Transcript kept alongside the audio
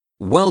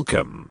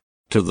Welcome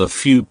to the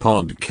Few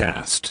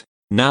Podcast.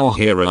 Now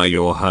here are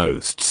your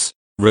hosts,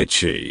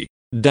 Richie,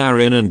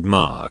 Darren and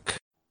Mark.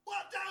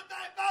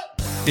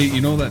 Hey,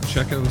 you know that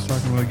check I was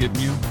talking about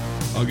getting you?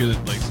 I'll get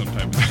it like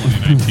sometime in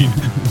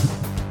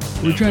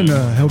 2019. We're trying to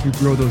help you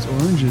grow those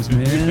oranges,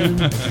 man.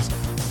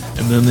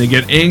 And then they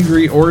get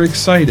angry or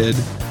excited.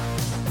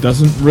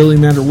 Doesn't really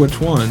matter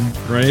which one,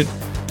 right?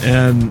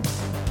 And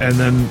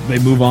then they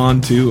move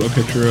on to a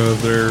picture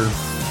of their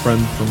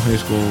friend from high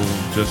school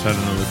just had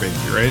another baby,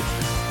 right?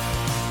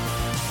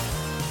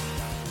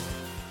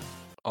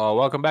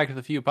 Welcome back to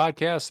the Few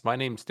Podcast. My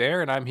name's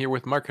Darren, and I'm here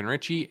with Mark and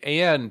Richie.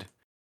 And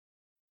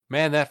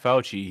man, that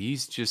Fauci,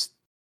 he's just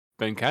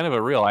been kind of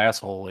a real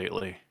asshole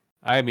lately.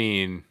 I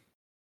mean,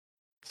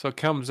 so it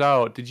comes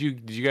out. Did you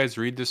guys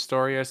read this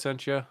story I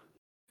sent you?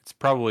 It's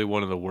probably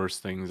one of the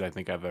worst things I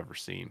think I've ever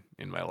seen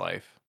in my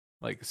life.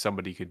 Like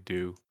somebody could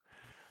do.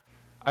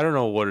 I don't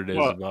know what it is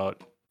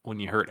about when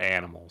you hurt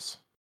animals.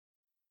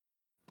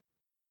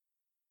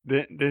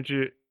 Did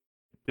you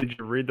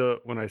read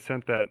when I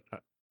sent that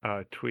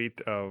tweet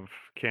of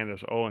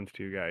Candace Owens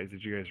to you guys?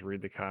 Did you guys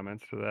read the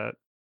comments to that?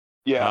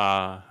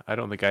 Yeah. I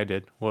don't think I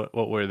did. What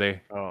were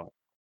they? Oh,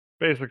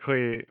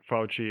 basically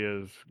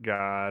Fauci is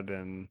God,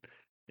 and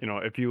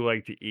if you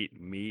like to eat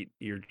meat,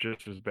 you're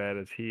just as bad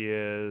as he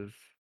is,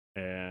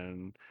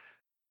 and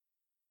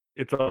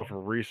it's all for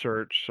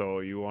research.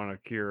 So you want to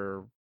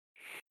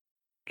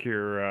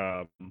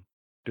cure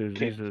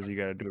diseases, you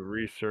got to do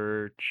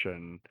research,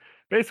 and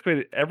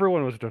basically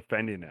everyone was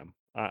defending him.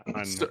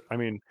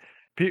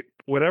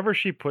 Whatever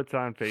she puts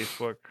on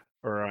Facebook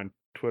or on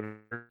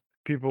Twitter,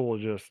 people will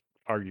just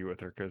argue with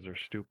her because they're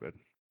stupid.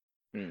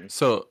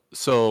 So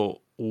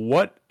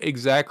what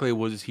exactly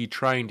was he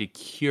trying to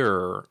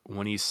cure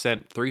when he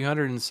sent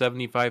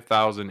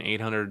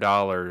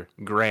 $375,800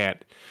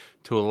 grant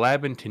to a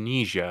lab in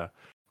Tunisia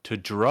to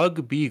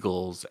drug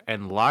beagles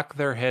and lock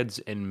their heads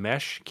in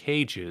mesh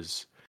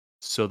cages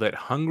so that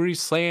hungry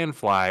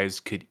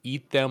sandflies could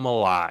eat them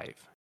alive?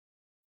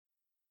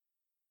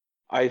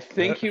 I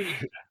think he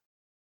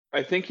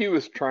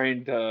was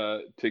trying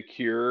to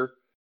cure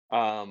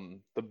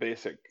the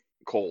basic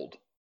cold.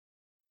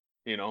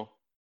 You know?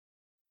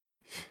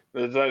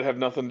 Does that have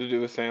nothing to do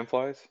with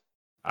sandflies?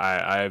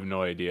 I have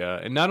no idea.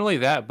 And not only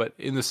that, but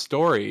in the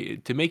story,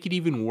 to make it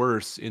even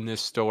worse in this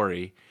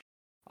story,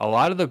 a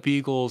lot of the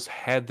beagles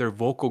had their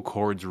vocal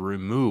cords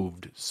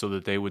removed so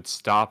that they would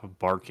stop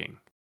barking.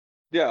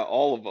 Yeah,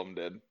 all of them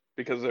did,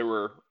 because they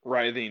were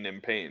writhing in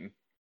pain.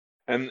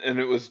 And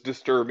it was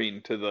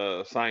disturbing to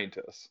the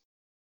scientists.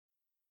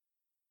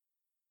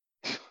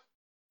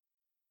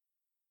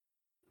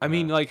 I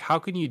mean, like, how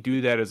can you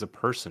do that as a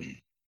person?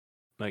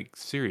 Like,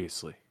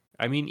 seriously.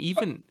 I mean,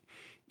 even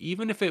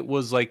if it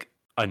was like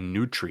a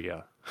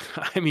nutria,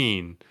 I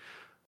mean,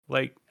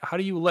 like, how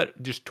do you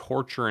just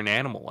torture an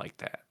animal like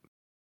that?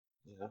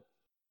 Yeah.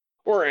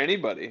 Or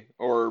anybody,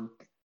 or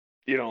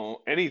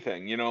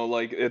anything.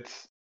 Like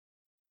it's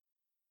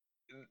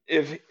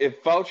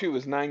if Fauci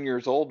was 9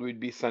 years old, we'd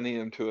be sending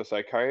him to a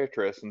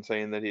psychiatrist and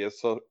saying that he has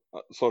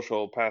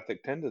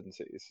sociopathic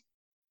tendencies,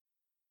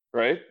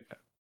 right?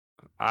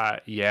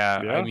 Yeah.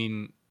 I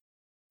mean,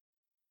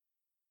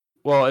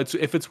 well,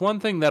 if it's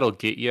one thing that'll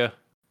get you,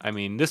 I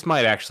mean, this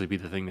might actually be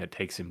the thing that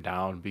takes him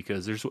down,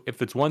 because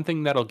if it's one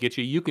thing that'll get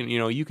you, you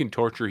can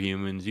torture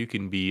humans, you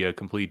can be a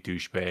complete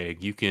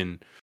douchebag, you can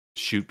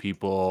shoot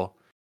people,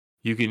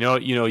 you can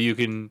you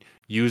can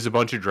use a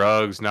bunch of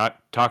drugs,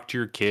 not talk to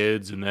your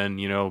kids, and then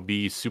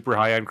be super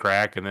high on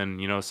crack, and then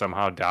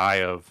somehow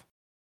die of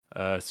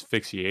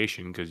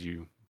asphyxiation because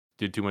you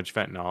did too much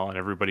fentanyl, and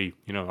everybody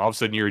all of a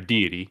sudden you're a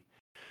deity.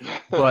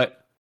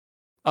 But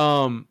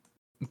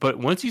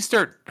once you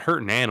start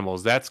hurting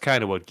animals, that's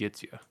kind of what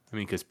gets you. I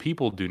mean, because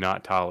people do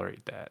not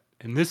tolerate that,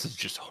 and this is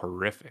just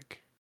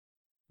horrific.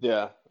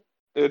 Yeah,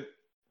 and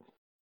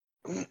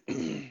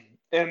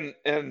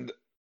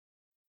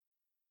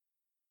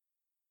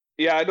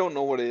yeah, I don't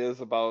know what it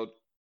is about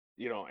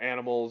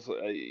animals.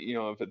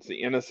 If it's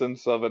the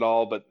innocence of it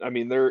all, but I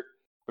mean,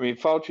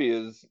 Fauci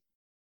has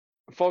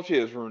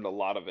ruined a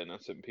lot of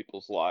innocent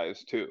people's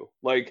lives too.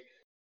 Like,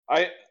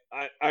 I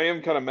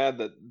am kind of mad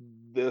that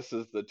this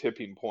is the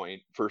tipping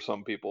point for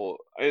some people,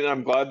 and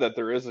I'm glad that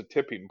there is a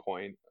tipping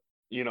point,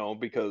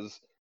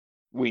 because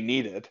we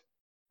need it.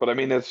 But I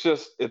mean, it's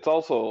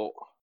also,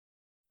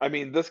 I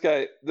mean, this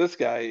guy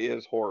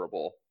is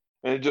horrible,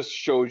 and it just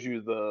shows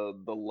you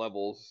the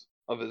levels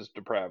of his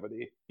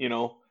depravity.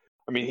 I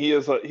mean, he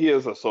is a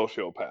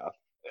sociopath.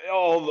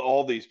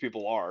 All these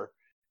people are.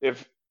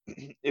 If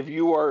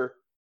you are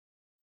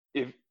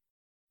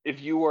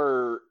if you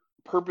are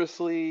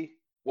purposely,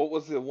 what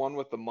was the one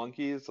with the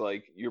monkeys?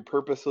 Like, you're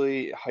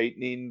purposely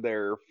heightening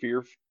their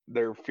fear.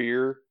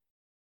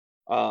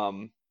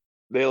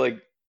 They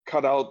like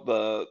cut out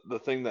the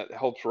thing that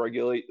helps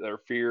regulate their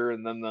fear,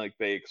 and then like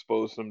they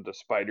expose them to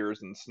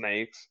spiders and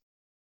snakes.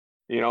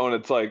 And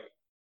it's like,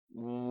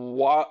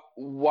 why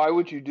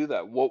would you do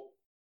that? What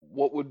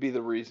would be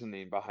the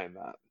reasoning behind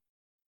that?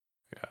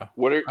 Yeah.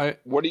 What are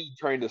you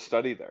trying to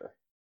study there?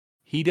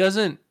 He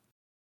doesn't.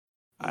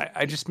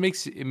 I just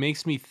makes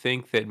me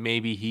think that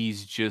maybe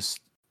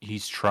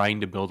he's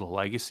trying to build a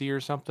legacy or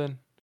something,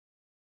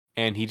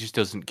 and he just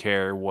doesn't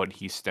care what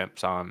he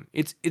steps on.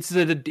 It's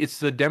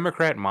the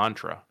Democrat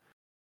mantra.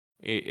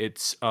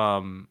 It's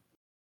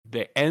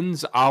the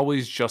ends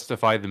always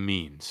justify the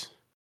means.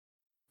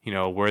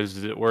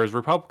 Whereas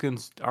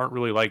Republicans aren't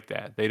really like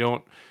that. They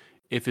don't.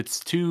 If it's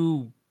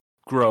too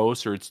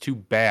gross or it's too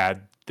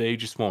bad, they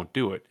just won't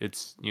do it.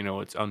 It's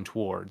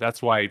untoward.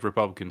 That's why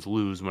Republicans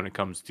lose when it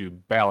comes to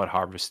ballot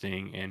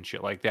harvesting and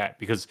shit like that,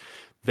 because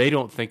they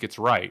don't think it's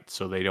right,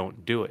 so they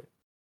don't do it.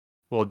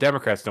 Well,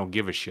 Democrats don't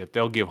give a shit.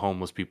 They'll give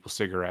homeless people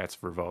cigarettes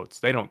for votes.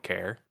 They don't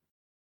care.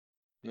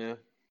 Yeah.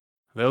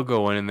 They'll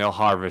go in and they'll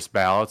harvest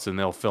ballots and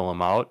they'll fill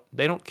them out.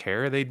 They don't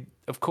care.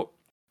 Of course,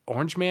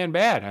 Orange Man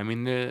bad. I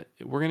mean,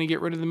 we're going to get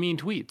rid of the mean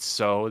tweets.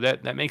 So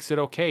that makes it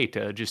okay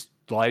to just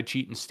lie,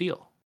 cheat, and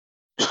steal.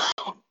 I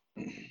don't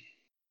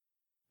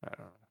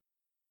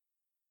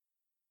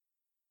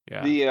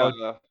know.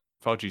 Yeah.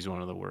 Fauci's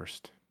one of the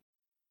worst.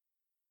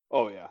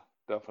 Oh, yeah,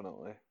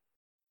 definitely.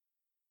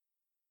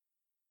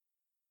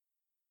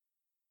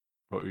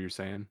 What were you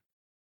saying?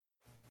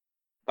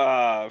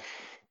 I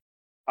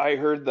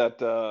heard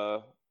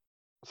that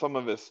some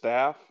of his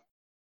staff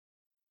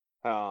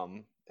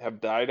have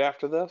died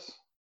after this.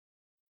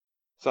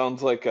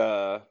 Sounds like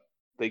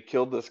they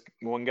killed this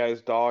one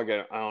guy's dog.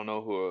 I don't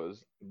know who it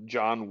was.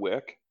 John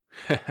Wick.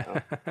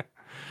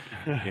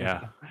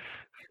 Yeah.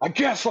 I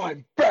guess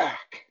I'm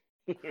back.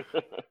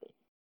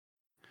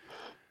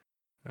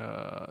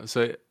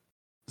 So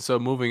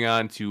moving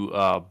on to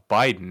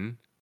Biden.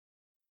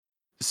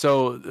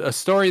 So a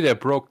story that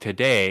broke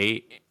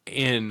today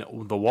in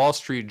the Wall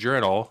Street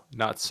Journal,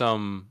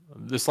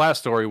 this last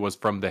story was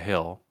from The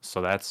Hill.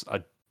 So that's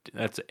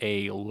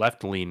a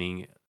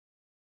left-leaning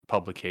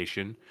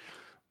publication.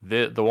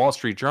 The Wall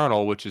Street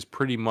Journal, which is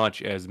pretty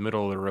much as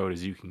middle of the road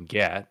as you can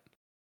get,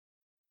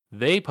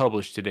 they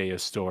published today a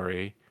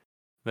story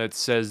that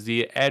says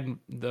the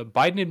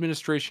Biden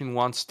administration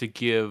wants to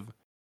give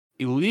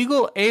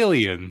illegal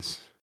aliens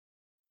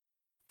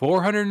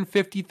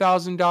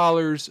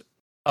 $450,000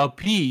 a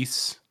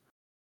piece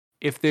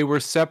if they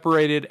were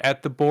separated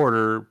at the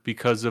border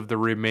because of the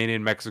Remain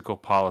in Mexico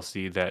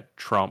policy that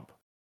Trump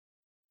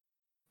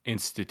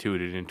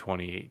instituted in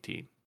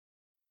 2018.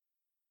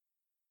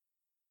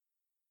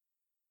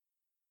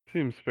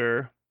 Seems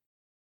fair.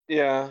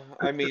 Yeah,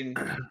 I mean,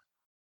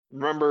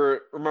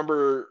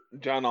 remember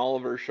John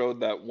Oliver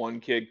showed that one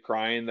kid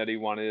crying that he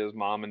wanted his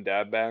mom and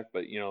dad back,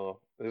 but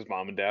his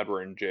mom and dad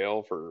were in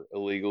jail for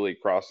illegally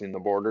crossing the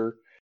border.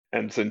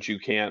 And since you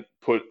can't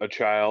put a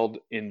child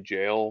in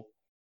jail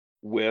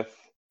with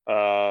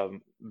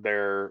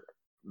their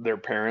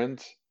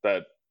parents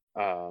that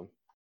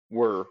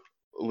were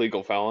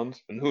legal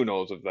felons, and who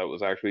knows if that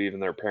was actually even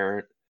their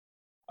parent,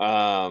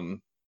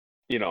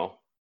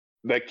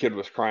 that kid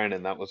was crying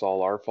and that was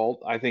all our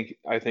fault. I think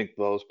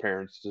those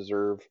parents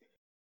deserve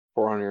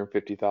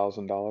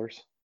 $450,000.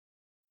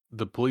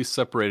 The police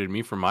separated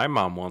me from my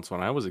mom once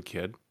when I was a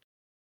kid.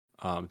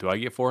 Do I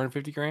get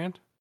 $450,000?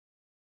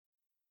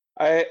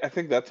 I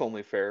think that's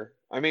only fair.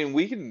 I mean,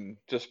 we can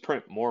just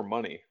print more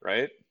money,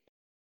 right?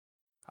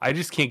 I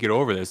just can't get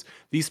over this.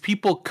 These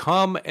people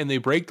come and they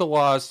break the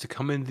laws to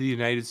come into the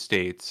United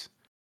States,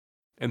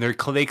 and they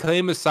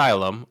claim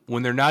asylum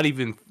when they're not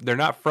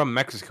from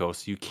Mexico.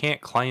 So you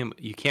can't claim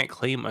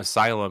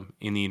asylum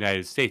in the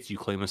United States. You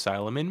claim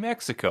asylum in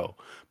Mexico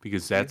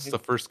because that's the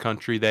first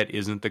country that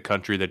isn't the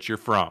country that you're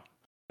from.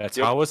 That's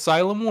how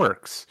asylum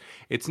works.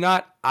 It's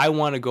not I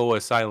want to go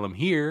asylum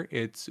here.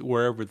 It's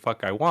wherever the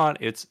fuck I want.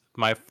 It's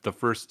the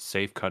first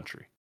safe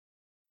country.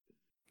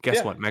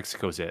 Guess what?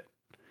 Mexico's it.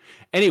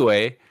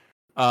 Anyway,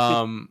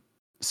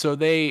 so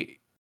they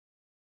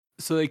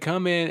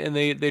come in and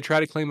they try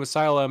to claim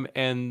asylum,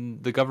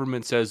 and the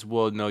government says,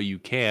 well, no, you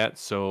can't.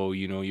 So,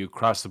 you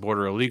cross the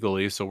border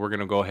illegally. So we're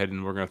going to go ahead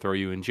and we're going to throw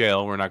you in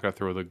jail. We're not going to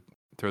throw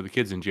the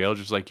kids in jail,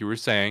 just like you were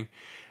saying.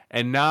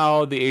 And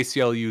now the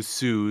ACLU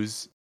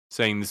sues,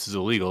 saying this is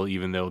illegal,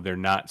 even though they're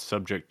not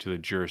subject to the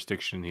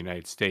jurisdiction in the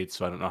United States.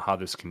 So I don't know how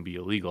this can be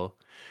illegal,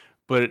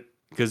 but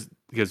because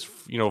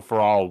for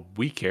all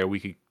we care,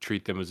 we could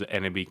treat them as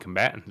enemy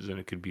combatants, and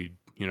it could be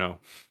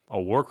a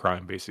war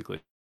crime basically.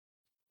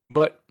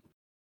 But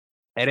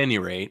at any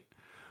rate,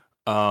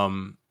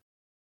 the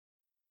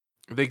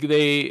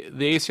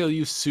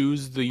ACLU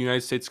sues the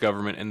United States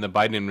government, and the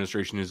Biden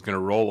administration is going to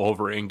roll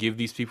over and give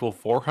these people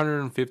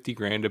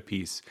 $450,000 a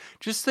piece.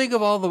 Just think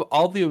of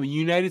all the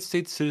United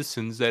States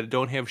citizens that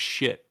don't have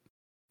shit,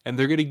 and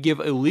they're going to give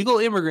illegal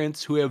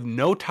immigrants who have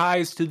no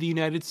ties to the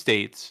United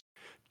States,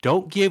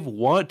 don't give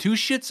two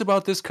shits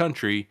about this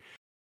country,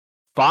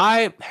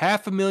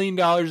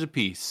 $500,000 a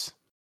piece.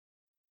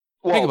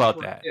 Well, think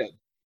about that. Kid.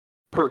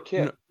 Per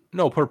kid.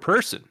 No, per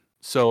person.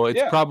 So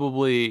it's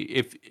probably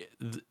if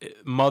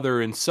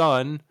mother and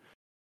son,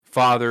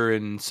 father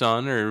and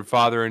son, or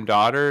father and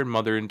daughter, and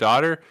mother and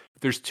daughter.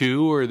 If there's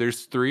 2 or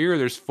there's 3 or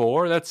there's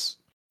 4, that's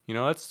a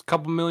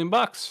couple $1 million.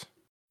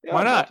 Yeah,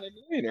 why not?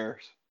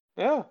 Millionaires.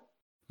 Yeah.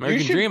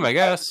 American dream, I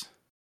guess.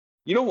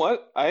 You know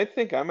what? I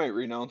think I might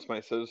renounce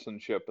my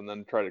citizenship and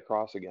then try to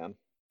cross again.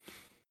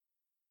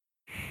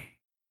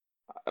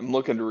 I'm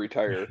looking to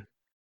retire.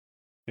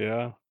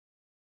 Yeah.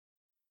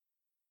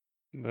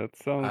 That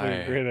sounds like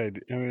a I great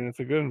idea. I mean, it's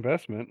a good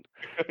investment.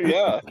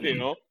 Yeah, You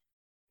know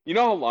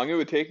how long it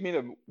would take me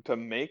to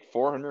make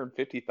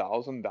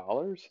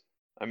 $450,000?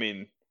 I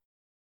mean,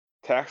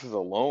 taxes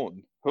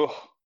alone. Ugh.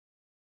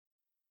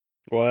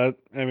 Well,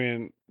 I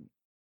mean,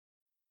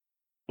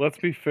 let's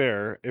be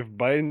fair. If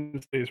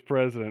Biden stays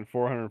president,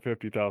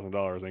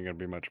 $450,000 ain't gonna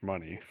be much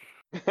money.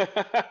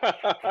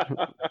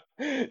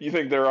 You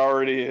think they're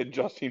already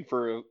adjusting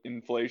for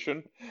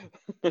inflation?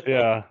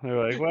 Yeah,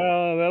 they're like,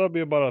 well, that'll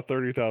be about a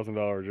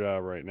 $30,000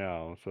 job right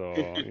now. So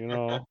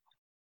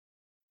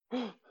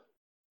Gotta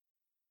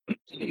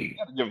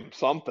give them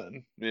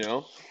something,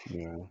 yeah.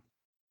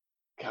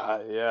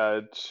 God,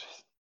 yeah,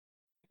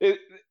 it,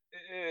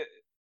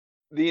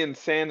 the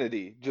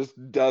insanity just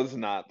does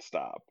not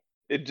stop.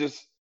 It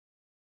just,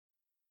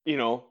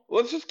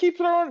 let's just keep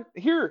throwing.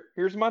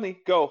 Here's money.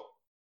 Go.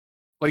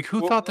 Like, who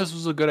Well, thought this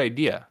was a good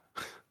idea?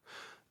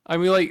 I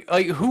mean,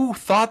 like who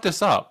thought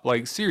this up?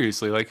 Like,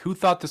 seriously, like who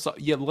thought this up?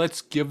 Yeah,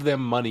 let's give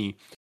them money.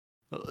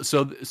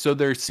 So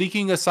they're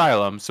seeking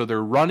asylum. So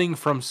they're running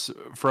from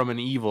an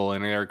evil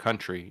in their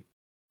country,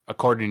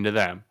 according to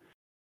them.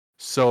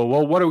 So,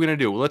 well, what are we gonna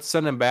do? Well, let's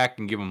send them back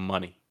and give them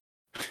money.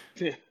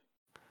 well,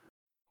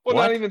 What?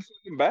 not even send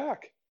him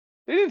back.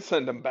 They didn't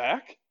send him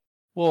back.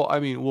 Well, I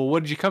mean,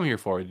 what did you come here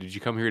for? Did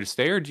you come here to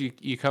stay, or did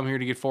you come here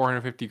to get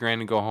 450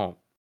 grand and go home?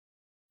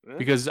 Eh,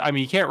 Because I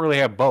mean, you can't really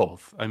have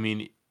both. I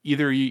mean,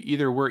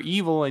 either we're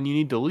evil and you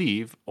need to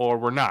leave, or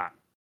we're not.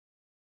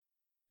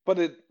 But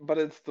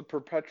it's the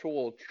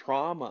perpetual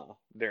trauma,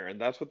 Darren.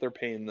 That's what they're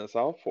paying this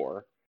out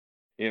for,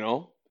 you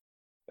know.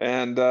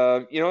 And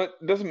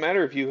it doesn't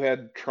matter if you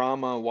had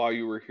trauma while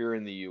you were here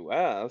in the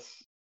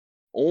U.S.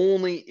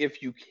 Only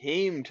if you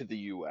came to the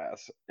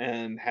U.S.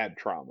 and had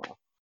trauma.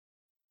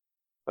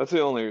 That's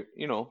the only,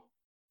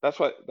 that's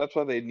why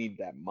they need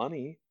that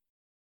money.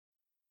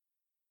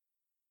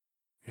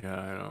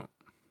 Yeah,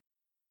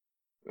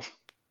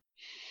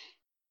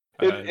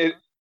 I don't.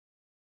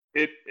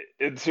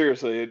 It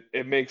seriously,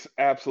 it makes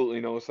absolutely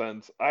no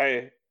sense.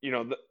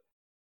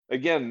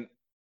 Again,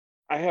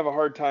 I have a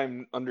hard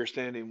time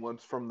understanding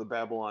what's from the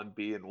Babylon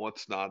Bee and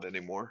what's not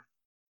anymore.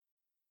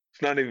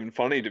 It's not even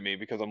funny to me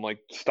because I'm like,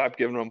 stop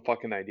giving them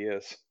fucking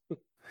ideas.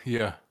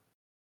 Yeah.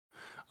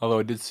 Although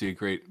I did see a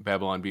great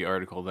Babylon Bee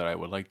article that I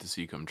would like to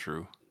see come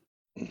true.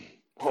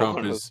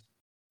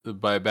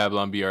 By a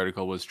Babylon Bee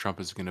article was Trump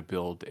is going to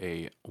build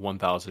a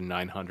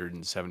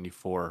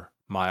 1,974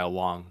 mile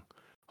long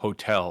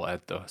hotel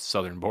at the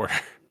southern border.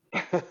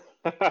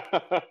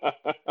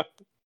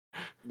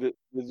 Did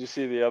you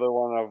see the other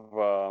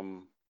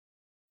one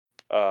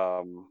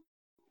of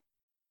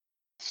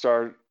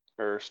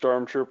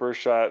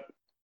stormtroopers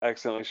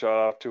accidentally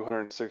shot off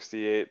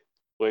 268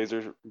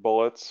 laser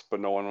bullets,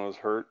 but no one was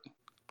hurt?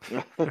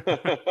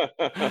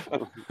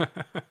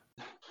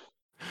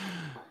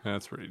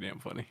 That's pretty damn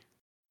funny.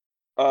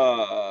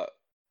 I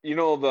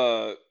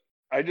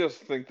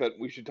just think that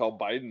we should tell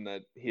Biden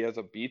that he has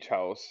a beach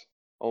house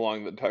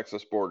along the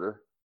Texas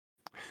border.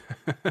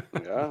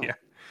 Yeah.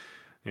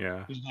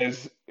 Yeah.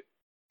 Because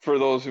for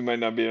those who might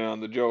not be in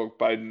on the joke,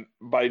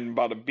 Biden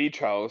bought a beach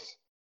house,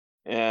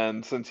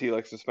 and since he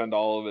likes to spend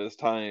all of his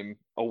time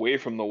away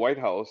from the White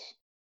House,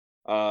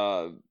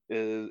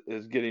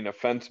 is getting a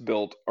fence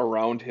built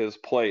around his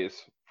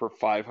place for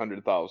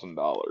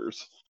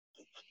 $500,000.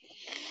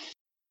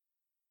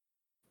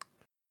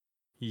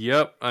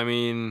 Yep. I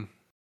mean,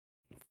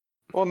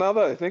 Well, now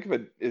that I think of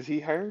it, is he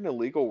hiring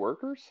illegal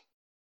workers?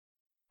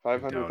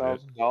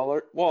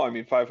 $500,000. Well, I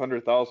mean,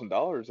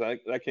 $500,000.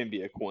 That can't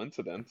be a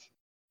coincidence,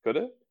 could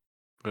it?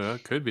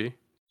 could be.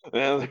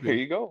 Well, there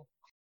you go.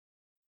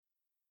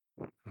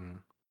 Mm.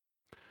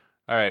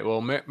 All right.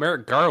 Well,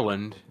 Merrick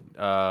Garland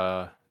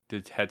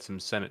had some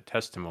Senate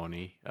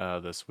testimony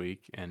this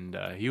week, and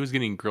he was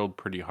getting grilled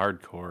pretty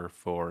hardcore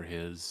for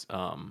his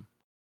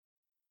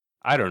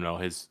I don't know,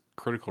 his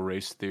critical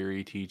race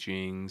theory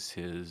teachings,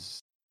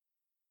 his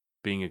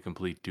being a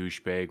complete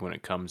douchebag when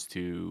it comes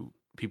to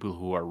people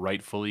who are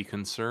rightfully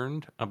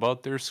concerned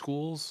about their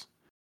schools,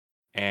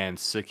 and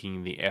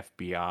sicking the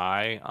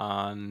FBI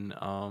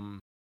on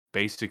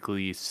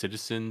basically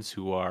citizens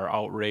who are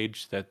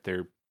outraged that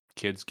their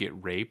kids get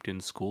raped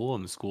in school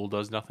and the school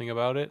does nothing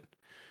about it.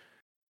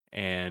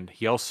 And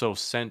he also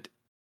sent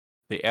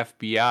the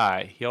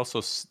FBI.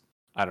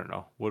 I don't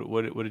know,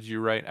 what did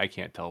you write? I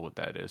can't tell what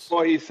that is.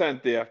 Well, he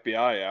sent the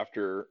FBI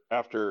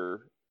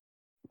after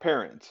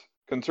parents,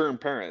 concerned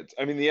parents.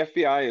 I mean, the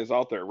FBI is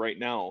out there right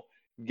now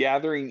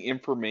gathering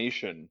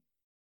information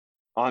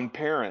on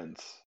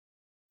parents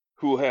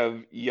who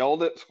have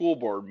yelled at school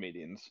board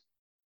meetings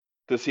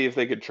to see if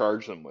they could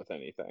charge them with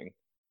anything.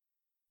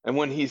 And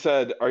when he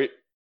said, who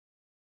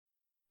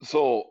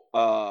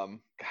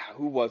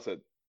was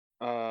it?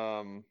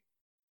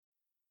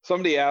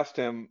 Somebody asked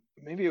him,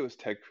 maybe it was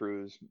Ted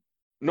Cruz.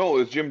 No, it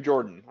was Jim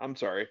Jordan. I'm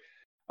sorry.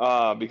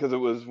 Because it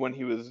was when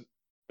he was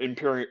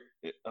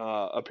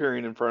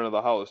appearing in front of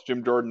the House,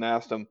 Jim Jordan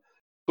asked him,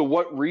 "So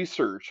what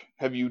research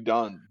have you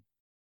done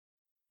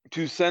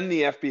to send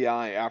the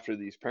FBI after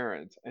these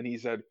parents?" And he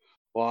said,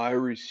 "Well, I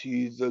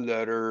received the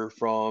letter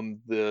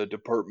from the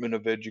Department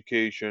of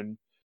Education."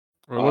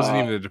 Or it wasn't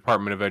even the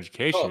Department of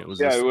Education. Oh, It was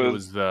yeah, it it was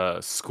was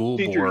the school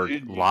teachers board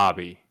union.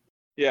 lobby.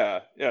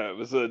 Yeah, it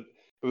was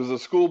a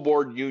school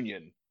board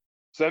union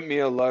sent me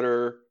a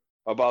letter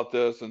about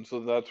this, and so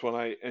that's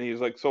when he's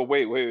like, "So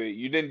wait,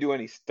 you didn't do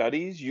any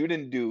studies? You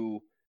didn't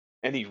do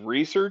any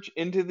research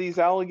into these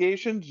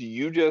allegations?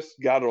 You just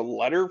got a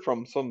letter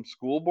from some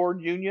school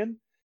board union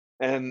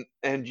and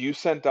you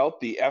sent out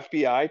the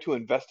FBI to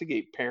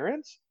investigate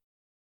parents?"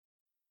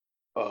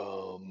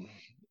 Um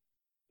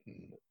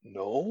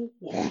no.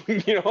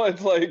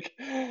 It's like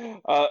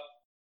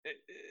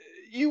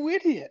you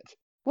idiot.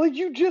 Like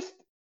you just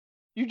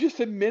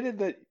admitted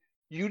that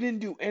you didn't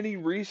do any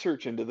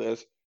research into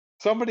this.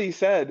 Somebody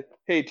said,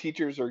 "Hey,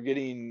 teachers are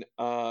getting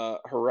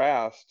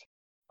harassed.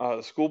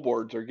 School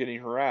boards are getting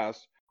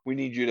harassed. We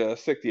need you to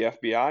stick the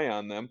FBI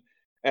on them."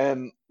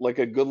 And like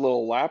a good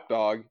little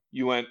lapdog,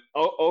 you went,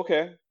 "Oh,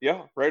 okay,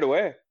 yeah, right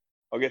away.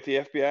 I'll get the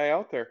FBI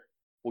out there.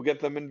 We'll get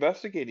them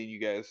investigating you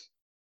guys."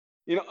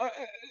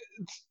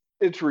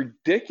 It's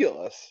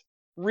ridiculous,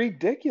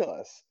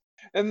 ridiculous.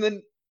 And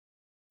then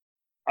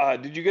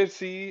did you guys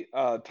see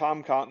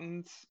Tom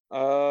Cotton's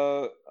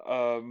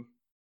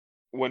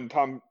when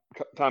Tom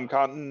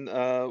Cotton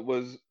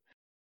was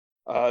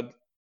uh,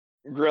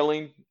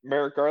 grilling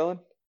Merrick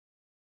Garland?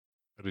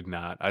 I did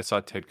not. I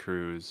saw Ted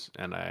Cruz,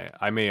 and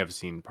I may have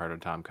seen part of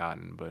Tom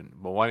Cotton, but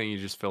why don't you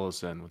just fill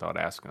us in without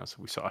asking us if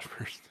we saw it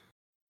first?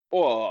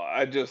 Well,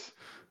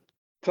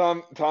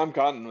 Tom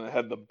Cotton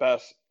had the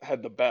best.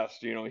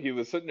 He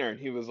was sitting there and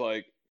he was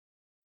like,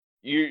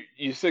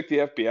 "You stick the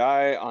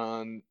FBI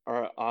on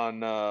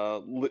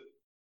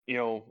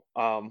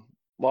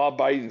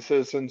law-abiding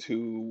citizens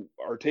who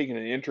are taking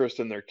an interest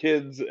in their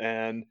kids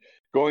and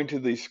going to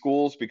these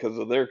schools because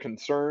of their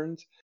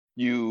concerns.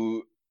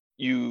 You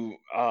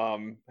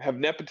have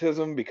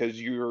nepotism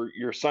because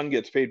your son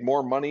gets paid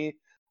more money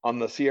on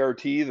the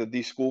CRT that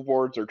these school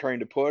boards are trying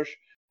to push.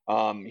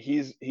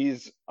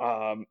 He's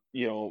um,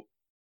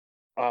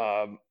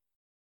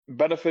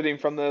 benefiting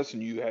from this,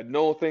 and you had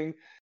no thing,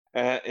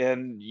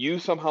 and you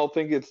somehow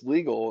think it's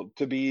legal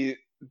to be,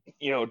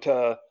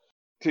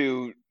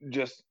 to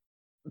just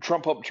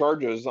trump up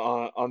charges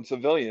on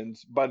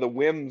civilians by the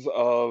whims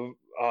of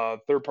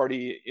third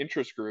party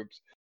interest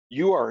groups.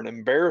 You are an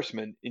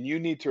embarrassment and you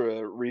need to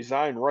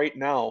resign right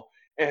now.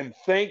 And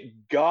thank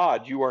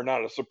God you are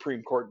not a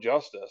Supreme Court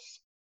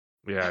justice."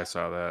 Yeah, I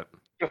saw that.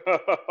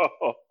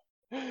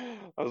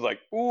 I was like,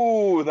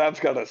 "Ooh, that's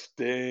got a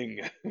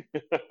sting."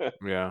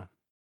 Yeah.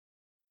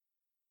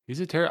 He's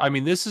a I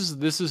mean, this is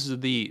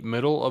the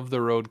middle of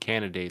the road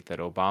candidate that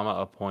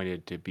Obama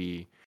appointed to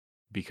be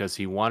because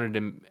he wanted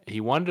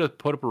to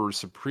put up a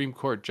Supreme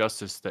Court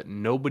justice that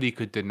nobody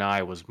could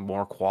deny was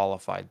more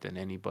qualified than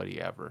anybody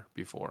ever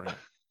before him.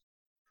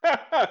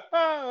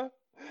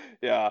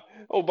 Yeah,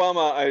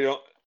 Obama.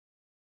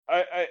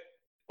 I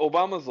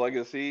Obama's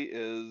legacy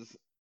is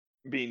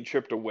being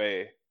chipped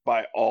away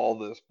by all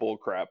this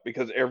bullcrap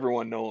because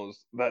everyone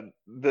knows that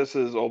this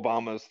is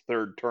Obama's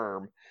third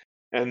term,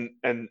 and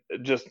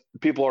just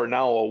people are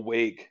now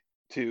awake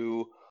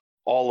to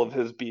all of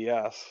his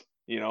BS.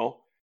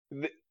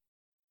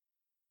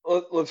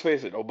 Let's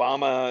face it,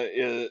 Obama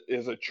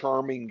is a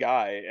charming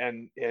guy,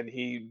 and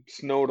he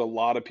snowed a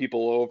lot of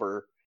people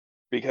over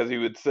because he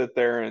would sit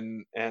there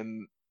and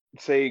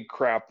say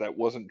crap that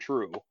wasn't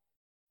true.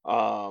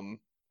 Um,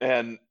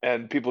 and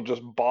people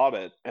just bought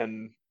it,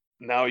 and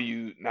now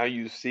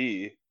you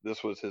see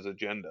this was his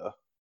agenda.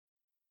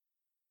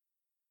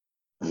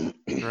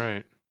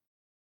 Right.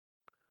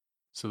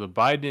 So the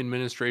Biden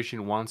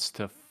administration wants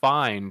to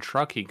fine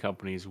trucking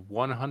companies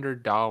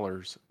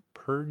 $100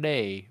 per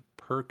day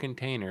per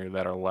container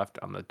that are left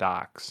on the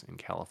docks in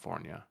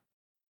California.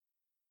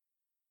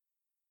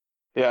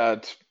 Yeah,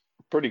 it's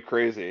pretty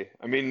crazy.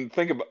 I mean,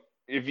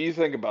 if you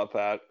think about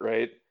that,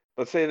 right?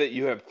 Let's say that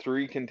you have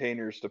 3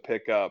 containers to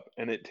pick up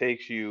and it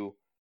takes you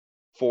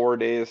 4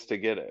 days to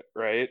get it,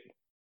 right?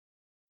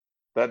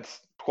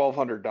 That's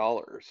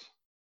 $1,200.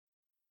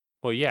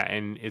 Well, yeah,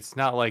 and it's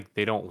not like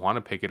they don't want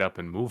to pick it up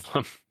and move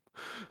them.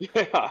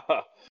 Yeah.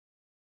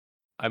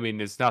 I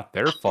mean, it's not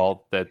their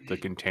fault that the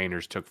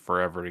containers took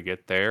forever to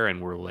get there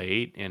and were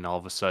late, and all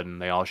of a sudden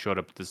they all showed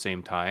up at the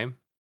same time.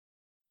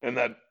 And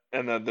that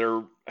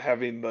they're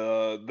having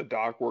the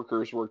dock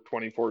workers work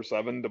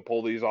 24/7 to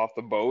pull these off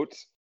the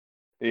boats,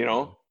 you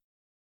know?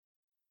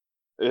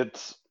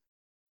 It's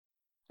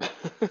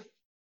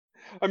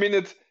I mean,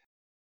 it's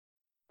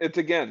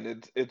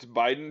again, it's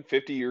Biden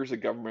 50 years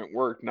of government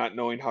work not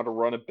knowing how to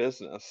run a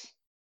business,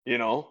 you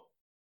know?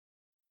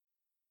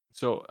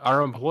 So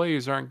our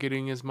employees aren't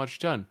getting as much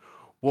done.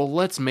 Well,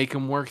 let's make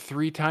them work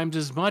 3 times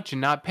as much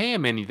and not pay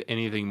them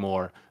anything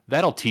more.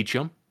 That'll teach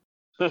them.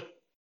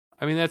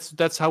 I mean,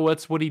 that's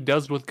what he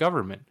does with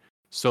government.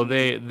 So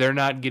they're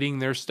not getting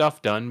their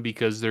stuff done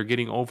because they're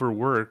getting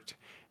overworked,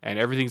 and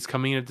everything's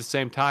coming in at the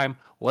same time,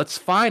 let's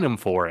fine them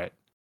for it.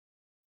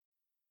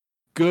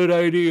 Good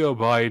idea,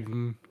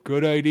 Biden.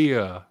 Good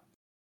idea.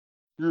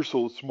 You're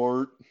so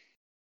smart.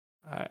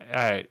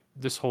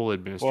 This whole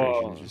administration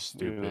is Well, just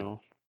stupid.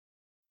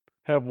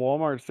 Have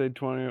Walmart stay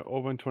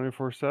open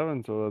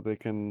 24/7 so that they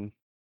can,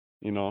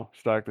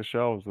 stock the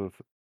shelves with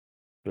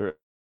their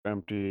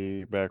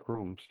empty back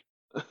rooms.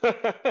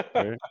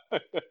 Right?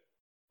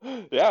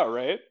 Yeah,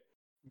 right.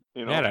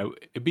 Yeah,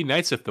 it'd be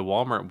nice if the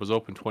Walmart was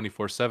open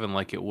 24/7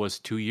 like it was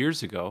 2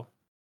 years ago.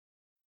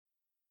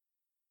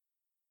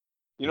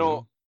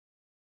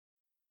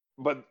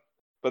 But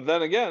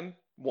then again,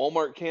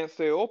 Walmart can't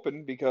stay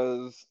open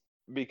because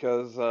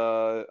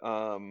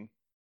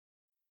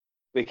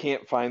they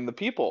can't find the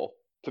people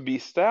to be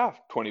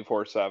staffed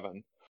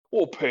 24/7.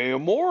 We'll pay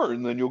them more,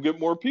 and then you'll get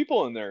more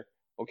people in there.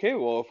 Okay,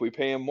 well, if we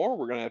pay them more,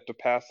 we're gonna have to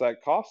pass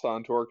that cost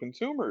on to our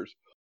consumers.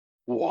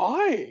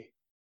 Why?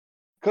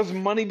 Because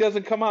money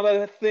doesn't come out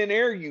of thin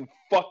air, you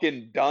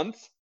fucking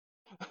dunce.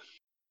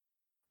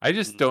 I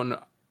just don't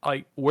know.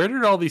 Like, where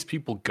did all these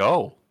people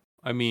go?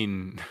 I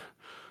mean,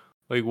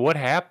 like, what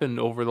happened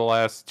over the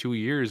last 2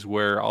 years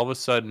where all of a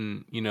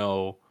sudden,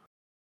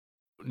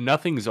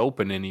 nothing's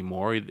open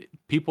anymore?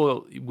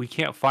 We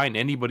can't find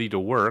anybody to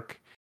work.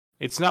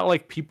 It's not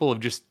like people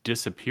have just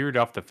disappeared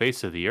off the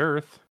face of the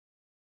earth.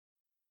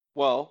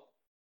 Well,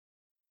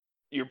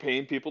 you're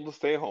paying people to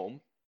stay home.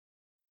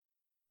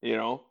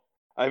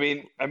 I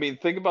mean,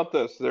 think about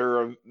this.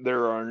 There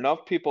are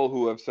enough people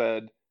who have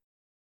said,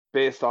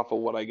 based off of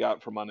what I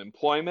got from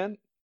unemployment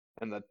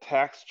and the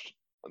tax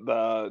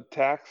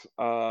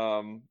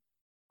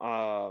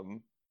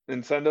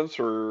incentives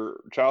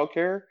for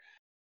childcare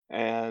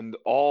and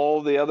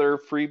all the other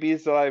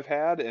freebies that I've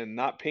had, and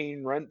not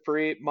paying rent for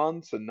 8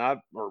 months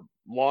or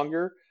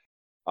longer.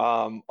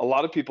 A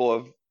lot of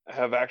people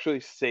have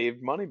actually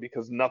saved money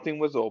because nothing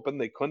was open.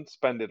 They couldn't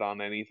spend it on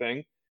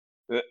anything.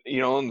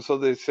 And so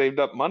they saved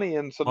up money,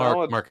 and so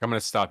now Mark, I'm going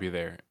to stop you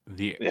there.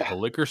 The Yeah.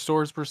 liquor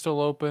stores were still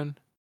open.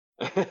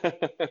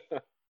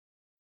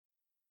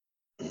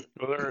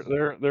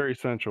 Well, they're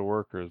essential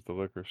workers, the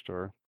liquor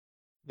store.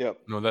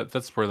 Yep. No,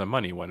 that's where the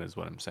money went, is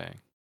what I'm saying.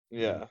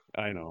 Yeah.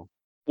 I know.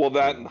 Well,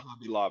 that Yeah. and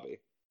Hobby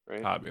Lobby,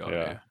 right?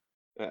 Yeah.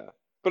 Yeah.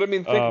 But I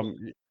mean,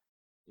 think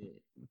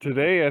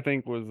Today, I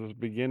think, was the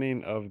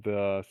beginning of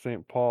the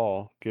St.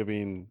 Paul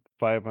giving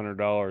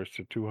 $500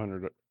 to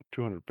 200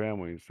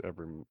 families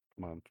every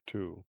month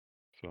too.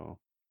 So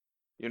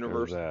there's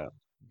universal. that.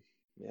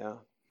 Yeah.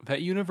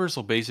 That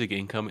universal basic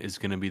income is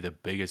going to be the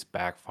biggest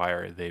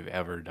backfire they've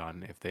ever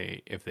done if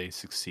they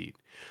succeed.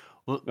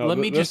 No, Let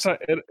me this just time,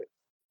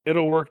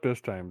 it'll work this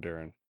time,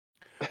 Darren.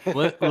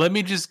 let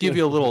me just give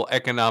you a little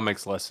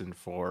economics lesson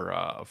for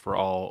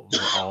all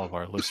of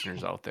our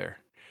listeners out there.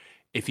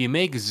 If you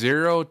make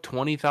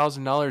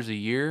 $20,000 a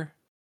year,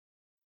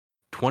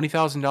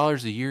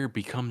 $20,000 a year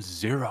becomes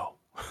zero.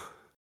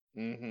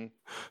 Mm-hmm.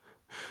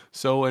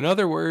 So in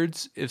other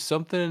words, if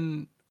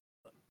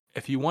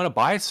you want to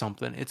buy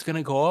something, it's going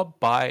to go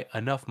up by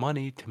enough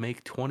money to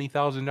make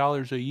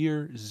 $20,000 a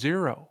year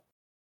zero.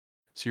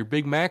 So your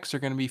Big Macs are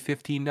going to be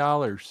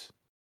 $15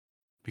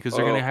 because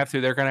they're going to have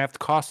to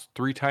cost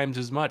 3 times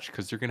as much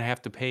because they're going to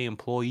have to pay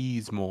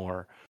employees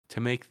more to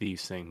make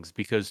these things,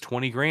 because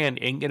 20 grand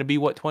ain't going to be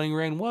what 20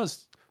 grand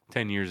was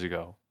 10 years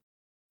ago.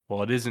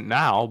 Well, it isn't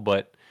now,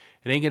 but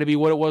it ain't going to be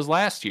what it was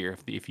last year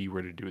if you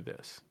were to do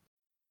this.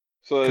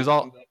 Sorry,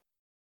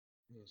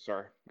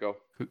 go.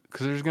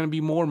 Because there's going to be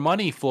more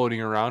money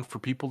floating around for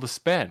people to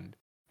spend.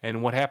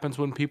 And what happens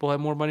when people have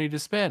more money to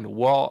spend?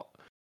 Well,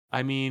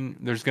 I mean,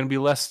 there's going to be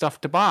less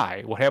stuff to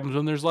buy. What happens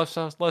when there's less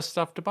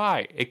stuff to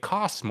buy? It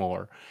costs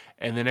more.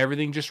 And then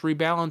everything just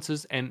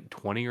rebalances, and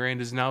 20 grand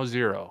is now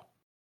zero.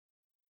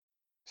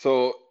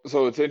 So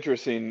it's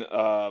interesting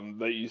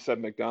that you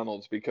said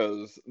McDonald's,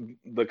 because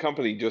the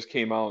company just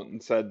came out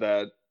and said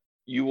that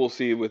you will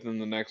see within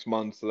the next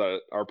months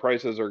that our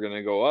prices are going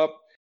to go up,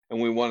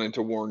 and we wanted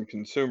to warn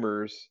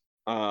consumers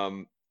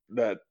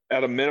that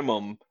at a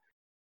minimum,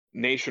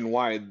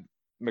 nationwide,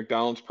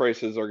 McDonald's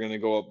prices are going to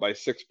go up by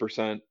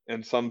 6%,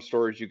 and some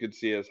stores you could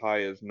see as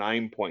high as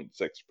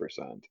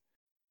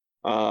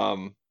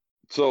 9.6%.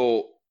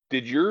 So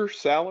did your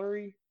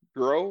salary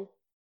grow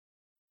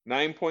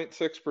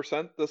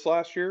 9.6% this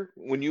last year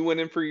when you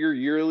went in for your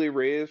yearly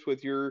raise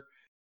with your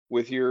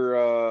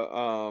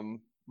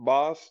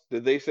boss?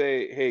 Did they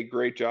say, "Hey,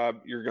 great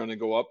job, you're going to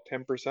go up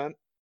 10%"?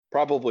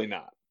 Probably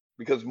not,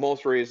 because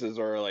most raises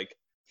are like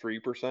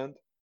 3%,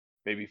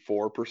 maybe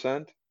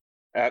 4%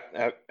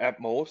 at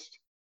most.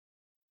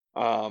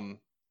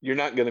 You're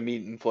not going to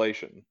meet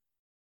inflation,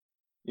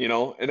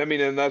 and I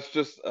mean, and that's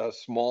just a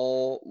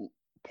small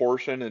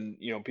portion. And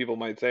people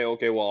might say,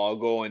 okay, well, I'll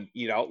go and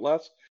eat out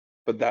less,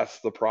 but that's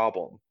the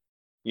problem.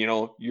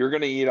 You're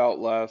going to eat out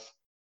less.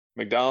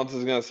 McDonald's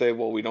is going to say,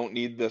 well, we don't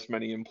need this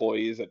many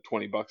employees at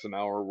 $20 an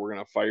hour. We're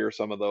going to fire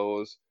some of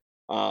those,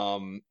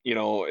 and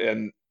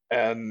we're going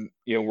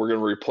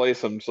to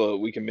replace them so that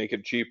we can make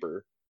it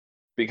cheaper,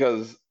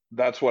 because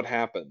that's what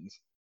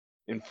happens.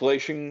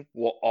 inflation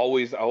will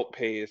always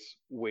outpace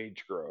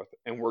wage growth,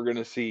 and we're going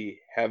to see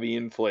heavy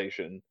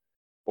inflation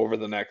over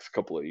the next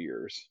couple of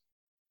years,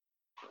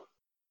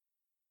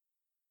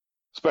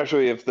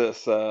 especially if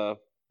this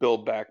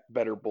Build Back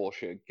Better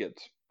bullshit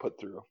gets put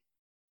through.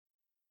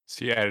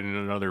 See, added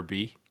another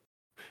B.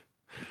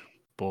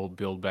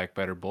 Build Back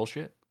Better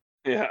bullshit.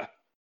 Yeah.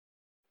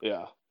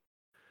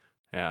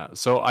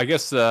 So I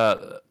guess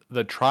the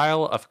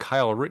trial of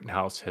Kyle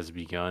Rittenhouse has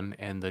begun,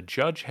 and the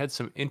judge had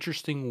some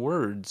interesting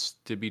words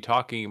to be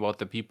talking about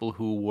the people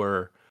who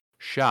were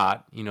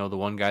shot. You know, the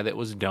one guy that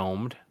was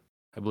domed.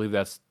 I believe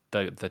that's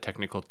the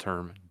technical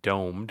term,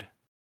 domed.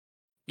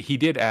 He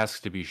did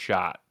ask to be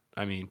shot.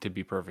 I mean, to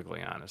be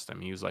perfectly honest. I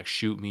mean, he was like,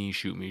 shoot me,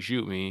 shoot me,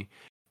 shoot me.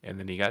 And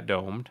then he got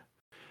domed.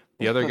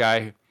 The other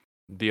guy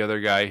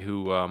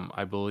who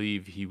I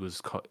believe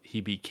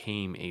he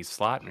became a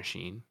slot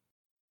machine,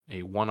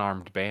 a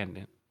one-armed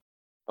bandit.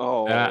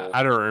 Oh,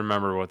 I don't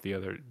remember what the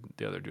other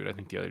dude. I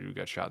think the other dude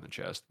got shot in the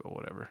chest, but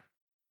whatever.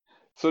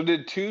 so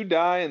did 2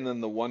 die and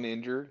then the 1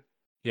 injured?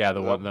 Yeah,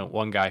 the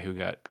one guy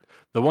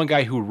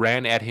who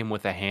ran at him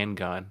with a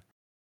handgun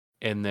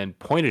and then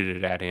pointed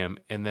it at him,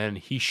 and then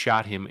he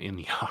shot him in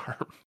the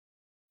arm.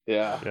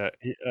 Yeah.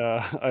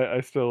 Yeah,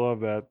 I still love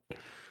that.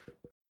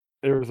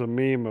 There was a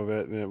meme of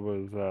it, and it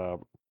was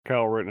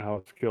Kyle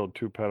Rittenhouse killed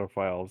 2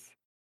 pedophiles,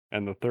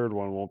 and the third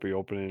one won't be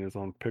opening his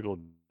own pickle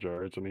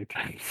jars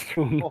anytime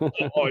soon.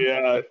 Oh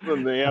yeah,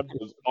 and they had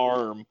his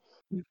arm.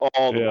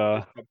 All the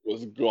Yeah. stuff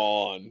was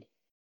gone.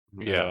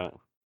 Yeah.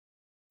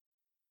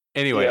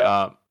 Anyway,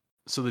 Yeah.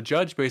 so the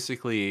judge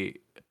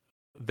basically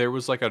there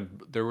was like an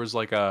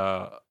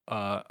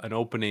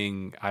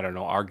opening, I don't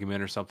know,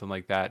 argument or something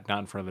like that, not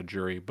in front of the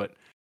jury, but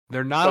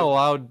they're not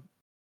allowed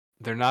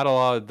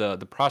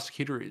the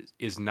prosecutor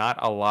is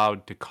not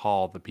allowed to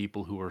call the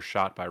people who were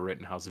shot by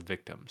Rittenhouse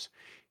victims.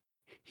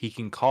 They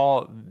can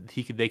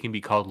be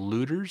called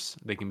looters,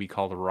 they can be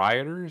called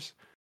rioters,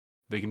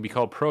 they can be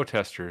called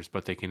protesters,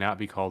 but they cannot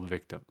be called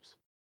victims.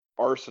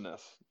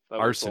 Arsonists.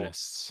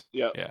 Arsonists.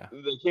 Yeah. Yeah.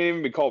 They can't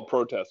even be called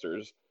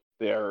protesters.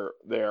 They are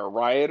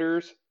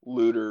rioters,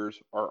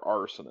 looters, or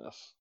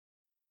arsonists.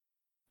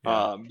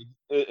 Yeah.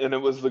 And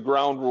it was the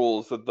ground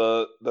rules that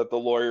the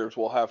lawyers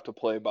will have to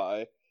play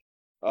by.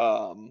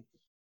 And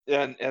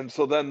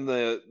so then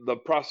the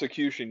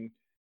prosecution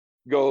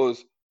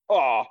goes,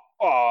 I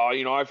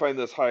find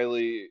this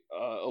highly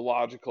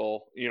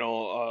illogical.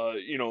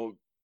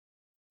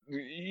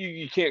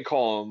 You can't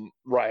call them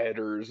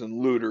rioters and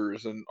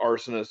looters and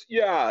arsonists.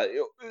 Yeah,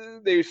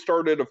 they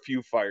started a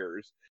few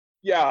fires.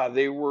 Yeah,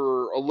 they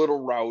were a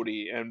little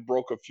rowdy and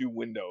broke a few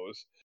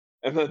windows.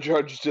 And the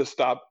judge just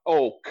stopped.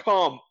 Oh,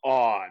 come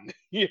on.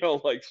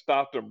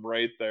 Stopped him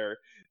right there.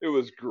 It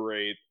was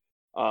great.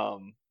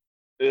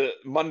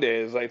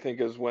 Mondays, I think,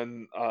 is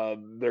when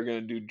they're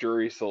going to do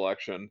jury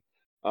selection.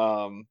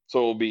 So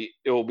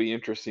it'll be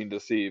interesting to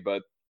see.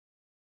 But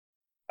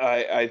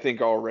I think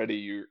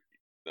already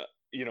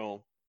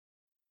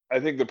I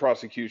think the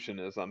prosecution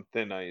is on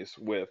thin ice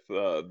with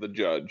the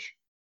judge.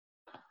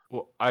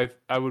 Well, I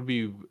would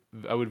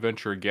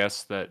venture a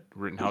guess that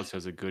Rittenhouse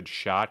has a good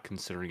shot,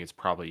 considering it's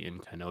probably in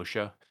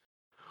Kenosha,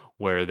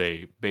 where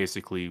they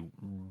basically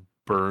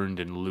burned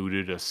and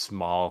looted a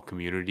small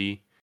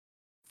community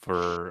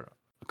for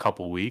a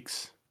couple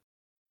weeks.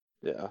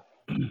 Yeah.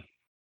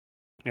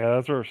 Yeah,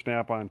 that's where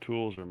Snap-on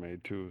tools are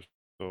made too.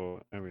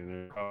 So I mean,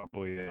 they're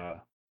probably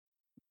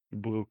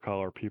blue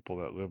collar people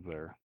that live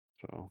there.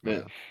 So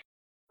Yeah.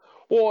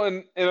 Well,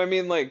 and I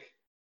mean, like,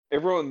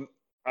 everyone,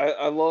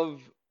 I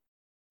love.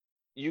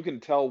 You can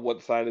tell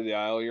what side of the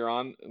aisle you're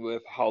on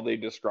with how they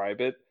describe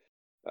it,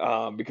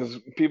 because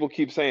people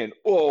keep saying,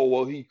 "Oh,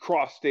 well, he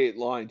crossed state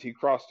lines. He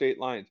crossed state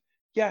lines."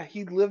 Yeah,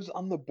 he lives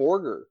on the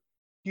border.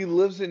 He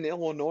lives in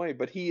Illinois,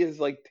 but he is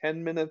like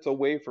 10 minutes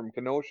away from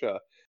Kenosha.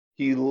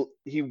 He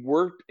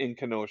worked in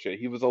Kenosha.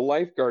 He was a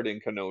lifeguard in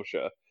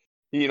Kenosha.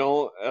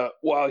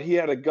 While he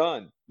had a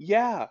gun.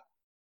 Yeah,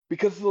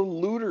 because the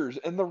looters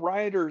and the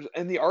rioters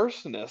and the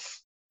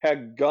arsonists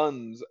had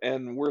guns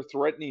and were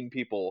threatening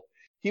people.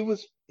 He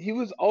was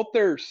out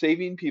there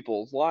saving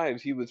people's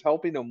lives. He was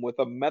helping them with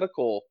a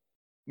medical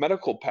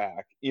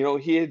pack.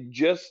 He had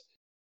just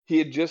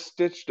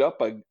stitched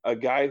up a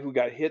guy who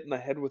got hit in the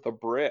head with a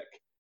brick.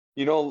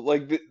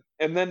 And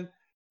then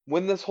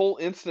when this whole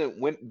incident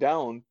went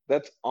down,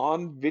 that's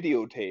on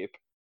videotape.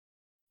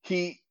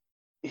 He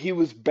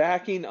was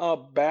backing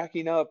up,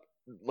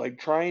 like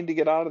trying to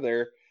get out of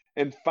there,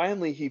 and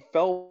finally he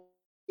fell,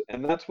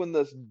 and that's when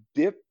this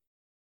dip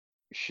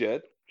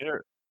shit.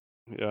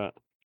 Yeah.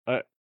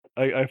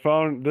 I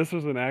found this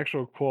is an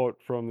actual quote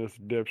from this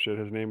dipshit.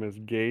 His name is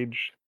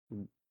Gage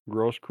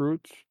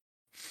Grosskreutz.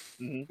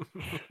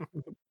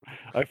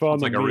 I found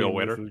Sounds like a real meme.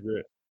 winner. This is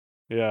great.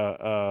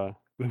 Yeah,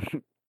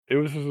 it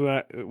was just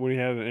when he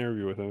had an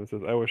interview with him. It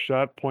says, "I was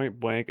shot point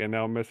blank and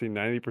now missing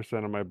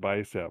 90% of my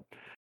bicep.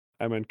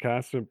 I'm in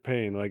constant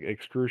pain, like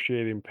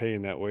excruciating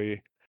pain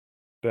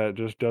that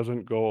just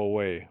doesn't go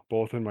away,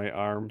 both in my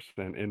arms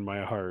and in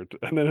my heart."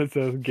 And then it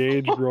says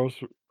Gage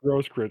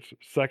Grosskreutz,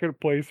 second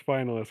place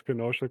finalist,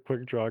 Kenosha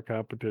Quick Draw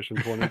Competition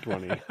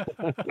 2020.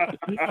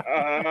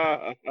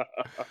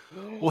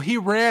 Well, he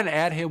ran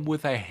at him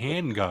with a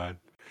handgun.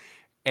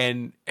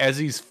 And as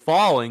he's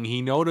falling,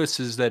 he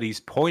notices that he's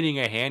pointing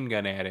a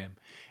handgun at him.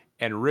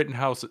 And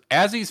Rittenhouse,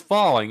 as he's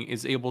falling,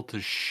 is able to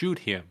shoot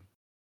him.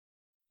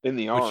 In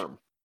the arm.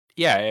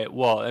 Yeah,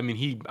 well, I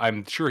mean,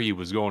 I'm sure he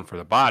was going for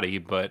the body,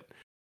 but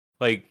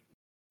like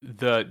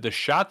the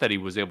shot that he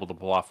was able to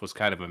pull off was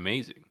kind of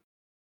amazing.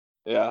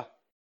 Yeah.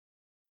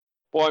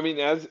 Well,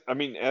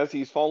 as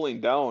he's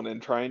falling down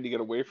and trying to get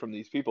away from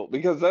these people,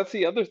 because that's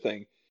the other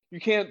thing. You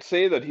can't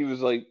say that he was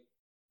like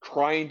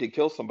trying to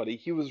kill somebody.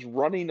 He was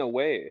running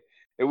away.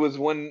 It was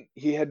when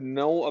he had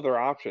no other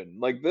option.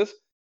 Like this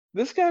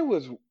guy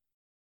was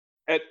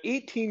at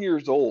 18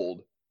 years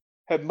old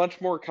had much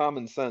more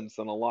common sense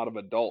than a lot of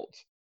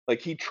adults.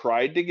 Like he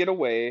tried to get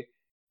away.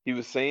 He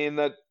was saying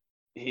that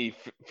he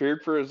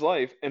feared for his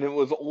life, and it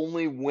was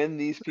only when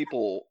these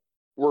people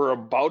were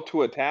about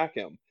to attack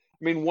him.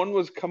 I mean, one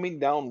was coming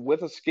down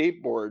with a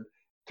skateboard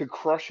to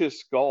crush his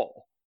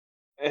skull,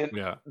 and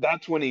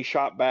that's when he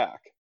shot back.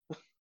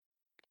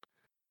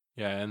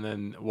 Yeah, and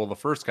then the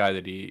first guy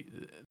that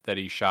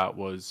he shot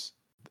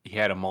he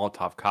had a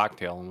Molotov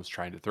cocktail and was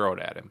trying to throw it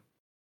at him.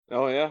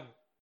 Oh yeah,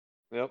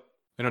 yep.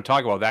 They don't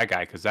talk about that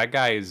guy because that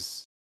guy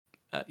is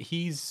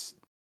he's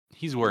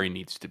where he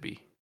needs to be.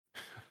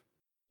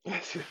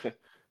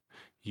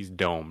 He's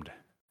domed.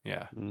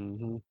 Yeah.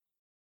 Mm-hmm.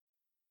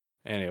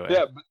 Anyway.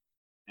 Yeah, but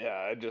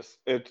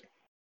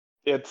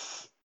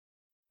it's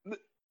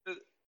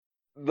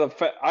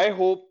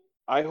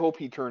I hope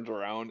he turns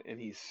around and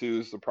he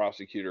sues the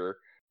prosecutor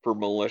for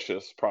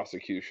malicious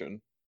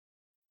prosecution.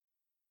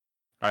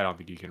 I don't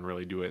think you can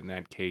really do it in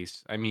that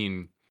case. I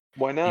mean,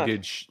 why not? He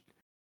did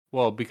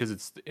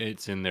because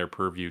it's in their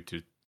purview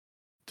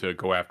to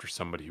go after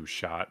somebody who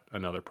shot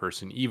another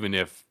person, even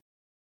if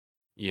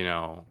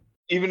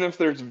even if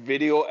there's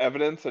video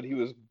evidence that he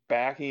was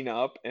backing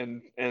up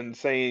and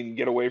saying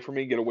get away from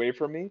me,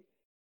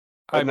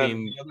 and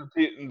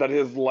that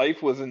his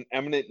life was in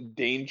imminent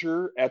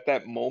danger at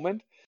that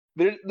moment.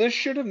 This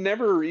should have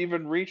never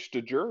even reached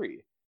a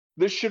jury.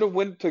 This should have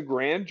went to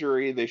grand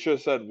jury. They should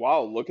have said,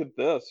 wow, look at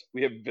this.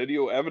 We have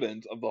video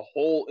evidence of the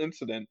whole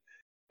incident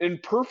in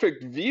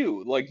perfect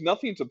view. Like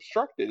nothing's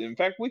obstructed. In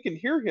fact, we can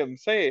hear him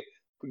say,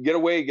 get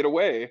away, get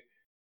away.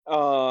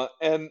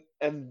 And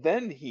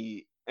then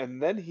he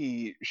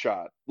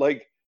shot.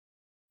 Like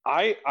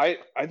I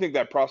think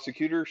that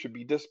prosecutor should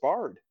be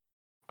disbarred.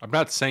 I'm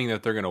not saying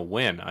that they're going to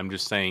win. I'm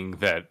just saying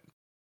that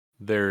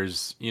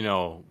there's,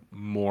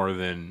 more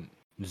than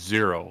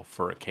zero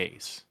for a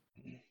case.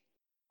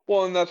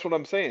 Well, and that's what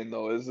I'm saying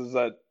though, is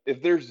that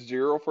if there's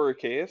zero for a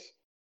case,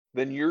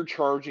 then you're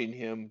charging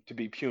him to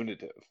be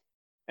punitive.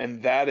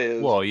 And that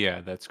is... Well, yeah,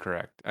 that's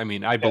correct. I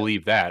mean, I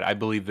believe that. I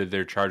believe that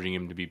they're charging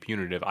him to be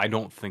punitive. I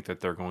don't think that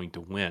they're going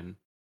to win.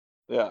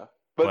 Yeah.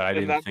 But I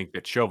didn't think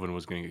that Chauvin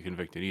was going to get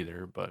convicted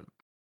either, but...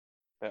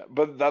 Yeah,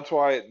 but that's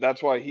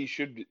why he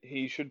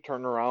should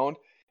turn around.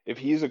 If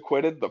he's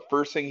acquitted, the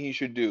first thing he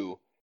should do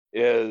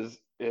is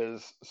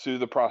sue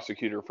the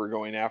prosecutor for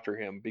going after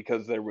him,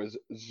 because there was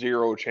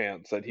zero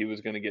chance that he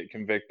was going to get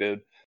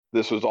convicted.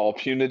 This was all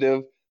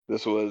punitive.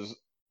 This was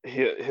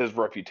his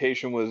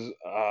reputation was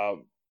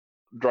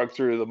dragged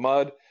through the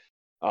mud.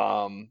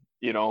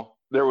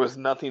 There was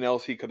nothing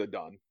else he could have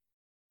done.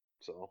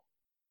 So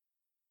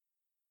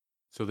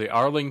the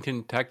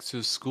Arlington,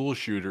 Texas school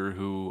shooter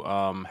who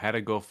had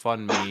a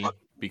GoFundMe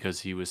because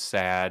he was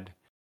sad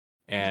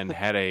and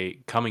had a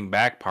coming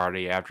back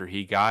party after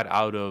he got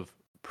out of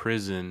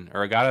prison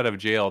or got out of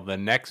jail the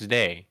next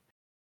day.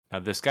 Now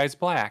this guy's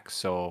black,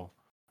 so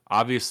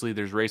obviously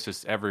there's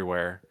racists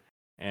everywhere,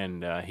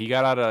 and he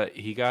got out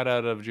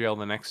of jail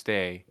the next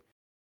day.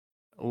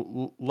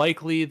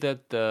 Likely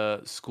that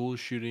the school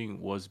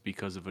shooting was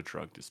because of a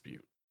drug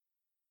dispute.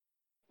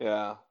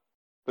 Yeah,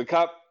 the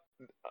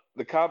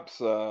cops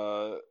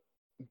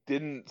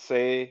didn't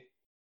say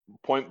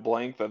point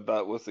blank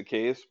that was the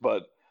case,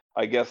 but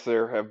I guess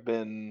there have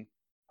been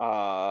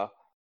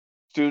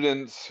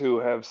students who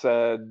have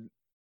said,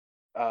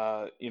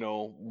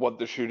 what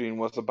the shooting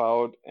was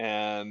about,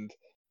 and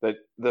that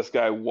this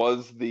guy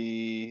was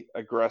the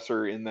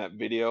aggressor in that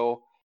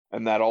video,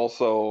 and that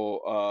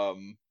also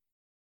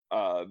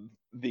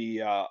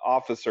the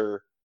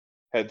officer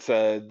had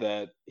said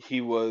that he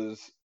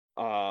was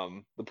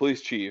the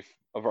police chief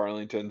of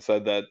Arlington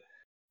said that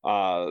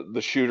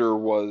the shooter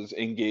was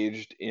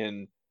engaged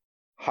in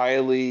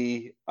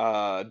highly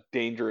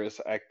dangerous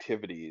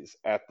activities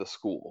at the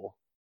school.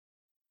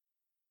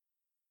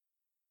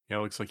 Yeah,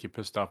 it looks like he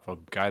pissed off a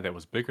guy that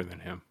was bigger than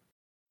him.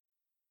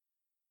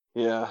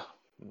 Yeah.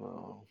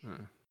 No.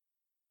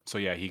 So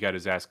yeah, he got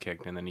his ass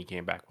kicked, and then he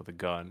came back with a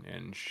gun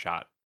and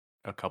shot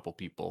a couple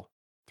people,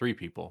 3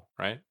 people,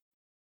 right?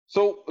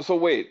 So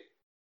wait,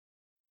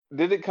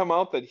 did it come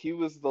out that he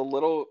was the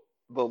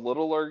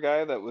littler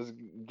guy that was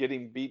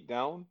getting beat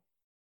down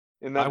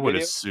in that I would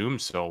video? assume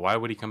so. Why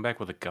would he come back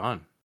with a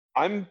gun?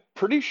 I'm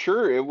pretty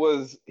sure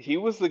he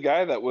was the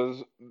guy that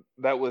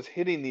was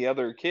hitting the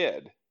other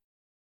kid.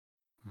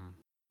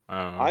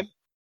 I don't know.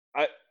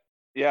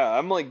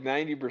 I'm like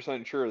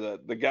 90% sure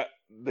that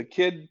the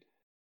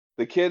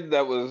kid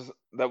that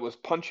was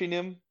punching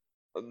him,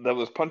 that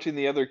was punching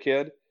the other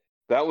kid,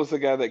 that was the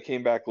guy that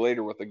came back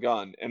later with a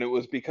gun, and it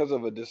was because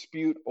of a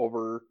dispute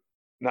over,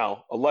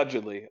 now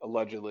allegedly,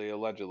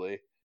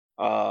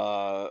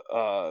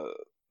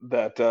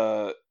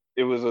 that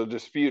it was a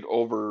dispute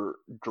over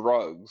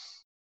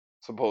drugs,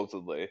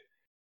 supposedly.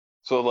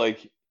 So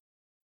like,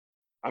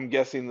 I'm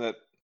guessing that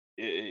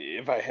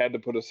if I had to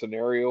put a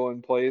scenario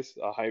in place,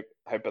 a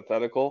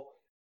hypothetical,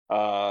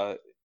 uh,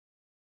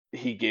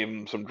 he gave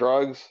him some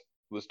drugs,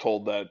 was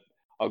told that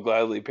I'll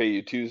gladly pay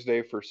you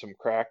Tuesday for some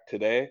crack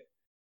today.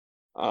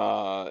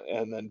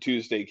 And then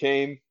Tuesday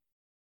came,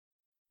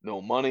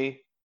 no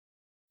money.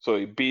 So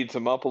he beats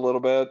him up a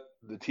little bit.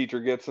 The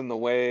teacher gets in the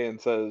way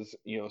and says,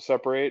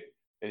 separate.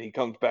 And he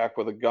comes back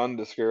with a gun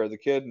to scare the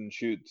kid and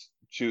shoots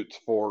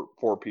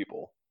four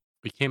people.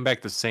 We came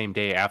back the same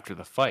day after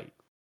the fight.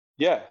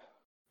 Yeah.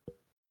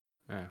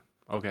 Yeah.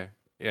 Okay.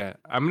 Yeah.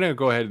 I'm gonna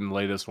go ahead and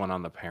lay this one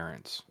on the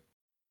parents.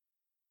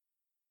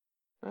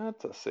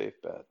 That's a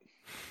safe bet.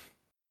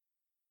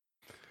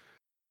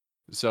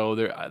 So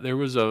there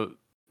was a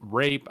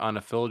rape on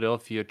a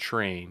Philadelphia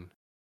train,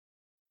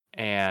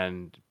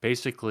 and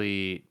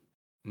basically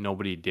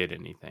nobody did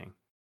anything.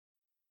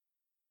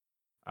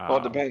 Well,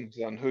 it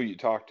depends on who you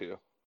talk to.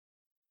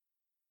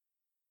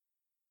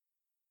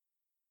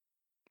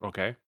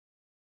 Okay.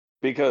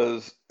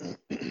 Because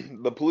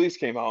the police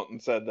came out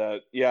and said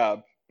that, yeah,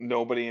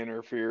 nobody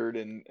interfered,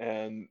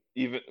 and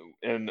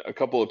a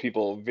couple of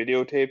people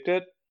videotaped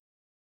it.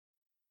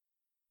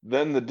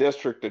 Then the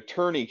district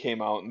attorney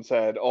came out and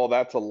said, oh,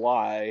 that's a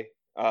lie.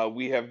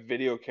 We have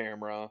video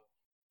camera.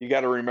 You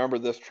got to remember,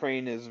 this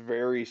train is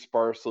very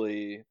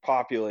sparsely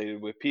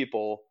populated with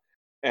people,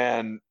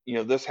 and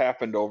this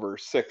happened over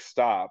 6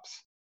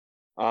 stops.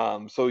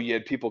 So you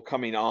had people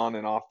coming on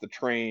and off the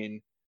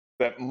train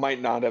that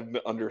might not have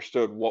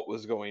understood what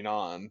was going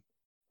on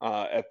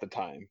at the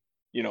time.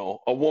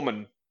 A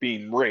woman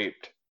being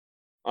raped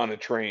on a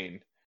train.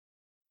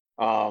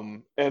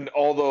 And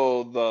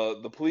although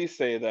the police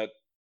say that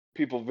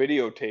people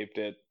videotaped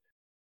it,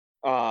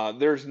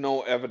 there's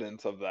no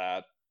evidence of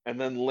that. And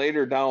then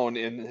later down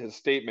in his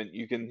statement,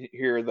 you can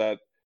hear that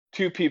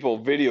 2 people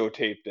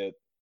videotaped it,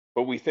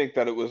 but we think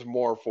that it was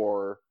more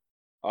for,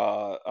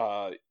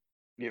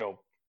 you know,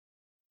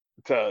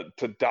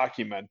 to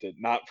document it,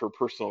 not for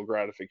personal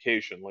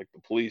gratification like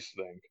the police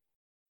think.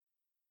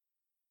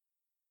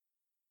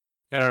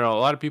 I don't know. A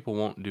lot of people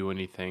won't do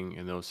anything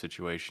in those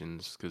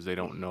situations because they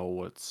don't know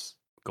what's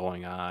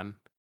going on.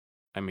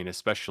 I mean,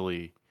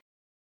 especially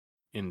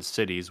in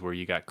cities where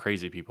you got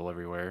crazy people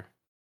everywhere.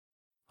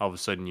 All of a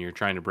sudden, you're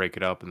trying to break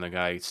it up, and the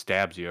guy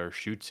stabs you or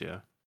shoots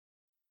you.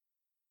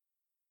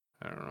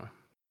 I don't know.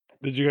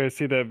 Did you guys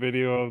see that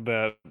video of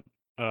that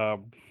uh,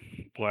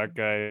 black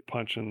guy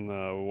punching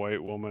the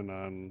white woman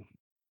on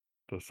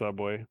the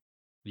subway?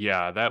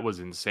 Yeah, that was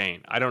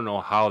insane. I don't know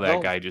how that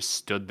No. guy just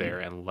stood there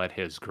and let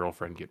his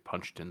girlfriend get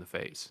punched in the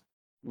face.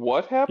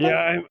 What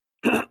happened?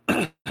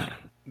 Yeah,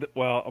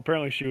 well,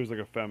 apparently she was like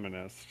a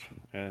feminist,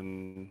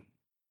 and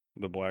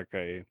the black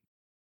guy,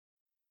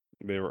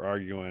 they were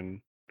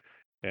arguing,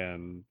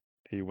 and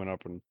he went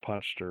up and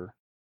punched her,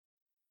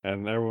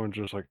 and everyone's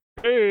just like,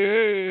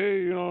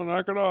 hey,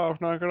 knock it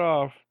off, knock it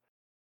off.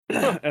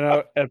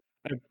 And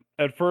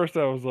at first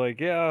I was like,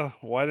 yeah,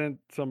 why didn't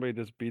somebody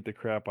just beat the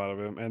crap out of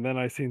him? And then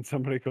I seen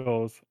somebody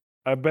goes,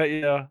 I bet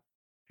you,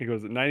 he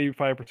goes,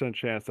 95%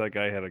 chance that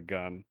guy had a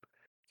gun.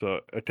 So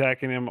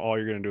attacking him, all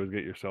you're gonna do is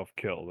get yourself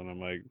killed. And I'm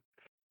like,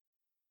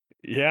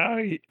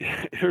 yeah,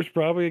 there's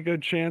probably a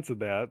good chance of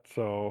that.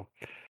 So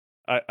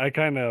I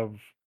kind of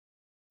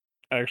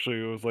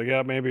actually was like,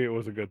 yeah, maybe it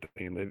was a good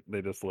thing.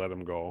 They just let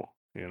him go,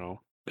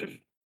 But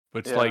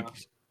it's Yeah. like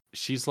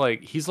he's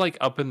like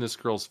up in this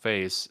girl's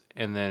face,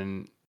 and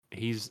then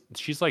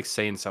she's like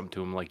saying something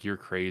to him like you're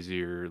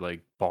crazy or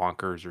like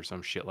bonkers or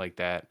some shit like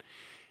that.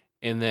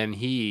 And then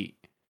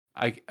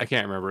I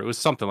can't remember. It was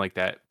something like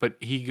that. But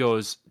he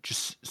goes,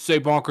 just say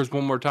bonkers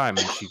one more time.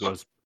 And she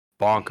goes,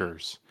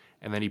 bonkers.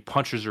 And then he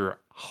punches her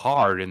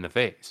hard in the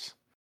face.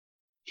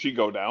 She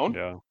go down?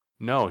 Yeah.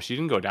 No, she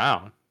didn't go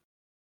down.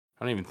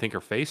 I don't even think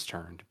her face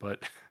turned, but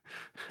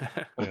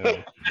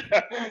Yeah.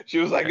 She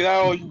was like,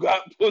 "No, you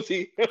got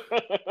pussy."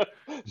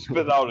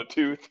 Spit out a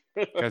tooth.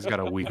 guy's got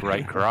a weak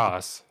right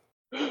cross.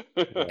 Yeah.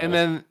 And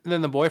then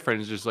the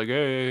boyfriend is just like,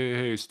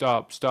 hey,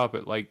 stop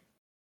it. Like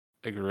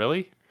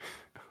really?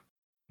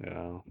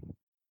 Yeah.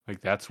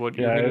 Like that's what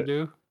you're Yeah, gonna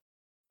do?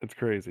 it's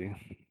crazy.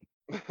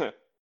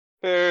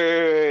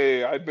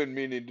 Hey, I've been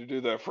meaning to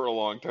do that for a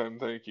long time.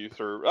 Thank you,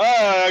 sir.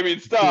 I mean,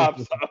 stop.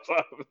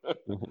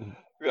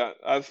 Yeah,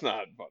 that's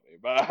not funny,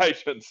 but I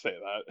shouldn't say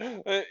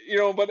that.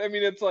 But I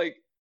mean, it's like,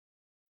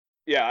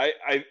 yeah,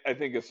 I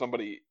think if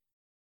somebody,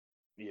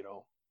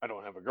 I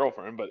don't have a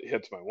girlfriend, but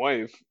hits my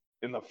wife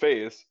in the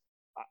face,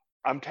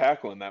 I'm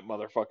tackling that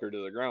motherfucker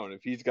to the ground.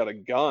 If he's got a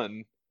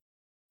gun,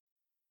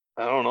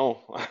 I don't know.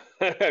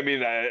 I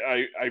mean,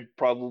 I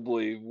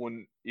probably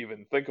wouldn't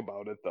even think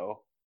about it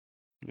though.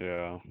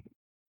 Yeah.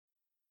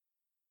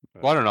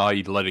 Well, I don't know how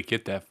you'd let it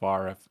get that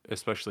far,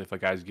 especially if a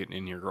guy's getting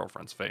in your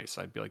girlfriend's face.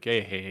 I'd be like,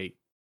 hey,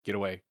 get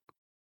away.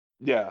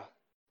 Yeah,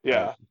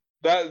 yeah.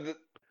 That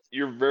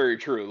you're very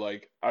true.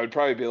 Like I would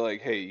probably be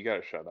like, hey, you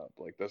gotta shut up.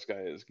 Like this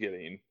guy is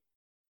getting,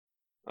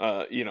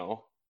 you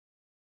know,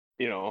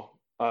 you know,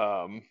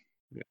 um,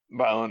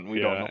 violent. We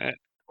don't know Yeah,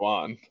 what's going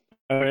on.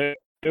 I mean,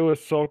 it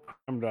was so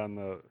crammed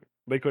on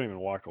they couldn't even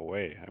walk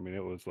away. I mean,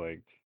 it was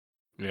like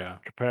Yeah.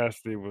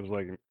 capacity was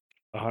like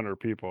 100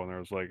 people, and there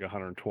was like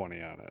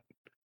 120 on it.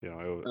 It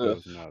Ugh.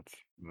 was nuts.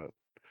 But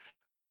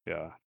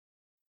yeah,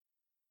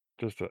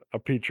 just a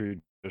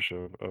petri dish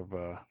of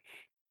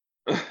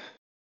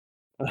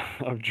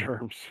of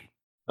germs.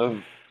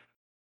 Um,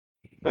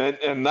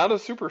 and not a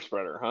super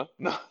spreader, huh?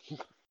 No.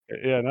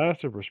 Yeah, not a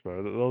super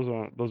spreader.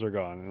 Those are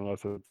gone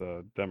unless it's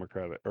a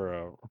Democratic or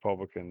a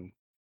Republican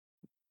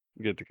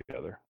get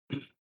together.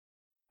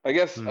 I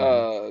guess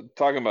Hmm.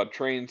 talking about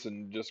trains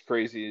and just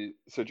crazy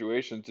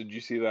situations, did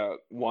you see that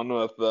one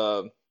with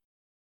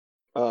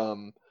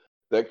um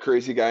that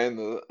crazy guy in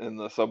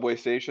the subway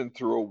station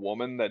threw a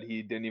woman that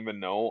he didn't even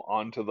know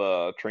onto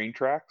the train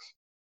tracks?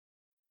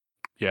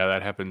 Yeah,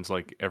 that happens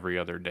like every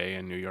other day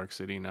in New York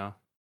City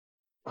now.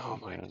 Oh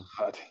my Yeah,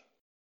 God.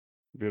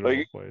 beautiful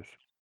Like place.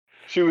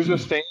 she was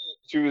just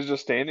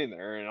standing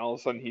there and all of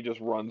a sudden he just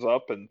runs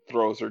up and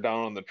throws her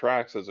down on the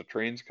tracks as a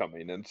train's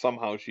coming and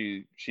somehow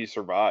she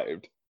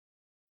survived.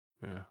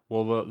 Yeah.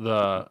 Well,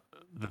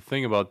 the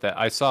thing about that,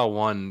 I saw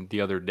one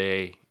the other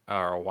day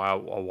or a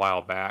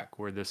while back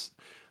where this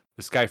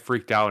guy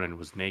freaked out and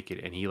was naked,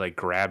 and he like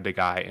grabbed a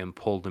guy and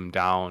pulled him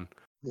down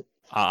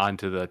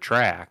onto the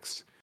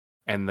tracks,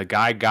 and the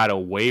guy got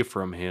away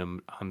from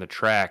him on the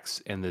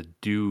tracks, and the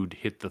dude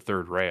hit the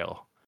third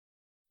rail,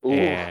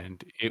 Ooh.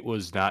 and it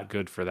was not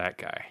good for that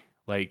guy.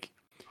 Like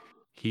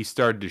he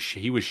started to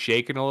he was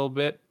shaking a little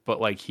bit,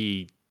 but like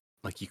you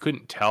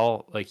couldn't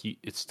tell, like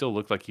it still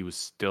looked like he was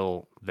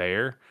still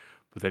there,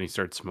 but then he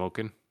started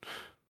smoking.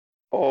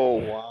 Oh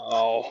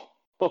wow.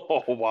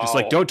 Oh Just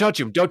like, wow. don't touch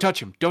him, don't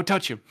touch him, don't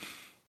touch him.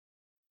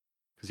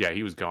 Because yeah,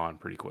 he was gone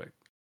pretty quick.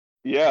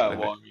 Yeah, I think.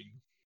 well, I mean,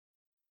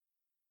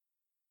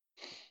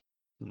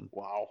 Hmm.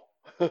 wow.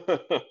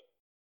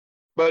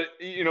 But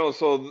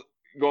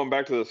going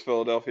back to this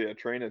Philadelphia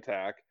train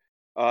attack,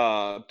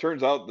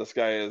 turns out this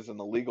guy is an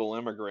illegal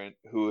immigrant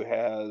who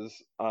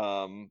has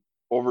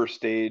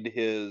overstayed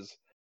his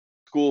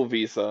school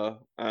visa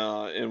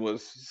and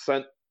was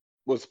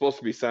supposed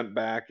to be sent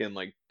back in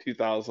like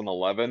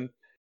 2011.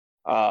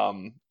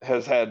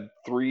 Has had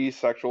 3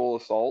 sexual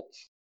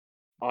assaults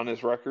on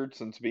his record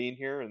since being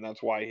here, and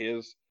that's why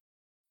his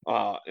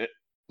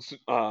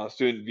uh,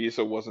 student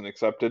visa wasn't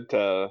accepted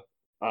to.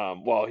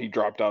 Well, he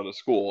dropped out of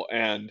school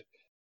and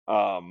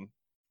um,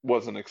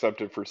 wasn't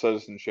accepted for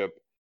citizenship,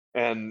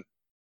 and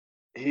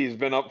he's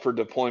been up for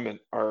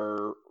deployment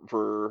or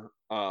for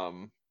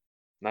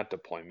not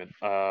deployment,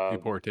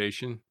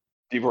 Deportation.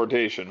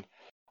 deportation,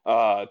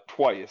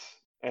 twice,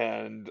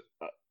 and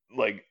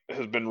like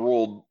has been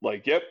ruled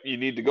like, yep, you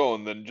need to go,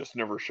 and then just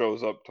never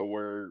shows up to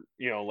where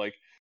like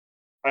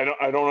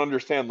I don't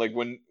understand. Like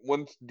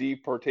once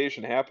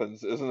deportation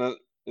happens, isn't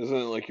it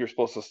like you're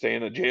supposed to stay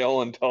in a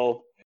jail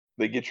until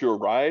they get you a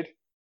ride?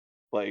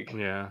 Like,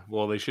 Yeah.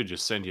 Well, they should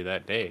just send you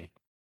that day.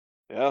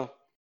 yeah.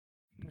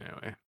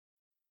 Anyway.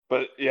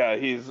 But yeah,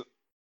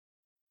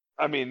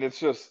 I mean, it's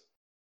just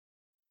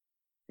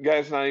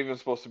guy's not even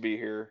supposed to be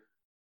here.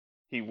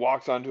 He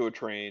walks onto a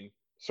train,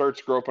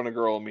 starts groping a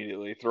girl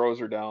immediately, throws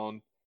her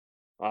down,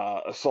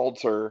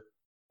 assaults her,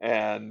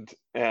 and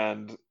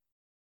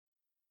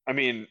I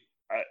mean,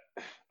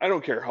 I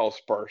don't care how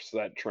sparse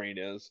that train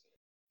is.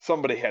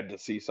 Somebody had to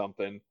see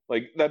something.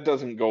 Like that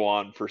doesn't go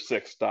on for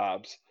 6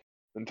 stops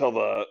until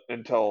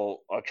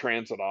a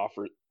transit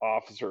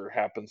officer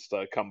happens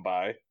to come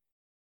by.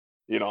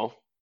 You know.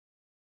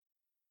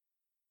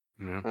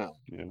 Yeah. Yeah.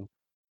 Yeah.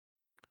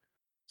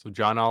 So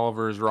John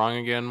Oliver is wrong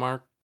again,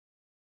 Mark.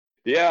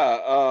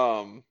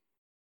 Yeah.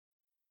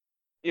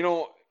 You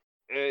know,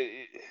 uh,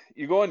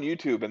 you go on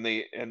YouTube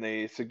and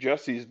they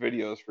suggest these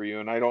videos for you,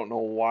 and I don't know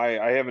why.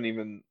 I haven't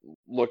even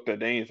looked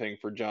at anything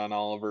for John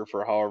Oliver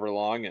for however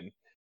long, and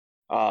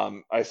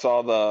I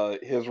saw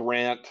his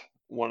rant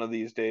one of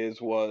these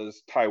days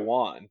was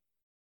Taiwan,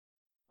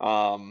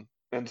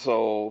 and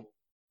so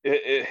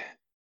it,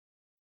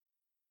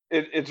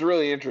 it's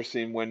really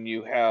interesting when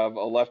you have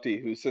a lefty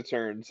who sits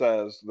there and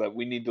says that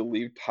we need to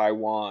leave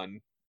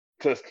Taiwan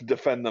to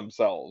defend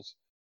themselves.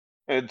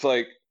 And it's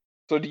like,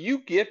 so do you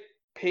get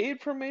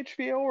paid from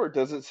HBO or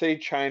does it say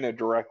China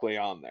directly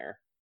on there?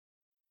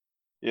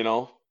 You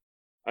know?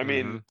 I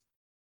Mm-hmm. mean,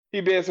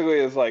 he basically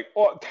is like,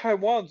 "Oh,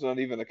 Taiwan's not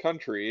even a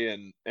country,"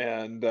 and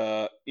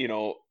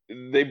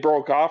they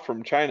broke off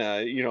from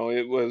China.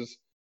 It was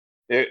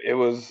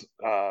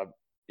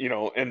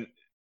and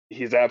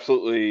he's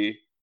absolutely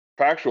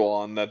factual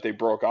on that they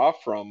broke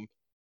off from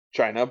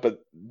China, but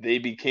they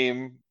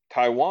became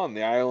Taiwan,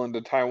 the island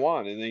of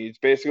Taiwan, and he's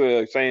basically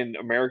like saying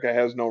America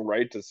has no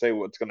right to say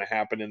what's going to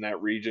happen in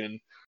that region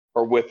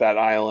or with that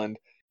island.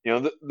 You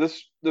know,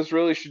 this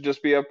really should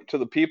just be up to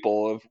the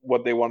people of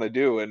what they want to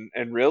do,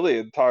 and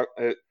really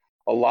a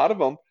lot of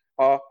them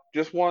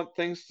just want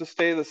things to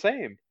stay the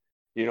same.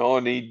 You know,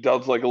 and he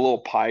does like a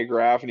little pie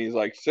graph, and he's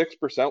like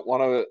 6%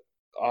 want to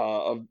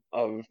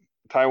of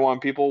Taiwan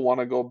people want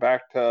to go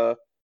back to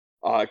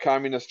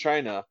communist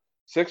China.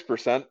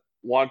 6%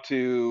 want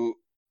to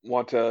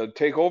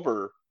take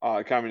over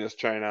communist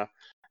China,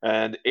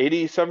 and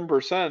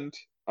 87%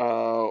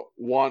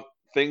 want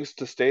things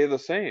to stay the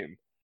same.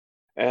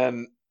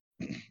 And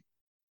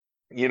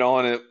you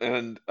know,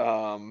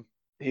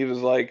 he was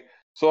like,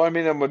 so I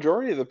mean, a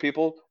majority of the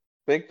people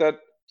think that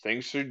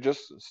things should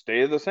just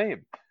stay the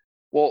same.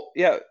 Well,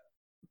 yeah,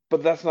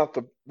 but that's not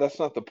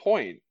the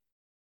point.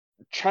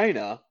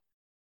 China,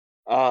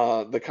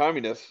 the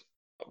Communist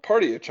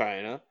Party of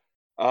China,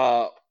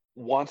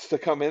 wants to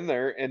come in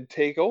there and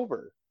take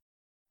over,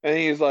 and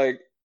he's like,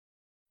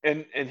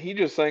 and he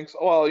just thinks,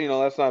 oh, well, you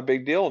know, that's not a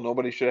big deal.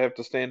 Nobody should have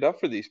to stand up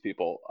for these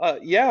people.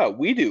 Yeah,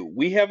 we do.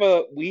 We have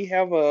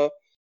a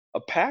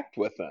pact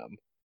with them.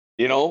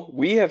 You know,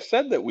 we have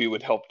said that we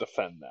would help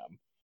defend them.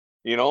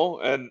 You know,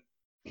 and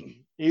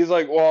he's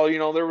like, well, you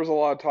know, there was a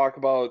lot of talk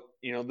about,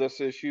 you know,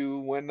 this issue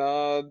when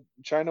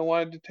China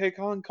wanted to take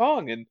Hong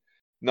Kong, and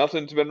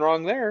nothing's been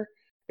wrong there,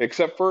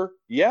 except for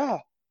yeah,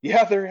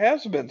 there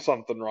has been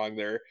something wrong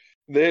there.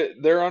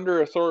 They're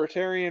under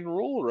authoritarian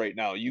rule right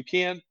now. You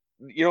can't,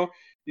 you know,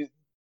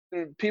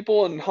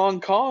 people in Hong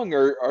Kong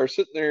are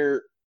sitting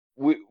there.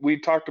 We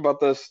talked about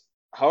this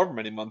however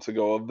many months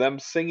ago of them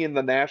singing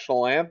the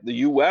national anthem, the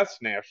U.S.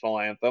 national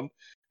anthem,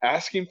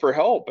 asking for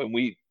help, and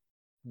we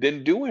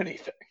didn't do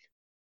anything.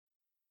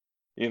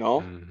 You know?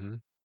 Mm-hmm.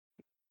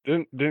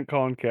 Didn't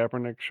Colin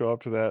Kaepernick show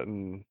up to that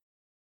and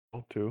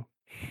too?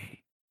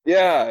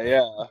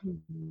 Yeah.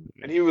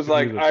 And he was He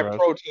like, was a I threat.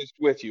 protest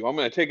with you. I'm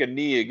going to take a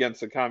knee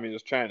against the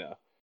communist China.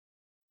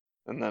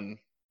 And then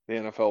the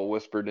NFL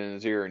whispered in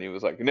his ear, and he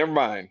was like, never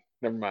mind.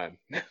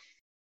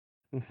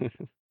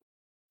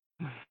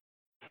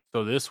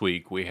 So this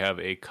week we have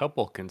a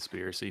couple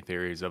conspiracy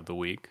theories of the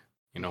week.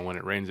 You know, when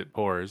it rains, it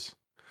pours.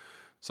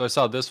 So I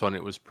saw this one.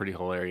 It was pretty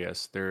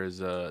hilarious.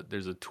 There's a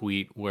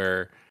tweet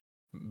where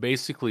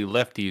basically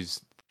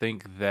lefties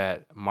think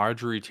that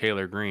Marjorie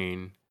Taylor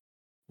Greene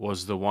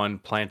was the one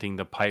planting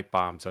the pipe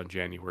bombs on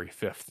January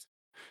 5th.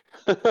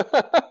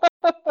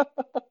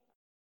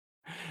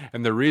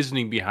 And the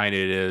reasoning behind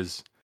it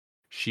is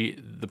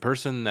the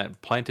person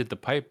that planted the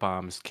pipe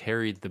bombs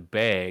carried the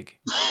bag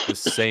the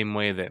same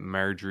way that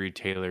Marjorie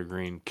Taylor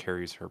Greene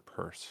carries her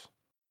purse.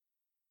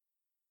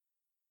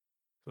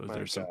 So My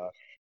there's some gosh.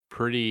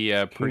 pretty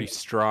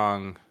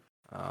strong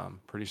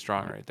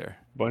right there.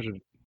 Bunch of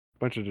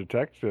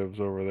detectives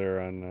over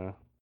there on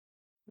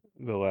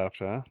the left,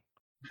 huh?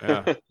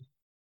 Yeah.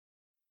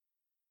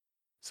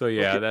 So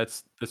yeah, Okay.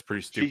 that's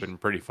pretty stupid and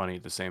pretty funny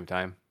at the same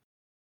time.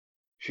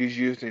 She's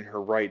using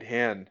her right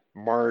hand.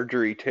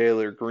 Marjorie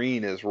Taylor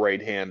Greene is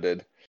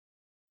right-handed.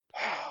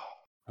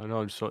 I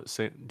know,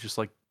 just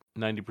like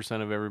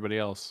 90% of everybody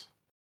else.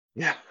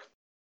 Yeah.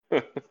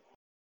 And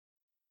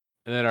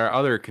then our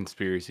other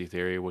conspiracy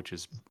theory, which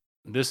is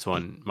this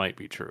one might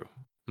be true.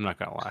 I'm not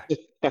gonna lie.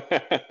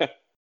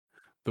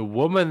 The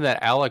woman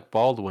that Alec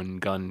Baldwin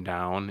gunned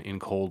down in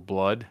cold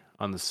blood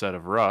on the set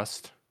of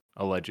Rust,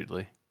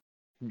 allegedly.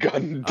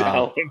 Gunned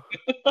down.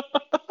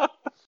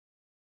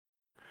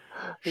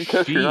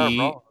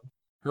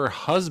 Her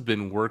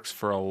husband works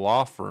for a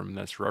law firm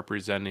that's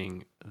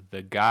representing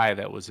the guy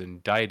that was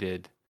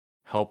indicted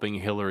helping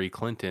Hillary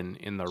Clinton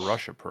in the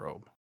Russia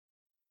probe.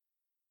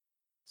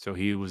 So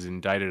he was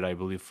indicted, I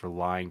believe, for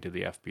lying to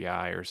the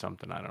FBI or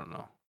something. I don't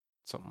know.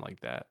 Something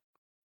like that.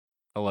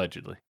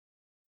 Allegedly.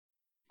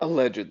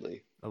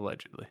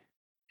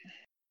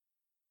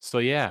 So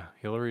yeah,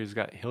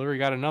 Hillary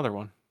got another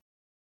one.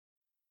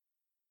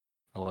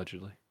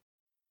 Allegedly.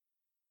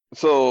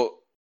 So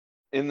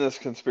in this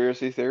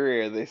conspiracy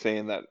theory, are they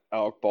saying that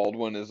Alec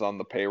Baldwin is on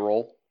the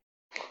payroll?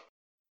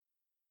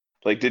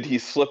 Like, did he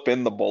slip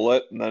in the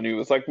bullet and then he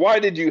was like, why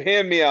did you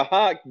hand me a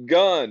hot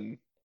gun?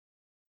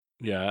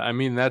 Yeah, I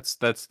mean that's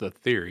the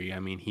theory. I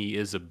mean, he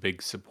is a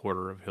big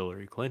supporter of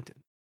Hillary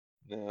Clinton.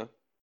 Yeah.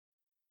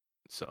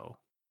 So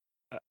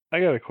I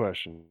got a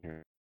question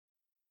here.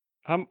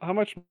 How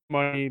much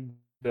money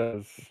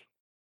does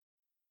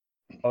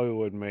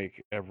Hollywood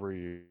make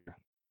every year?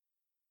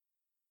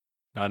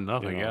 not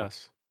enough, I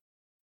guess.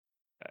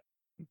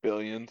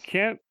 Billions.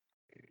 Can't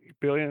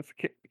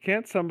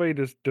somebody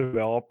just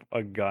develop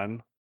a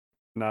gun,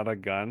 not a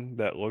gun,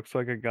 that looks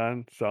like a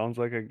gun, sounds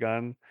like a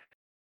gun,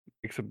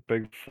 makes a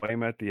big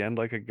flame at the end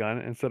like a gun,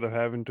 instead of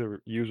having to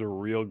use a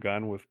real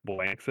gun with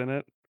blanks in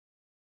it?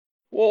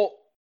 Well,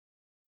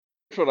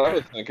 that's what I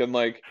was thinking.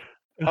 Like,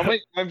 how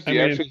many times do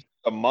you actually see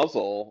a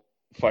muzzle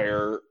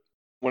fire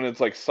when it's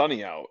like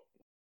sunny out?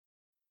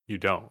 You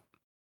don't.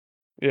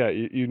 Yeah,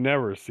 you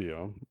never see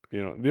them.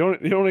 You know,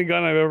 the only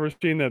gun I've ever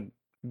seen that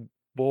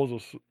blows a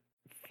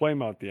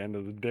flame out the end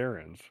is the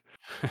Darren's.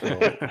 So,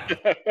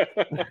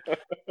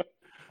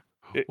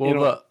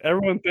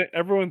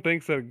 everyone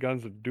thinks that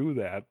guns do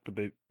that,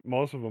 but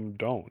most of them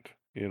don't.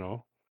 You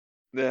know.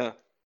 Yeah.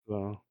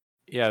 So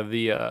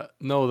Yeah,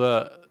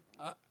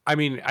 I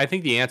mean, I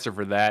think the answer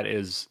for that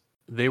is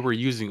they were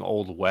using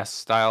old West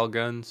style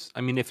guns.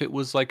 I mean, if it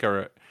was like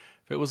an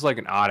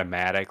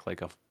automatic,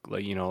 like a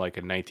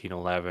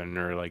 1911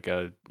 or like like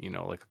a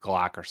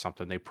Glock or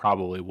something, they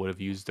probably would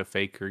have used a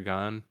faker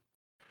gun.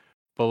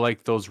 But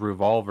like those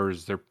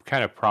revolvers, they're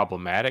kind of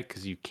problematic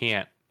because you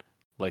can't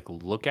like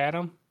look at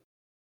them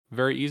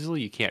very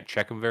easily. You can't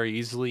check them very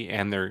easily,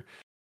 and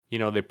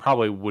they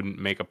probably wouldn't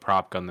make a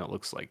prop gun that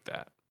looks like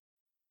that.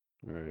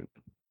 right.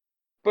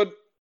 But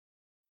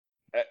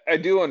I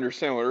do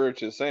understand what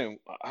Rich is saying.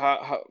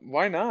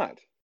 Why not?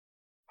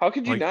 How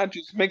could you Like, not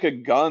just make a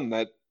gun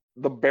that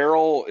the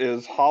barrel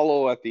is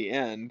hollow at the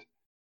end,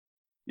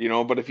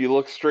 but if you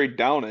look straight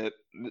down it,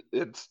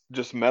 it's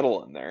just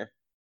metal in there,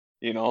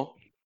 you know?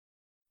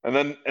 And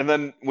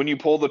then when you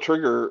pull the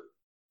trigger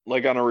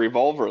like on a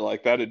revolver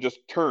like that, it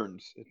just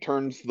turns. It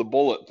turns the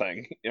bullet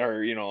thing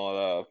or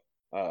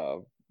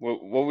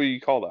what would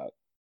you call that?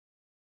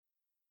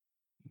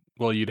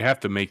 well, you'd have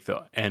to make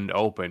the end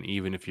open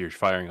even if you're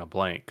firing a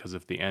blank, because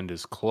if the end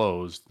is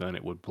closed, then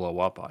it would blow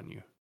up on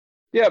you.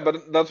 Yeah,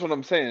 but that's what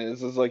I'm saying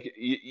is like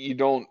you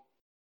don't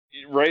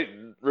right,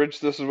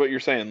 Rich, this is what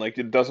you're saying, like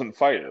it doesn't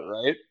fire,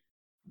 right?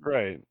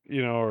 Right.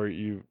 Or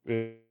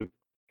it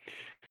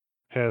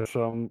has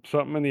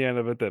something in the end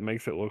of it that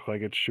makes it look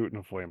like it's shooting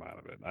a flame out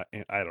of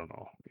it. I don't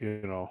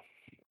know.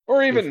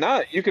 Or If even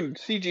not. You can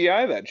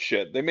CGI that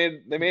shit. They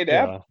made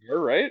yeah, Avatar,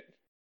 right?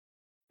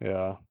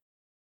 yeah,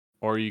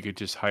 Or you could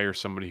just hire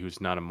somebody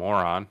who's not a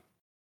moron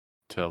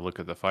to look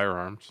at the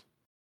firearms,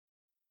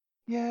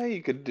 Yeah,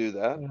 you could do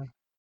that.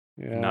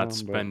 yeah, not yeah, but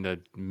spend $1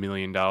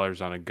 million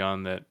on a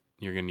gun that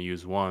you're going to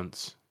use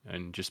once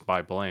and just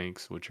buy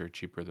blanks, which are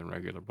cheaper than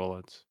regular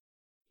bullets.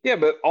 Yeah,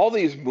 but all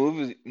these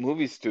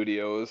movie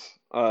studios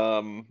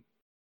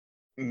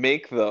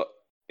make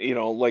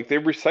like they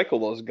recycle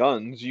those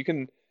guns. You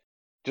can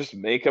just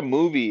make a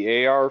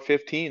movie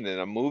AR-15 and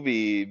a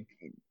movie,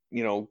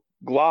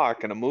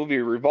 Glock and a movie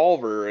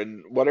revolver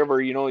and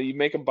whatever, you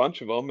make a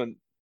bunch of them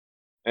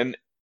and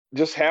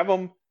just have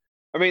them.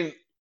 I mean,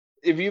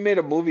 if you made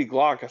a movie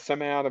Glock, a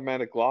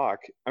semi-automatic Glock,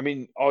 I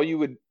mean, you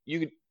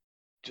could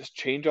just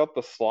change out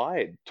the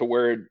slide to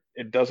where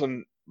it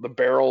doesn't the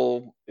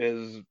barrel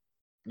is,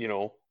 you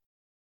know,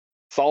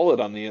 solid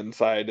on the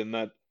inside and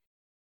that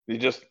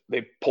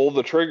they pull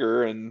the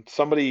trigger and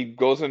somebody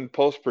goes in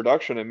post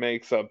production and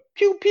makes a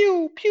pew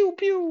pew pew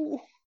pew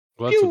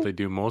Well, that's what pew. they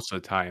do most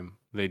of the time.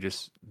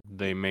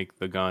 They make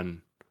the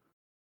gun.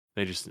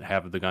 They just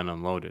have the gun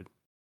unloaded,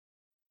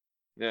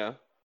 Yeah.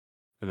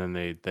 and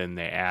then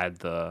they add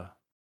the.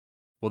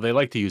 Well, they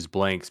like to use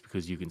blanks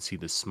because you can see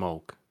the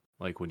smoke,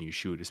 like when you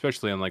shoot,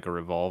 especially on like a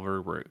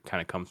revolver where it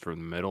kind of comes from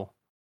the middle.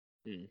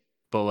 Hmm.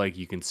 But like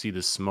you can see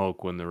the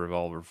smoke when the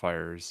revolver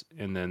fires,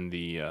 and then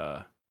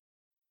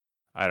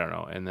I don't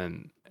know, and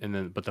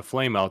then but the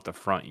flame out the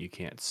front you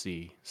can't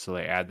see, so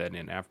they add that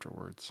in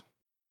afterwards.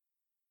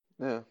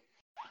 Yeah.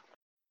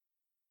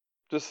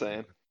 Just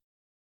saying.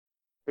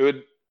 It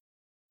would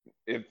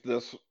if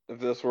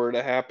this were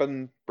to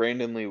happen,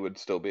 Brandon Lee would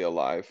still be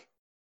alive.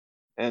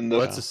 And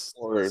Well, this that's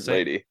yeah, poor same.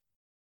 lady.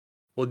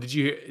 Well, did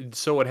you?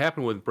 So what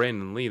happened with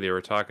Brandon Lee? They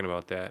were talking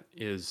about that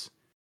is,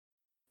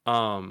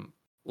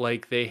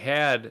 like they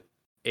had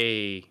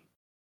a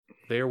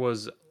there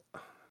was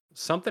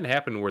something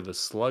happened where the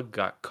slug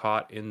got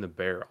caught in the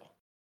barrel.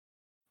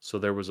 So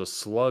there was a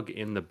slug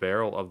in the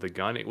barrel of the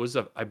gun.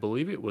 I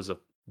believe it was a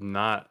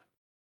not.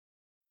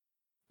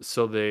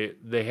 So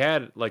they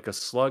had like a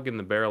slug in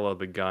the barrel of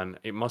the gun.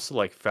 It must have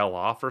like fell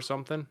off or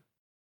something.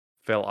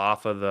 Fell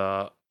off of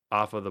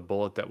the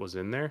bullet that was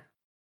in there,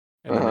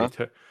 and then they Uh-huh.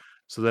 took.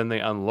 So then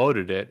they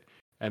unloaded it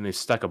and they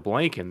stuck a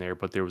blank in there,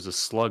 but there was a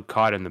slug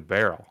caught in the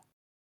barrel.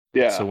 So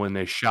Yeah. when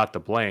they shot the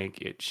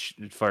blank, it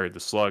fired the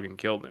slug and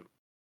killed him.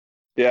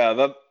 Yeah,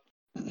 that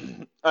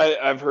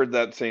I've heard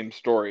that same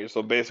story.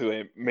 So basically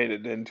it made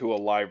it into a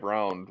live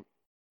round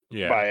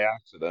Yeah, by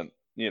accident.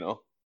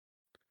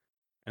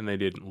 and they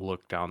didn't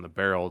look down the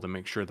barrel to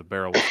make sure the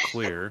barrel was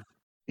clear.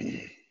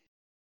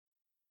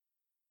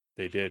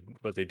 They did,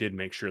 but they did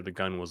make sure the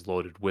gun was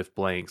loaded with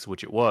blanks,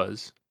 which it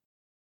was.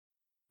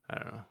 I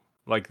don't know.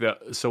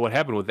 So what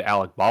happened with the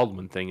Alec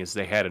Baldwin thing is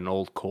they had an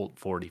old Colt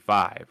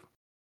 45.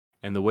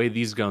 And the way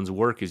these guns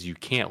work is you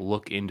can't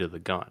look into the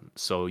gun.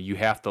 So you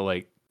have to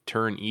like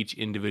turn each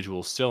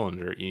individual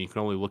cylinder and you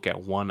can only look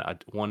at one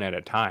at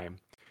a time.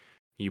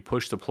 You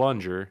push the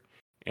plunger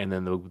and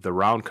then the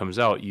round comes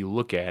out, you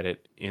look at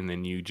it and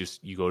then you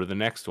go to the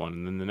next one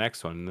and then the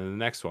next one and then the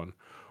next one.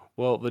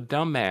 Well, the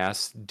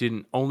dumbass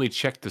didn't only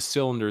check the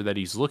cylinder that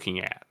he's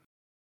looking at.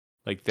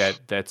 Like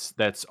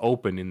that's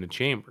open in the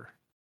chamber.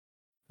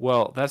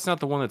 Well, that's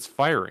not the one that's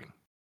firing.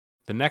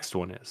 The next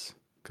one is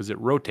because it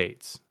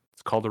rotates.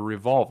 It's called a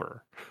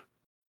revolver.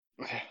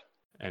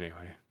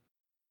 Anyway.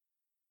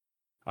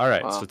 All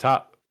right. Wow. So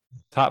top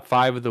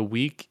 5 of the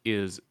week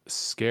is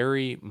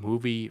scary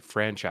movie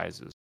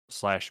franchises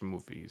 /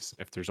 movies.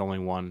 If there's only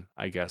one,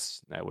 I guess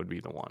that would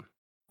be the one.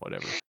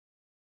 Whatever.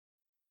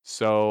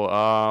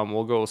 So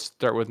we'll go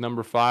start with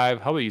number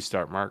 5. How about you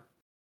start, Mark?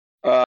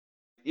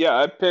 Yeah,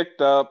 I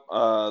picked up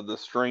The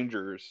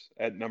Strangers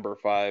at number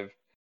 5.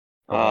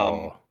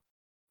 Oh,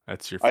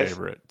 that's your I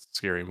favorite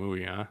scary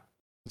movie, huh?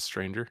 The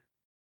Stranger.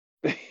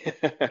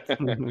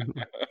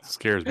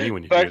 Scares me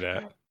when you do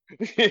that.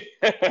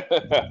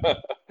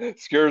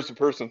 Scares the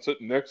person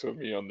sitting next to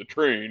me on the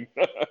train.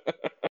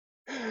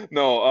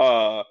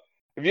 No,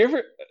 have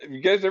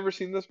you guys ever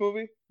seen this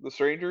movie, The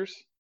Strangers?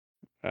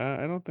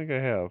 I don't think I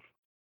have.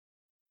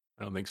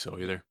 I don't think so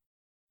either.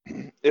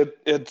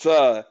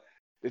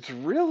 It's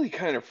really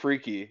kind of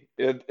freaky.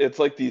 It's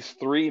like these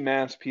 3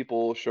 masked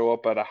people show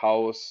up at a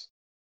house,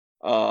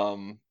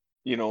 in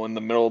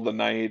the middle of the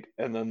night,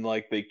 and then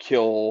like they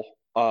kill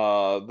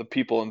the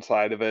people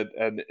inside of it,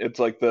 and it's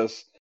like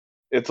this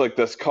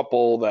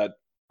couple that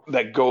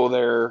go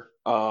there,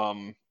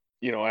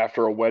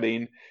 after a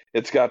wedding.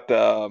 It's got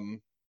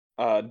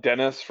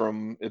Dennis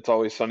from It's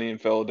Always Sunny in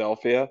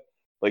Philadelphia.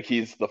 Like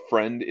he's the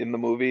friend in the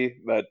movie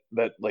that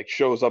like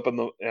shows up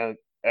in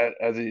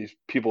as these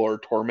people are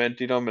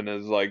tormenting him and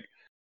is like,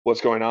 what's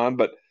going on?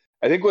 But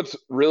I think what's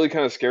really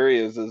kind of scary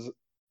is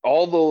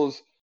all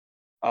those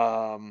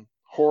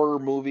horror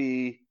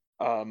movie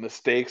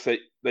mistakes that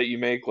you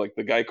make. Like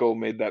the Geico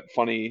made that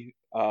funny,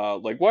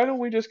 like, why don't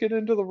we just get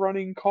into the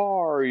running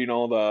car?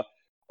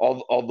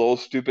 All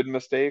those stupid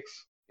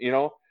mistakes.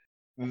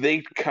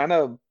 They kind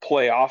of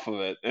play off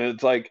of it, and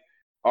it's like,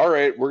 all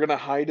right, we're gonna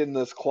hide in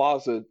this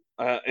closet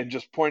and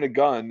just point a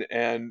gun,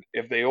 and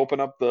if they open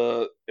up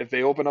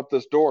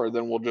this door,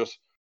 then we'll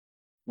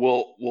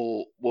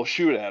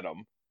shoot at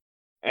them,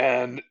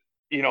 and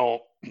you know,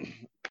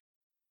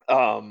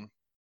 um,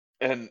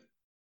 and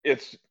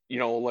it's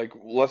like,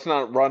 let's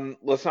not run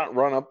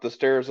up the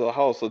stairs of the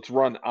house, let's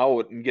run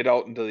out and get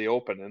out into the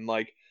open, and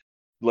like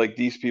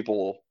these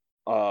people,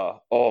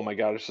 oh my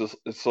god,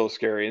 it's so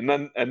scary. And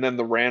then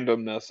the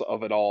randomness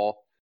of it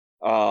all,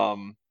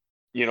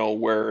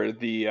 where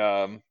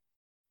the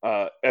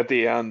at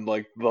the end,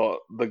 like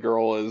the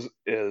girl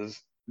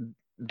is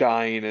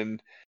dying,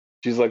 and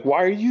she's like,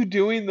 why are you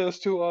doing this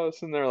to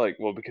us? And they're like,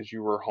 well, because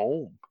you were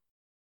home.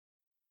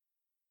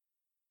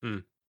 Hmm.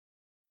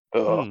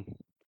 Ugh.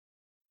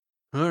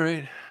 All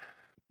right.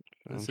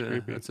 Sounds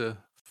creepy. That's a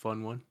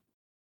fun one.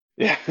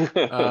 Yeah.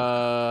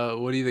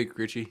 What do you think,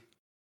 Richie?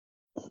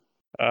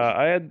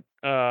 I had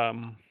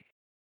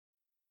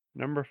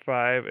number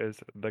 5 is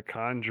The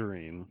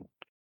Conjuring,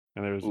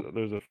 and there's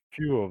a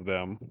few of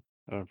them.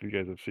 I don't know if you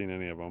guys have seen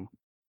any of them.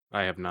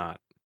 I have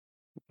not.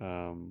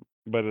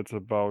 But it's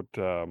about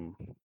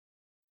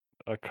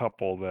a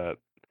couple that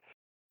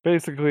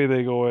basically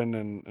they go in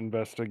and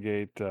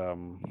investigate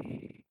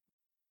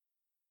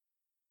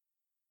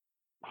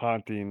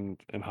haunting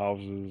in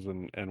houses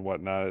and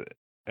whatnot,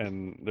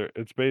 and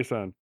it's based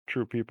on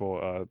true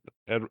people.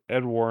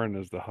 Ed Warren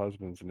is the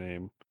husband's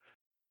name,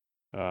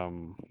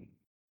 and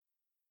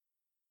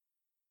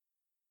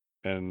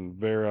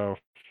Vera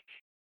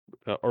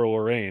or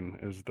Lorraine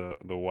is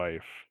the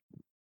wife.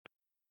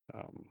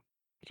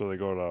 So they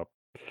go to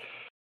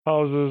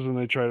houses and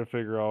they try to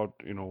figure out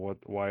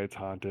why it's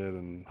haunted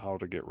and how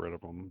to get rid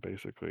of them,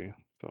 basically.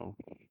 So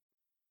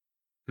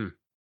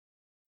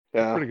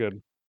Yeah. pretty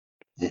good.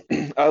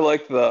 I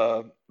like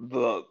the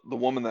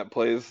woman that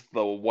plays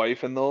the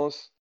wife in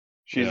those.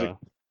 She's Yeah.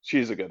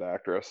 she's a good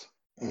actress.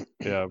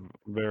 Yeah,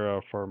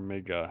 Vera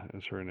Farmiga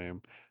is her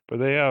name. But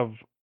they have,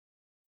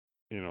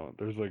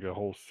 there's like a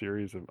whole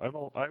series of. I've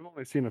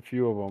only seen a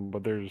few of them,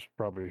 but there's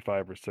probably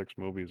 5 or 6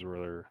 movies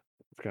where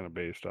it's kind of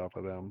based off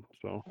of them.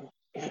 So.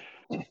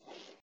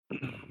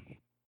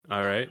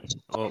 All right.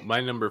 Well, my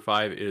number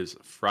 5 is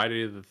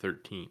Friday the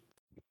 13th.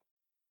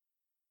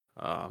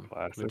 The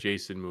Classic.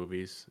 Jason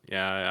movies.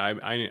 Yeah,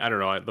 I don't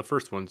know. The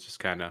first one's just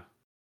kind of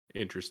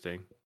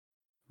interesting,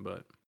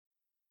 but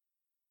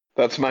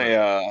That's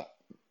my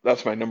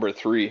number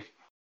 3.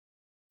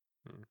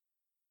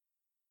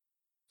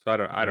 so I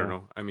don't Yeah.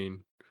 know. I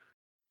mean,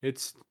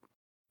 it's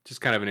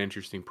just kind of an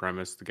interesting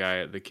premise.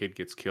 The kid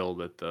gets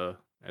killed at the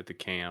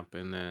camp,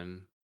 and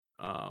then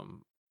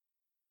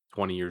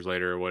 20 years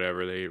later or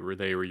whatever,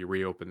 they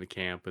reopen the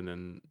camp, and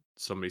then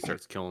somebody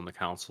starts killing the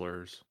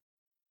counselors.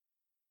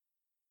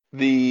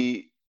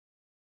 The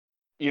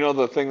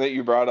the thing that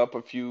you brought up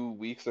a few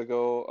weeks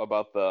ago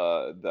about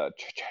the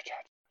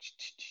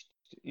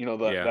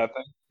Yeah. that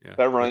thing, Yeah.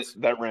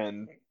 that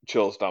ran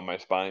chills down my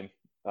spine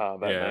that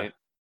night.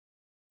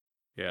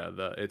 Yeah,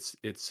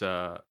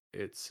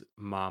 it's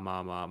ma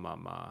ma ma ma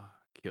ma,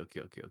 kill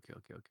kill kill kill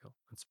kill kill.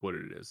 That's what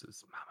it is.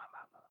 It's ma ma ma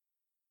ma,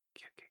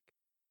 kill kill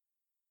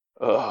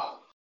kill. Ugh.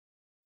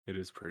 It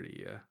is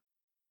pretty.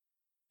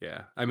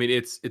 Yeah. I mean,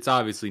 it's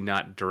obviously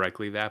not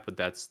directly that, but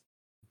that's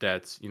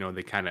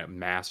they kind of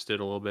masked it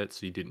a little bit,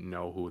 so you didn't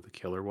know who the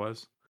killer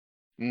was.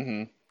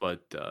 Mm-hmm.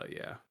 But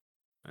yeah.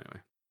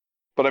 Anyway.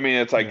 But I mean,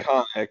 it's Yeah.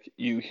 iconic.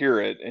 You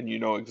hear it and you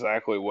know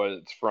exactly what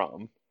it's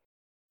from.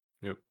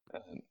 Yep.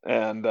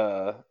 And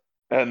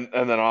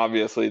then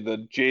obviously the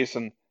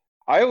Jason.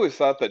 I always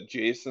thought that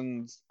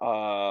Jason's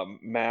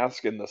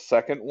mask in the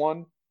second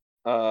one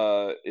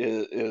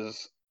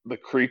is the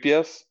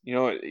creepiest. You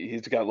know,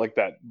 he's got like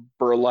that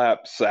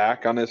burlap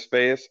sack on his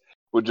face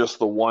with just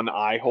the one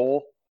eye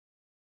hole.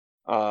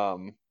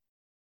 And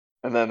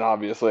then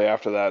obviously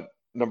after that,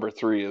 number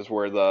 3 is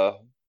where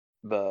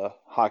the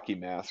hockey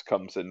mask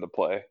comes into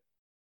play,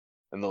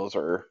 and those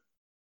are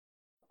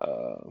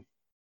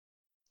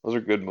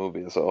good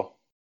movies. So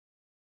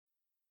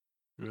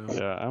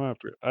Yeah,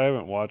 I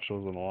haven't watched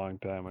those in a long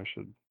time. I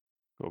should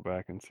go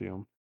back and see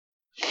them.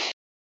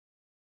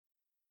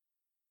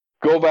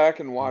 go back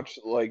and watch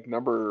like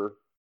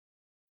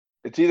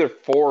it's either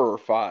 4 or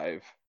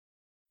 5,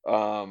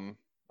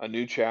 A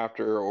New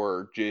Chapter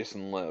or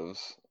Jason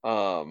Lives.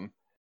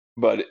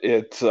 But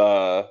it's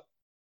the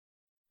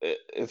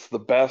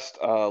best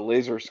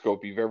laser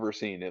scope you've ever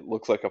seen. It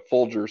looks like a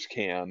Folgers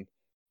can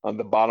on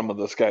the bottom of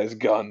this guy's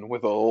gun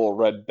with a little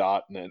red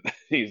dot in it.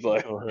 He's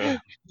like, Oh, really?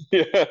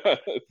 yeah,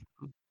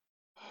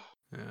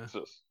 Yeah. it's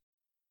just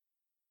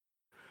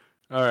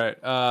All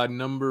right.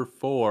 Number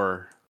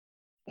 4.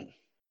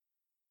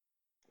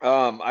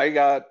 I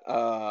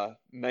got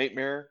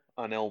Nightmare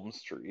on Elm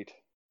Street.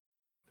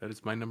 That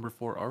is my number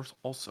 4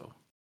 also.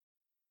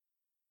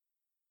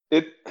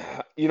 It,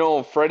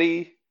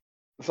 Freddy,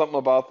 something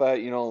about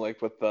that,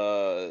 like with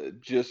the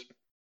just,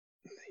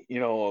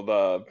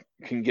 the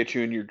can get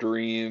you in your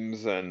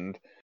dreams, and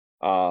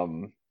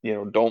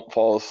don't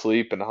fall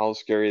asleep, and how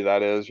scary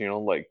that is,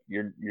 like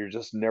you're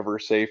just never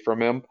safe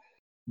from him.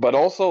 But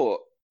also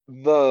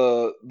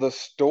the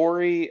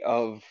story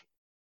of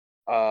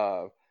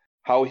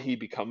how he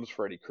becomes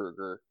Freddy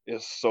Krueger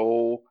is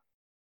so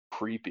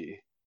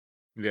creepy.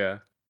 Yeah.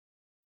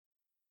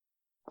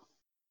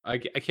 I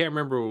can't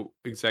remember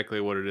exactly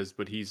what it is,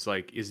 but he's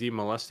like, is he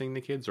molesting the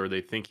kids, or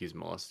they think he's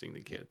molesting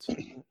the kids?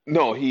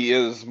 No, he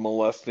is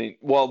molesting.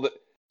 Well,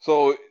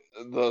 so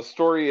the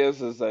story is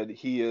that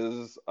he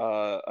is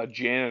a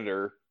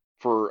janitor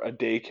for a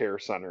daycare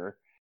center,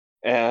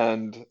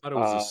 and I thought it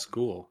was a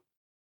school.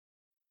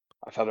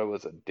 I thought it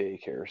was a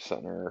daycare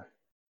center.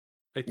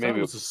 I thought Maybe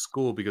it was a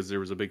school because there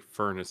was a big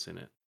furnace in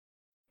it.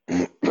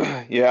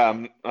 yeah,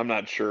 I'm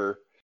not sure,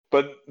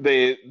 but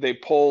they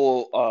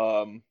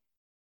pull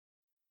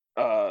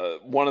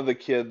one of the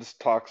kids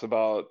talks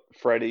about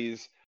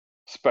Freddy's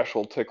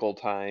special tickle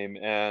time,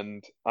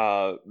 and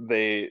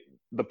the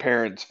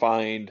parents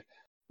find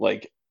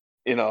like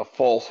in a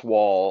false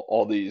wall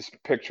all these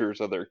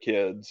pictures of their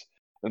kids,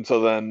 and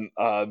so then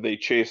they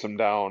chase him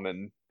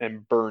down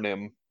and burn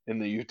him in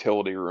the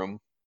utility room,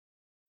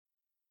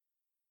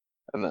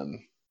 and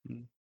then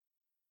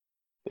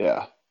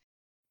yeah,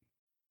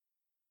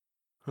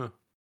 Huh.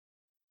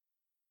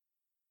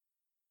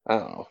 I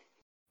don't know.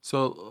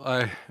 So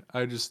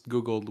I just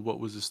Googled what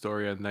was the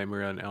story on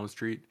Nightmare on Elm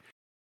Street.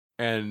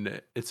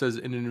 And it says,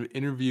 in an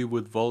interview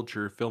with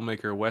Vulture,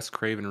 filmmaker Wes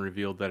Craven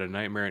revealed that A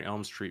Nightmare on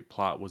Elm Street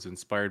plot was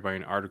inspired by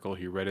an article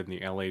he read in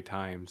the LA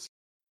Times.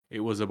 It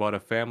was about a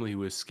family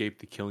who escaped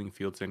the killing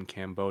fields in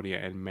Cambodia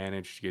and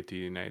managed to get to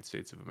the United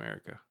States of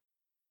America.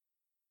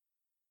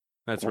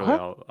 That's really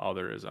What? all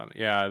there is on it.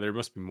 Yeah, there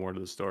must be more to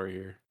the story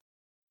here,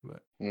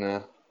 but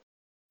Nah.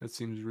 that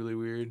seems really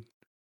weird.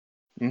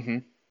 Mm-hmm.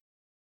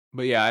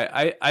 But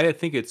yeah, I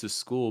think it's a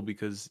school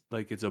because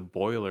like it's a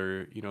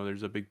boiler. You know,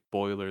 there's a big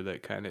boiler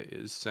that kind of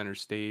is center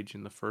stage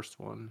in the first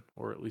one,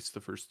 or at least the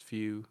first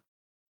few.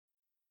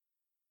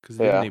 Because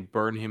didn't Yeah. they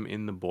burn him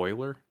in the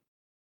boiler?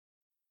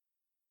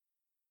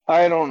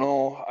 I don't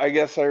know. I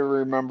guess I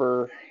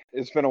remember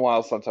it's been a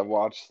while since I've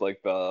watched like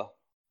the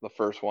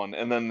first one,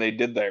 and then they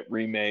did that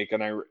remake,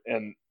 and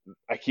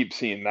I keep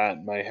seeing that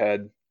in my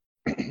head,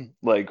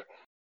 like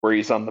where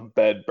he's on the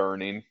bed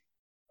burning.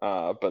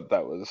 But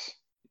that was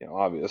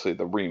obviously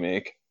the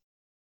remake.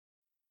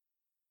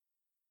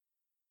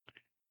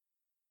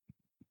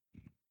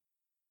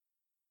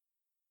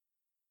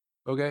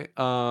 Okay.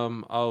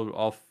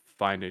 I'll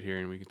find it here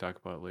and we can talk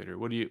about it later.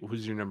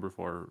 Who's your number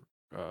 4,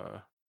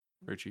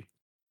 Richie?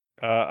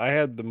 I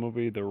had the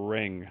movie The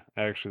Ring.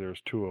 Actually,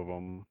 there's 2 of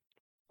them.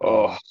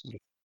 Oh,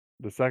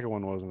 The second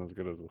one wasn't as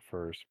good as the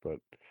first, but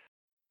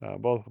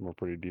both of them were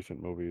pretty decent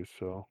movies.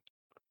 So,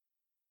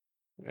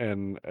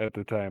 and at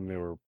the time they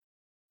were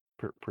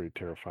pretty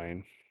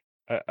terrifying.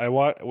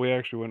 We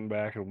actually went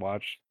back and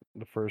watched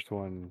the first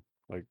one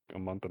like a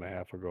month and a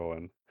half ago,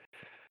 and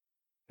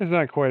it's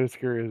not quite as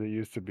scary as it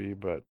used to be,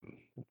 but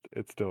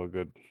it's still a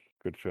good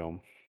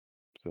film.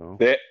 So,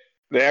 they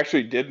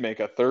actually did make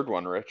a third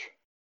one, Rich.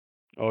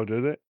 oh,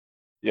 did it?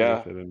 I Yeah,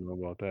 guess I didn't know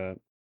about that.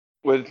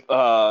 with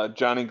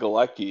Johnny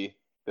Galecki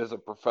is a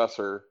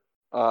professor,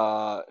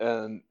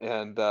 and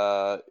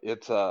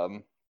it's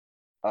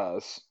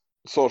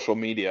social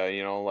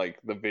media. Like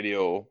the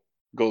video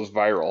goes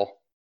viral.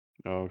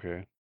 Oh,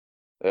 okay.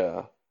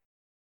 Yeah,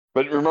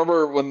 but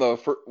remember when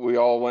we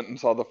all went and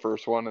saw the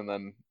first one, and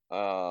then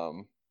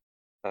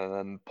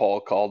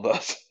Paul called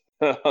us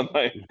on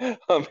my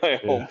Yeah.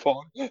 home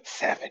phone.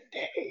 7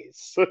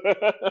 days.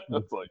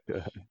 It's like,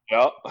 Yeah.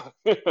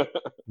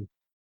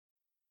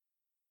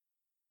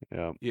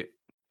 yeah. Yeah.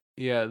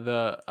 Yeah.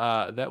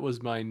 That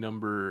was my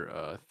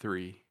number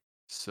 3.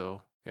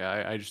 So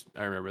yeah,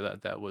 I remember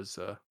that was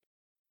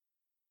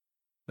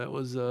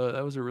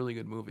That was a really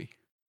good movie.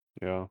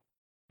 Yeah.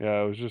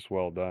 Yeah, it was just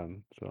well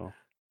done. So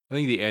I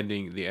think the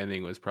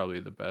ending was probably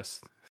the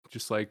best.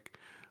 Just like,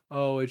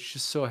 oh, it's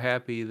just so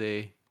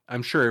happy.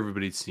 I'm sure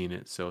everybody's seen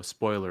it, so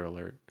spoiler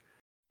alert.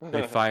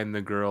 They find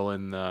the girl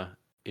in the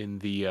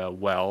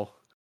well,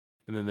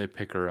 and then they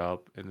pick her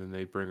up, and then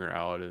they bring her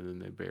out, and then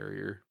they bury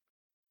her.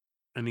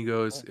 And he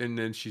goes, and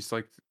then she's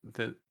like,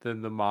 then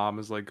the mom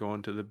is like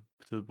going to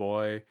the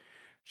boy.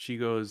 She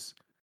goes,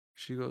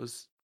 she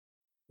goes,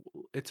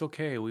 it's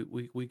okay.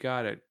 We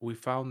got it. We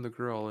found the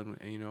girl,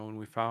 and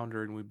we found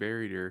her, and we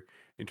buried her. And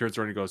he turns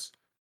around and he goes,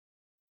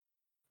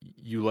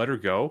 you let her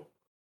go?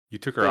 You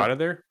took her out of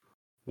there?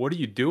 What are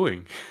you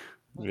doing?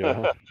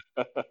 yeah.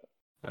 That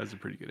was a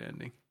pretty good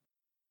ending.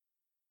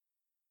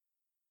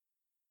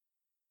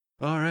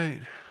 All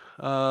right.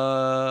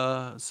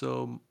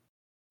 So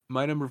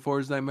my number 4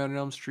 is Nightmare on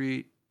Elm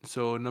Street.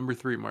 So number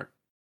 3, Mark.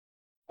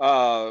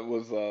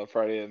 Was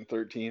Friday the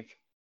 13th.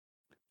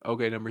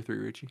 Okay, number 3,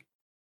 Richie.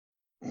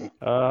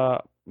 My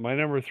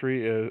number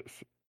 3 is,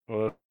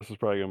 well, this is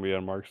probably gonna be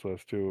on Mark's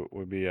list too.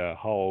 Would be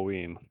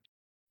Halloween.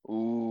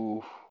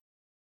 Ooh,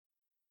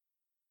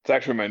 it's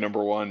actually my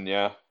number 1.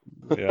 Yeah.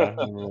 Yeah,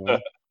 number 1.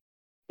 Yep.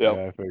 Yeah,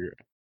 I figure.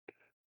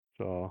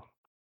 So,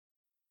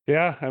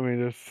 yeah, I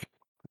mean,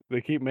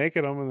 they keep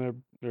making them,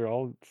 and they're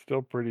all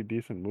still pretty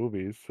decent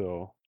movies.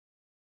 So,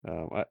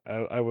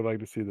 I would like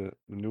to see the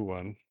new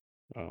one.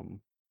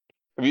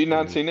 Have you I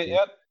not mean, seen it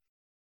yet?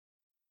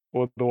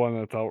 what, the one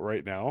that's out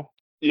right now?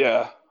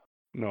 Yeah.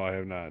 No, I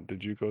have not.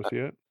 Did you go see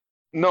it?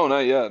 No,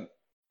 not yet.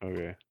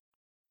 Okay.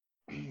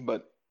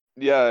 But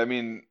yeah, I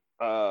mean,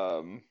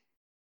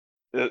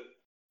 it.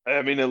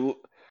 I mean,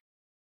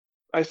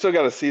 I still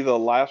got to see the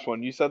last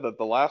one. You said that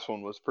the last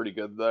one was pretty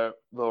good, though,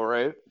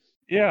 right?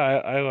 Yeah,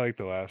 I like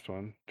the last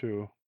one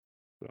too.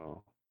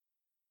 So,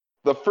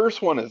 The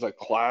first one is a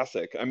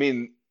classic. I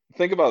mean,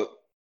 think about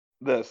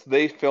this.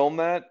 They filmed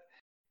that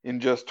in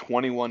just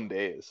 21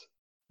 days.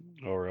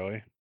 oh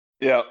really?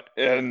 Yeah,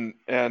 and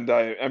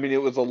I mean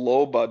it was a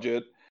low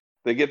budget.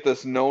 They get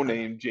this no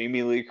name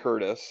Jamie Lee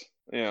Curtis,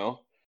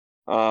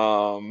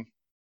 um,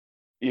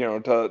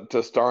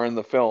 to star in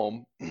the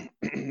film.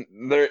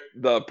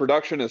 The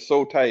production is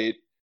so tight.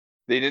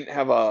 They didn't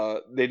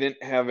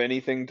have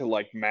anything to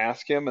like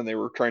mask him, and they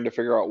were trying to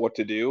figure out what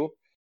to do.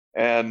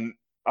 And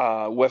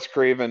Wes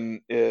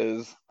Craven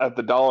is at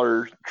the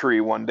Dollar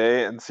Tree one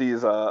day and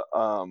sees a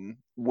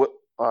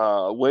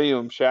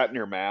William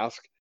Shatner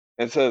mask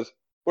and says,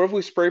 "What if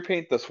we spray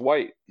paint this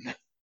white?"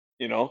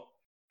 You know,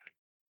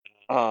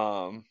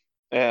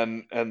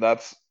 and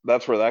that's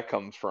where that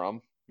comes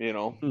from.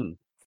 Hmm.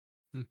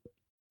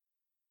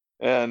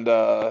 And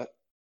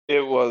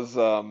it was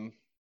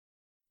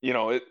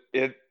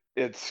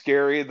it's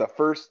scary. The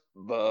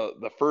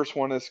first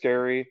one is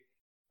scary.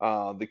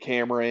 The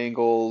camera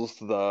angles,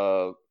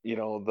 the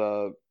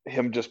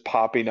him just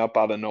popping up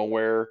out of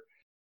nowhere.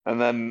 And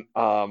then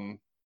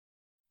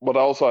what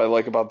also I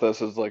like about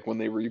this is like when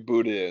they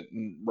rebooted it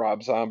and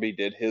Rob Zombie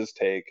did his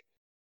take.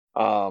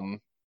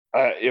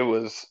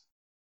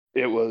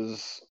 It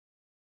was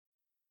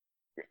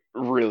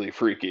really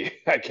freaky,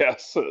 I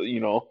guess.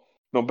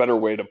 No better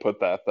way to put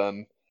that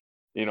than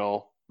you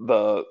know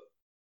the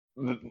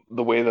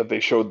the way that they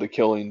showed the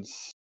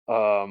killings,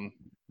 the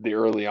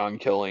early on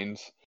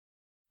killings.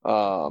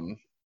 Um,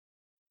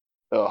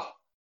 ugh.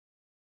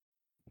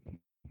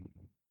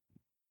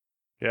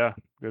 Yeah,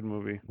 good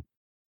movie.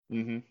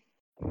 Hmm.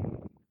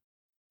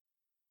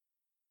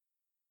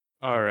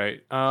 All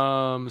right.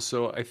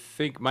 So I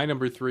think my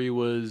number 3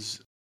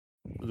 was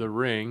The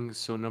Ring.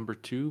 So number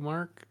 2,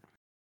 Mark?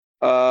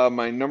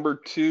 My number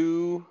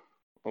 2.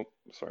 Oh,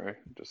 sorry,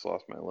 just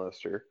lost my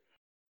list here.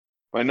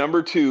 My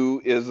number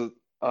 2 is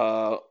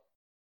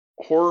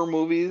horror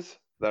movies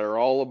that are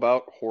all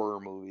about horror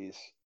movies.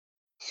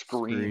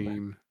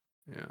 Scream.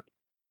 Yeah.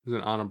 There's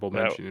an honorable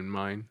That mention in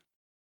mine.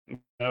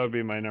 that would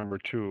be my number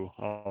 2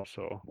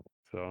 also.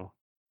 So,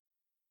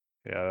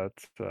 yeah,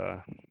 that's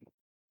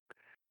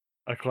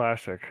a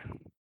classic.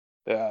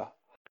 Yeah,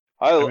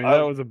 I mean, that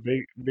I was a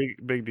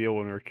big deal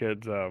when we were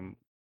kids.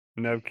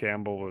 Nev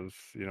Campbell was,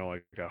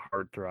 like a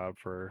heartthrob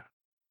for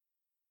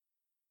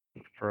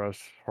us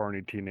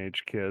horny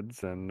teenage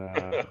kids, and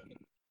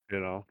you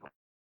know,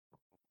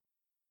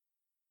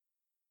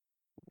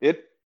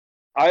 it.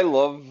 I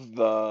love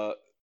the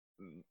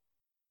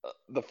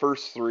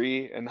first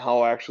three and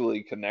how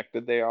actually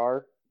connected they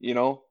are.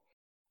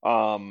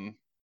 Um,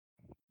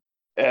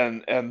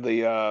 and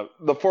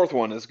the fourth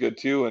one is good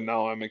too. And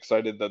now I'm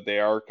excited that they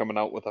are coming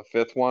out with a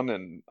fifth one,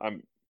 and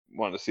I'm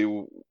want to see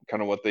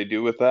kind of what they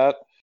do with that.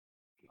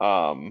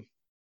 Um,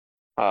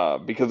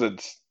 because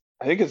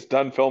I think it's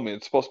done filming.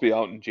 It's supposed to be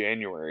out in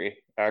January,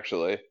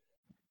 actually.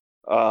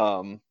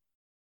 Um,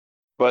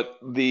 but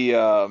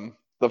the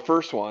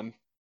first one,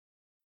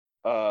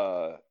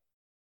 uh,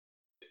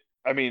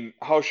 I mean,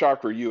 how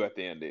shocked were you at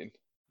the ending?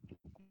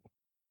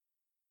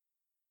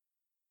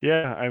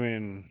 yeah, I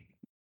mean,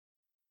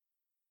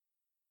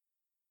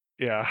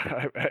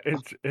 yeah,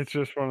 it's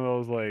just one of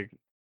those like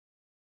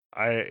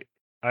I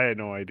I had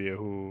no idea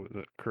who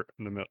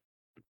the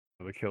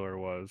the killer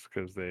was,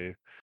 because they,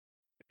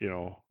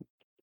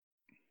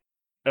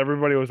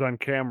 everybody was on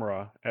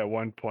camera at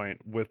one point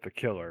with the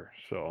killer.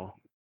 So,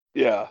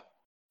 Yeah.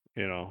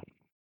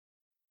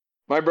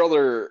 My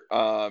brother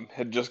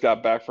had just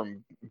got back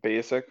from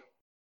basic,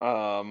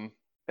 and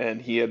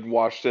he had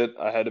watched it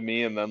ahead of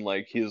me, and then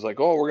like he was like,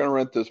 "Oh, we're gonna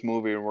rent this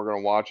movie and we're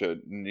gonna watch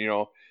it." And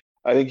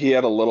I think he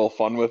had a little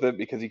fun with it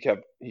because he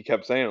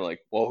kept saying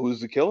like, "Well,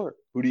 who's the killer?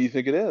 Who do you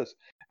think it is?"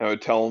 And I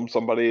would tell him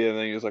somebody, and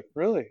then he was like,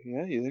 "Really?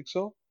 Yeah, you think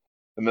so?"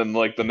 And then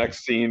like the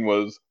next scene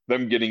was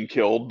them getting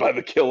killed by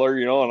the killer,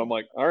 and I'm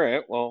like, "All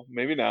right, well,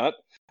 maybe not,"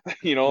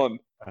 and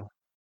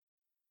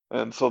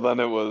so then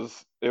it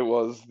was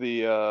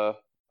the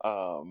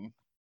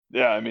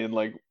yeah, I mean,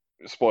 like,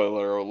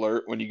 spoiler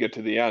alert, when you get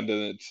to the end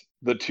and it's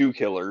the two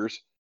killers,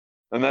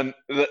 and then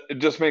it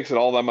just makes it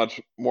all that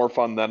much more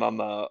fun then on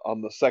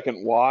the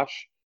second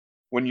watch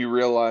when you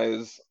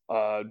realize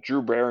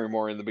Drew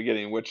Barrymore in the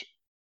beginning, which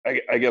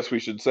I guess we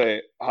should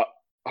say,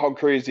 how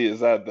crazy is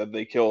that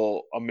they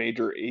kill a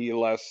major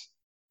A-list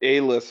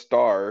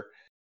star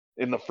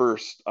in the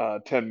first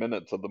 10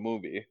 minutes of the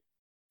movie.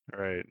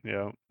 Right.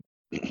 Yeah.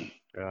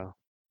 Yeah.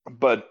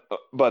 But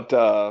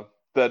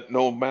that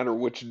no matter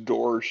which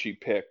door she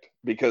picked,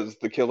 because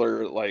the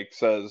killer like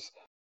says,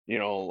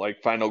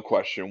 like, final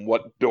question,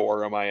 what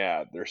door am I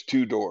at? There's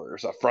two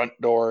doors, a front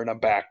door and a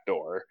back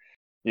door.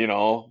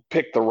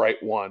 Pick the right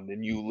one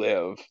and you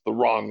live, the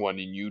wrong one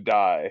and you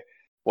die.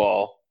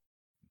 Well,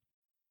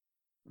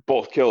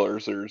 both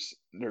killers,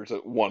 there's a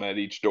one at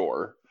each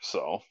door.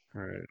 So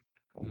Right.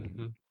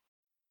 Mm-hmm.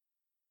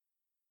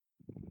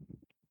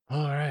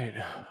 All right.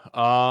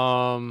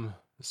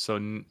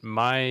 So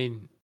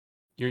mine,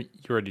 you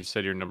already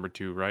said your number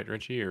 2, right,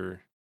 Richie?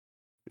 Or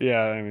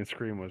Yeah, I mean,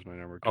 Scream was my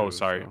number 2. oh,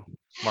 sorry, So.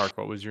 Mark.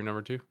 What was your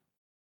number 2?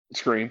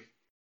 Scream.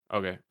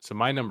 Okay, so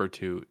my number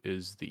 2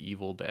 is The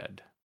Evil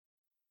Dead.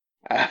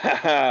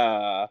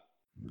 That's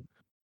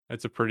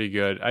a pretty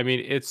good. I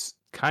mean, it's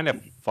kind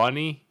of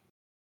funny.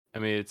 I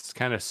mean, it's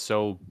kind of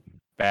so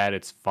bad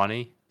it's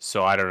funny.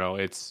 So I don't know.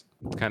 It's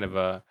kind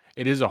of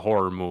it is a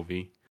horror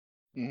movie,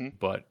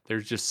 but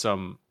there's just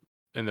some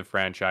in the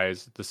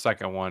franchise. The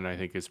second one I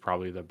think is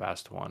probably the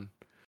best one.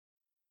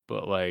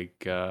 But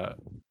like,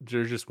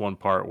 there's just one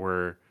part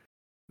where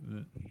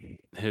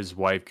his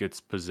wife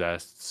gets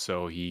possessed,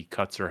 so he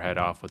cuts her head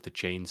off with the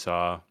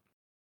chainsaw.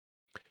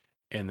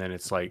 And then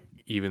it's like,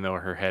 even though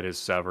her head is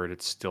severed,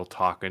 it's still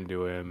talking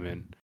to him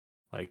and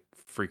like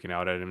freaking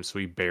out at him. So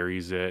he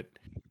buries it.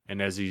 And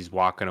as he's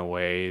walking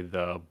away,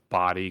 the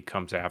body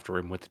comes after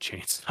him with the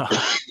chainsaw.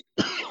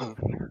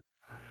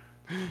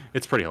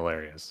 It's pretty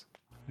hilarious.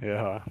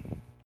 Yeah.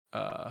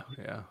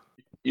 Yeah.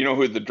 You know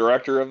who the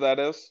director of that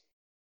is?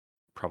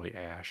 Probably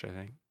Ash, I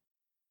think.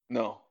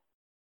 No.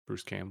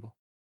 Bruce Campbell.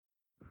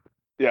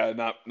 Yeah,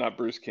 not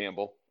Bruce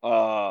Campbell.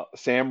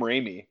 Sam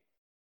Raimi.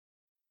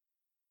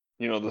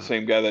 The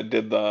same guy that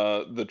did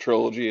the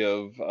trilogy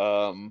of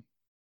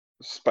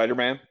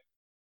Spider-Man.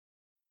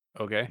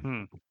 Okay.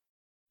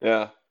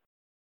 Yeah.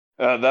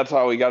 That's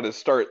how he got his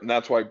start, and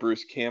that's why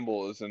Bruce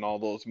Campbell is in all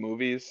those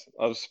movies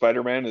of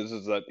Spider-Man. Is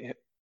that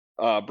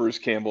Bruce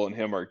Campbell and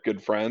him are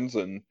good friends,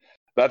 and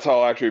that's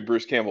how actually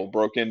Bruce Campbell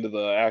broke into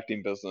the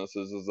acting business.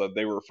 Is that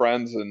they were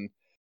friends, and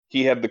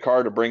he had the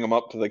car to bring him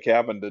up to the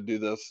cabin to do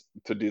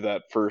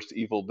that first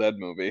Evil Dead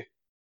movie.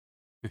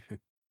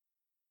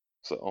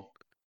 So.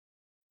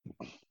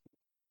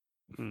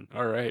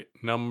 All right,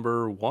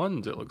 number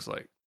 1s, it looks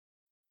like.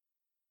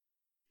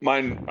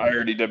 Mine, I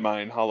already did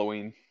mine.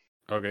 Halloween.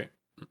 Okay,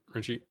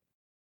 Richie.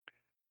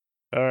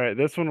 All right,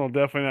 this one will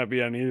definitely not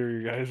be on either of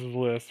you guys'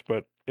 list,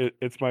 but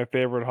it's my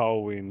favorite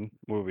Halloween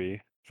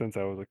movie since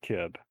I was a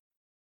kid.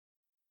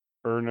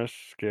 Ernest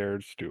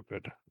Scared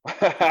Stupid.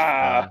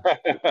 Yeah,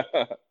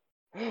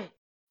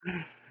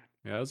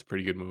 that's a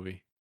pretty good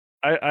movie.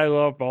 I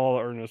love all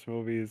the Ernest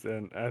movies,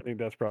 and I think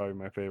that's probably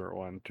my favorite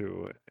one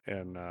too.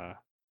 And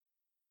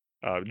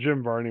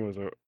Jim Varney was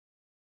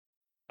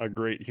a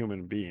great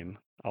human being,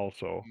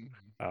 also.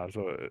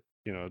 So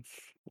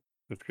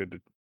it's good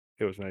to.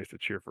 It was nice to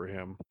cheer for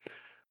him.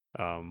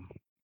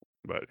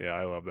 But yeah,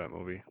 I love that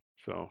movie.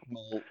 So.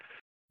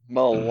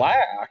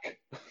 Malak.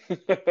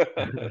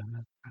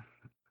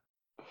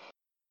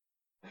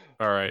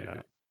 All right.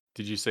 Yeah.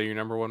 Did you say your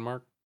number 1,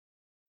 Mark?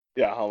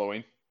 Yeah,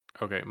 Halloween.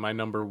 Okay, my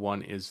number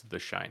 1 is The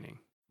Shining.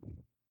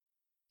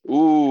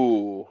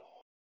 Ooh.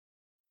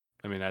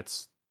 I mean,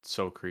 that's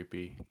so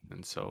creepy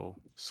and so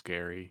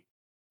scary.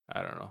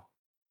 I don't know.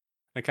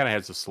 It kind of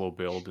has a slow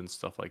build and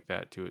stuff like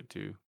that to it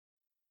too.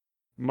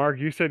 Mark,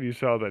 you said you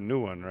saw the new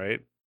one, right?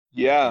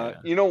 Yeah.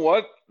 You know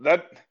what?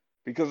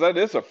 Because that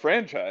is a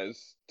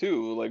franchise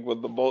too, like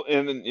with the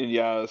and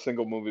yeah, a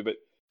single movie. But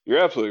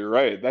you're absolutely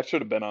right. That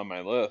should have been on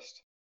my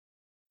list.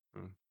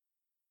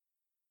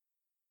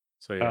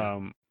 So yeah.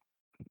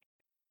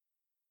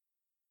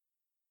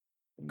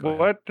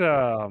 What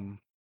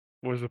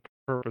was the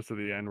purpose of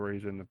the end where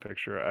he's in the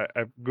picture?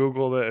 I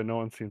googled it and no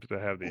one seems to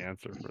have the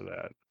answer for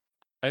that.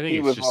 I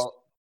think it's just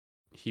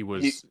he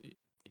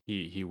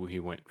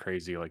went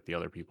crazy like the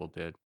other people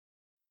did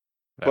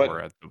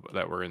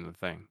that were in the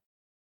thing.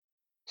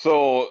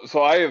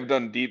 So I have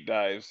done deep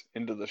dives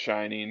into The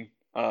Shining,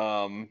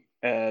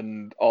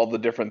 and all the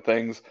different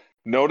things.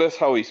 Notice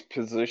how he's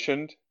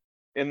positioned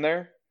in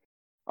there.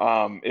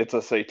 It's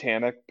a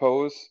satanic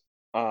pose,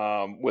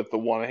 with the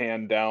one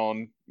hand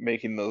down,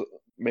 making the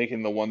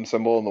one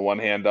symbol and the one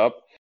hand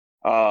up.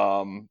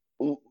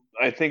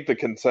 I think the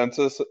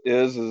consensus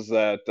is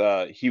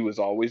that he was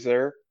always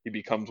there. He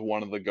becomes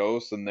one of the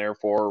ghosts and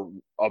therefore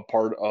a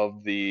part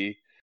of the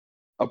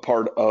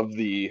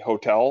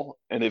hotel.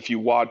 And if you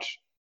watch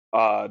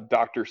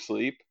Doctor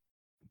Sleep,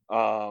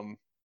 um,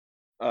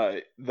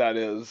 that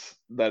is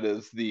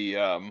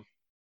the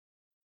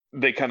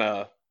they kind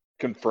of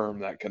confirm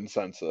that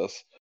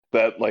consensus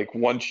that like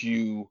once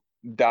you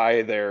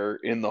die there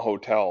in the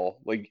hotel,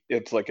 like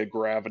it's like a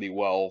gravity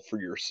well for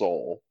your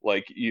soul.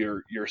 Like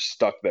you're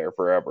stuck there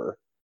forever.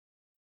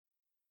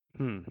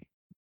 Hmm.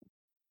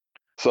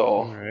 So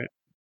All right.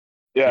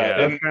 yeah, Yeah.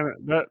 That's and kind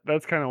of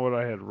that's kind of what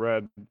I had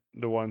read.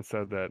 The one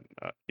said that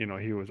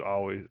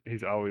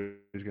he's always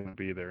going to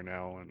be there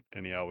now,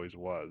 and he always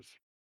was.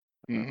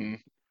 mhm.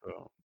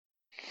 So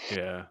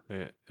Yeah,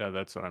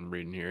 that's what I'm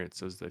reading here. It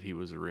says that he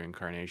was a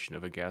reincarnation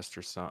of a guest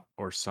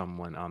or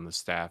someone on the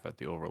staff at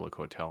the Overlook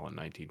Hotel in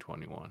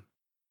 1921.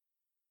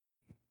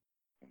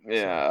 So,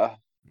 Yeah.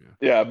 yeah.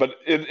 Yeah, but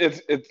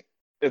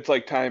it's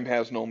like time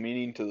has no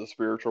meaning to the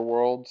spiritual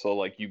world, so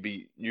like you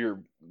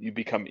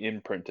become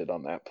imprinted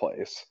on that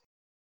place,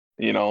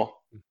 you know?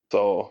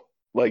 So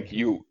like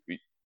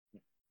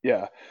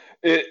yeah.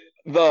 It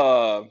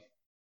the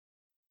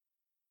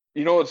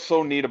what's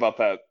so neat about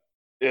that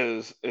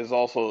is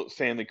also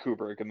Stanley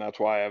Kubrick, and that's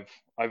why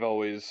I've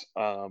always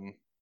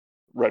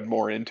read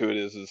more into it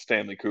is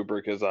Stanley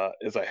Kubrick is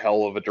a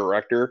hell of a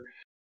director.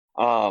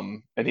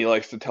 And he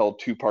likes to tell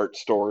two-part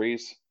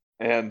stories.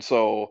 And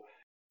so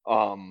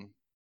um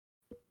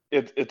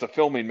it's a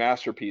filming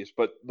masterpiece,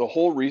 but the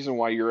whole reason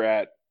why you're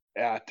at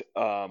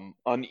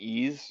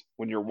unease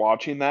when you're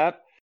watching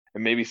that,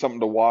 and maybe something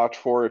to watch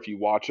for if you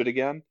watch it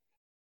again,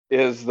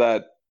 is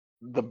that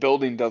the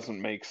building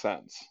doesn't make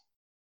sense.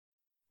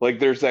 Like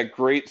there's that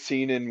great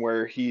scene in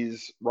where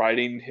he's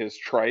riding his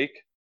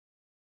trike,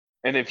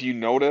 and if you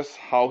notice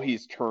how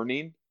he's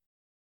turning,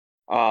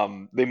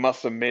 they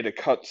must have made a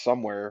cut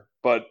somewhere,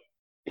 but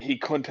he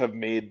couldn't have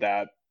made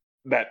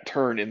that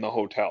turn in the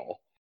hotel.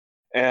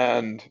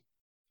 And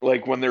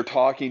like when they're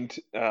talking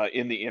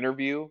in the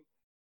interview,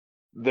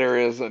 there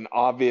is an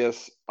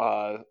obvious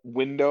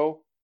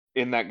window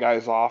in that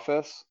guy's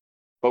office,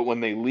 but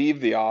when they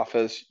leave the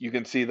office, you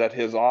can see that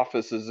his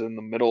office is in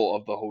the middle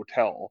of the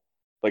hotel.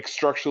 Like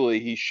structurally,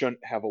 he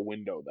shouldn't have a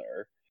window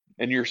there.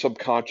 And your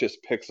subconscious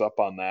picks up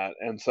on that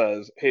and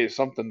says, "Hey,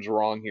 something's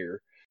wrong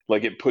here."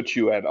 Like it puts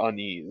you at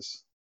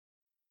unease.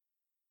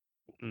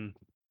 mm,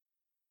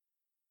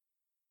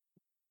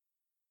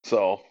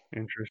 So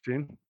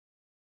interesting.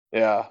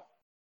 yeah,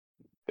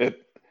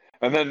 it.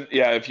 And then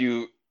yeah, if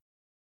you,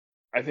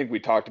 I think we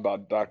talked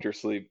about Doctor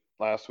Sleep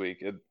last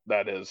week.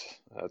 That's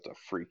a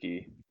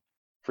freaky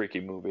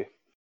movie.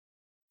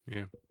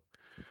 Yeah.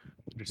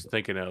 Just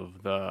thinking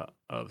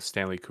of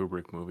Stanley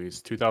Kubrick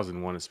movies.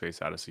 2001: A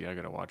Space Odyssey. I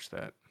gotta watch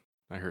that.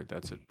 I heard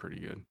that's pretty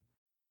good.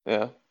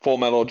 Yeah, Full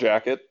Metal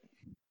Jacket.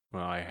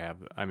 Well, I have.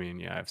 I mean,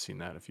 yeah, I've seen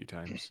that a few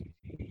times.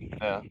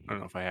 Yeah, I don't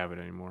know if I have it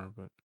anymore,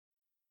 but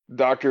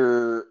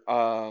Doctor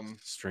Doctor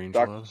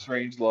Strangelove.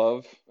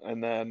 Strangelove,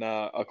 and then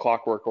A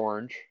Clockwork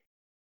Orange.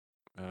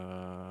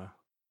 Uh,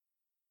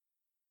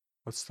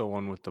 what's the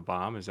one with the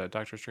bomb? Is that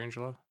Doctor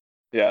Strangelove?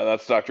 Yeah,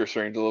 that's Doctor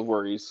Strangelove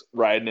where he's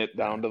riding it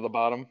Yeah. down to the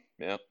bottom.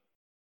 Yeah,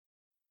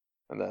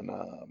 and then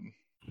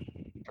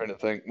trying to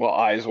think. Well,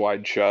 Eyes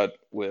Wide Shut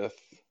with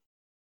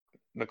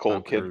Nicole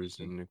Tom Cruise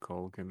Kidman. and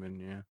Nicole Kidman.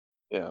 Yeah.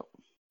 Yeah.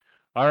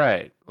 All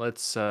right,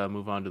 let's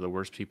move on to the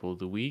worst people of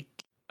the week.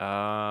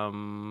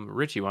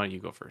 Richie, why don't you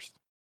go first?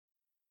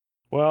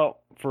 Well,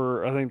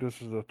 I think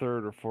this is the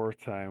third or fourth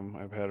time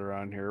I've had her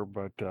on here,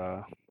 but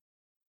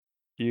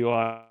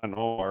Elon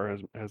Omar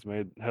has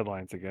made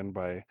headlines again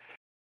by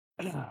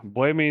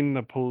blaming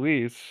the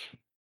police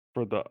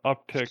for the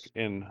uptick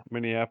in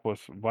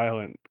Minneapolis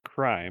violent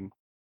crime,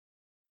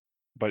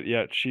 but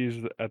yet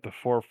she's at the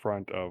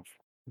forefront of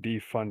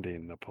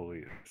defunding the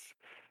police.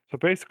 So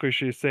basically,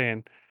 she's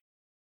saying,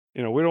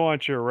 we don't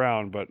want you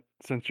around, but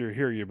since you're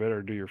here, you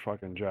better do your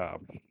fucking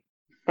job.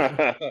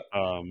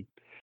 Um,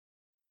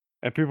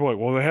 and people are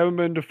like, well, they haven't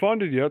been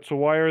defunded yet, so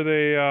why are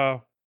they,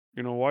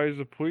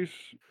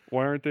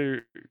 why aren't they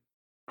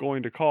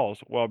going to calls?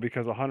 Well,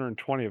 because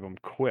 120 of them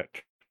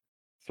quit.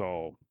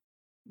 So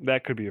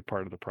that could be a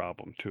part of the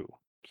problem too.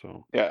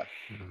 So Yeah,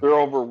 Mhm. they're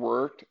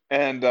overworked,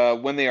 and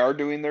when they are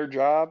doing their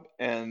job,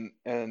 and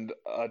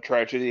a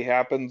tragedy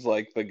happens,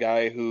 like the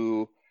guy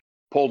who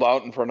pulled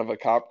out in front of a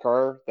cop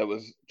car that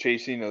was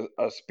chasing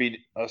a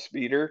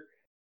speeder,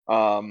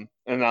 and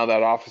now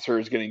that officer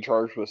is getting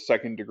charged with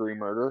second-degree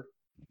murder.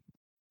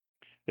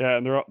 yeah,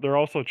 and they're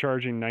also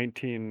charging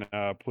 19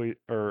 police,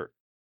 or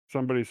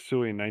somebody's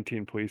suing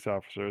 19 police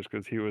officers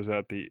because he was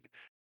at the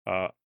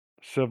uh,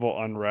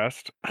 civil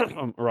unrest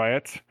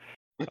riots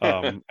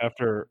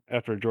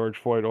after George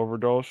Floyd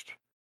overdosed.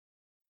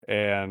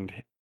 and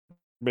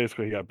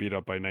basically he got beat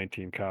up by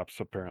 19 cops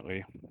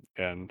apparently,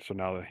 and so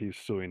now that he's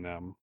suing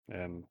them,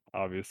 and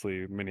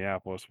obviously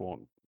Minneapolis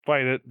won't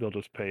fight it; they'll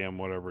just pay him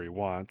whatever he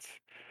wants,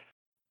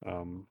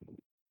 um,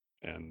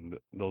 and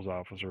those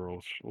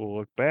officers will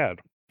look bad.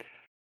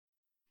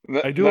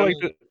 I do like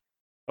Then, that.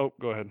 Oh,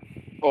 go ahead.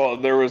 well,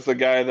 there was the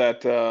guy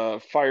that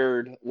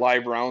fired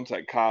live rounds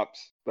at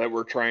cops that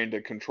were trying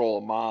to control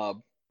a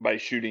mob by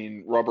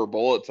shooting rubber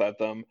bullets at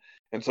them,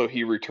 and so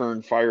he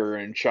returned fire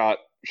and shot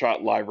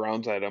live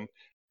rounds at him.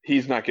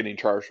 He's not getting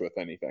charged with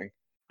anything.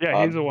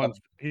 Yeah, he's the one. Um,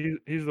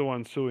 He's the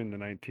one suing the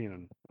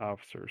 19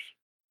 officers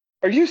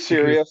are you because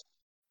serious?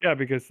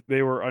 because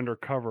they were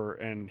undercover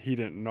and he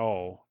didn't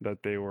know that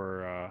they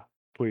were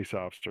police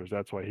officers.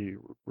 That's why he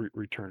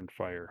returned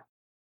fire.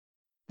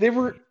 They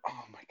were.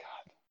 Oh my god.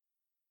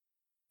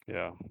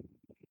 Yeah,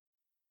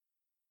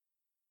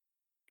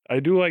 I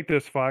do like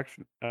this Fox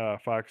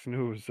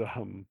News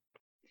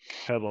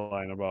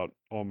headline about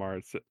Omar.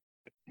 It's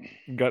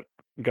Gut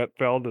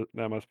Gutfeld.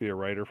 That must be a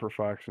writer for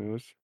Fox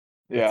News.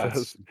 It Yeah.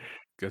 says,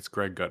 That's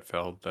Greg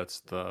Gutfeld.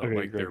 That's the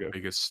okay, their Greg.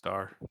 biggest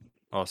star.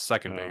 Oh,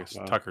 second No, biggest.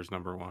 Tucker's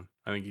number one.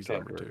 I think he's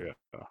number two. Tucker.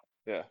 Yeah.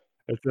 Yeah.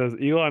 It says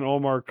Elon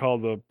Omar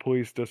called the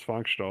police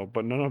dysfunctional,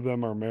 but none of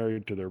them are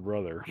married to their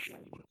brother.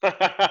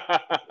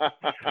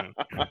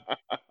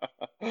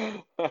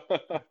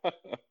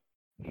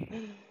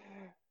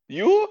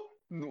 You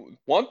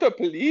want the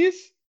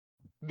police?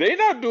 They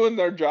not doing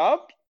their job.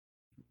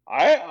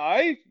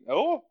 I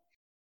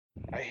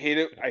hate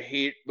it. I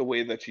hate the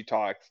way that she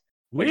talks.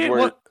 What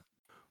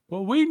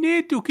we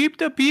need to keep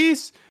the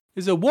peace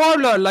is a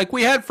warlord like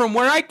we had from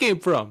where I came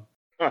from.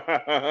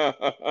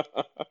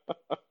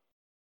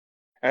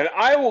 And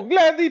I will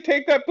gladly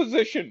take that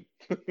position.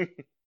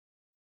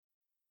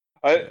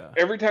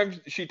 Every time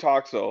she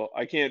talks, though,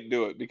 I can't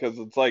do it because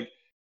it's like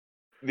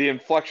the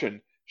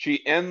inflection.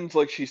 She ends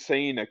like she's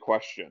saying a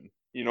question.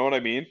 You know what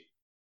I mean?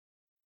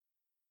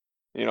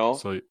 You know,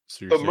 So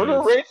the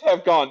murder rates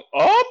have gone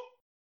up.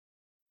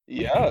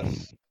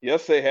 Yes,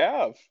 yes, they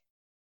have.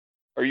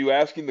 Are you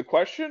asking the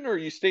question or are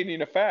you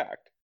stating a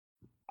fact?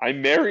 I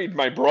married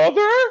my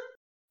brother?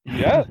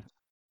 Yes,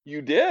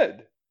 you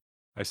did.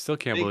 I still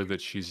can't believe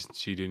that she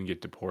didn't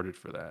get deported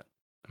for that.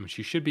 I mean,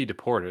 she should be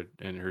deported,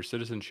 and her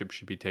citizenship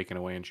should be taken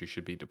away, and she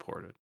should be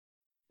deported.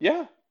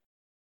 Yeah.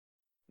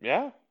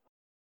 Yeah.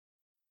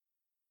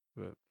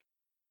 But...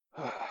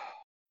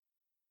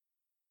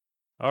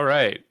 All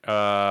right.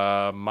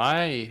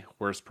 My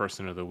worst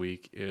person of the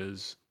week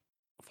is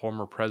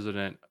former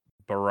President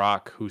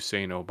Barack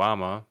Hussein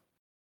Obama.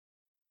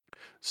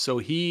 So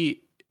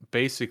he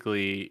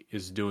basically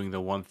is doing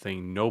the one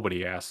thing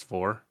nobody asked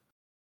for,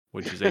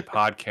 which is a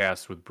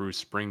podcast with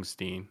Bruce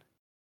Springsteen,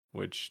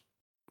 which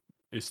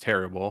is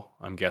terrible,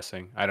 I'm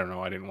guessing. I don't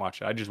know. I didn't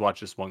watch it. I just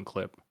watched this one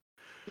clip.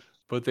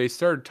 But they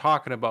started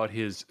talking about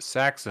his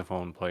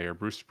saxophone player,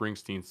 Bruce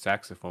Springsteen's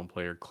saxophone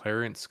player,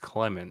 Clarence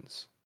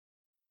Clemons.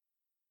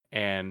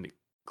 And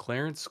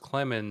Clarence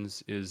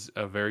Clemons is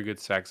a very good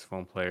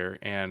saxophone player,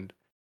 and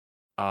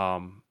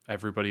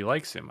everybody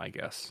likes him, I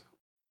guess.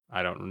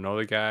 I don't know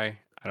the guy.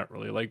 I don't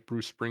really like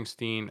Bruce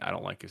Springsteen. I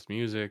don't like his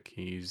music.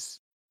 He's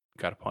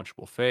got a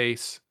punchable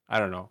face. I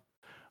don't know.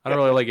 I don't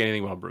really like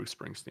anything about Bruce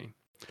Springsteen.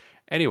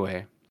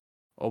 Anyway,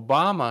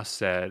 Obama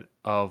said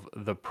of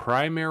the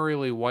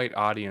primarily white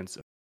audience,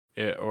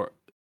 or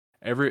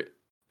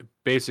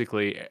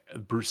basically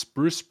Bruce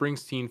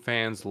Springsteen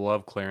fans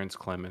love Clarence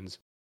Clemons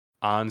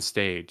on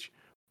stage.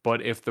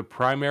 But if the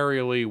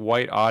primarily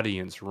white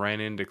audience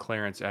ran into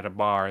Clarence at a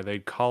bar,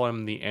 they'd call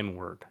him the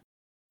N-word.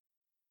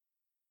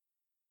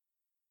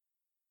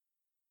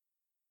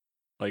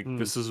 Like,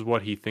 this is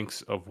what he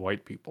thinks of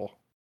white people.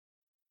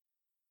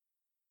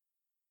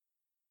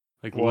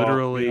 Like,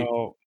 literally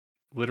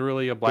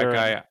a black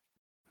guy.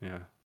 Yeah.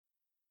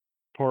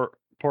 Poor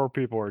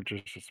people are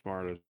just as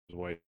smart as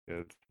white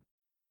kids.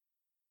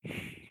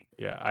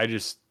 Yeah,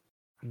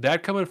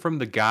 that coming from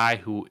the guy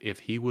who, if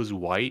he was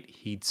white,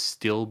 he'd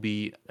still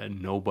be a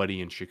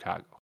nobody in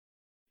Chicago.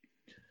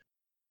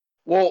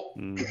 Well,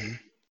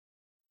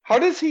 how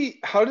does he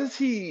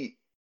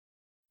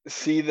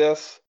see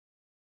this?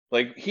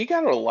 Like, he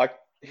got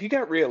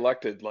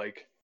reelected,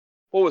 like,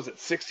 what was it,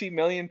 60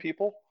 million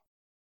people?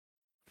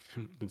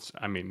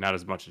 I mean, not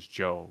as much as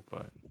Joe,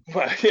 but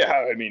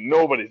yeah, I mean,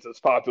 nobody's as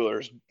popular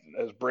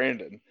as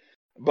Brandon.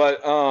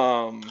 But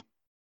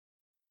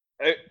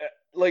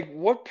like,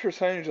 what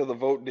percentage of the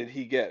vote did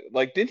he get?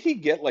 Like, did he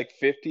get like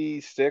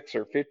 56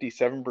 or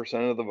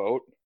 57% of the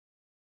vote?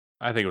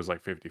 I think it was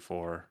like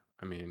 54.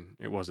 I mean,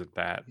 it wasn't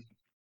that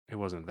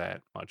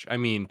much. I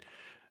mean,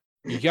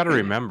 you got to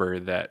remember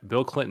that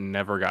Bill Clinton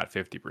never got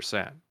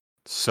 50%.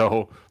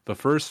 So the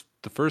first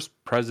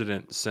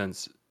president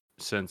since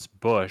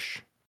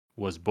Bush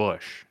was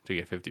Bush to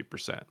get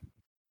 50%.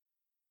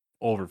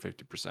 Over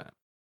 50%.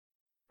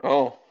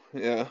 Oh,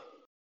 yeah.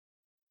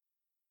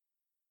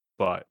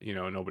 But,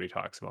 nobody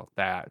talks about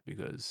that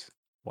because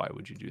why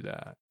would you do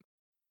that?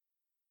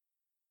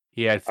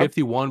 He had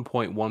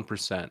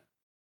 51.1%.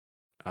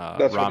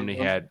 Romney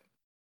had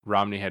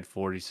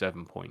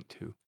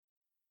 47.2.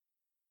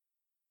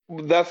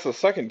 That's the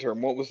second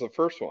term. What was the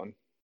first one?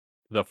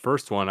 The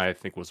first one I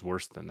think was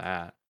worse than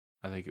that.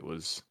 I think it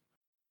was.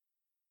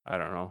 I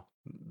don't know.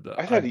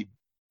 I thought he.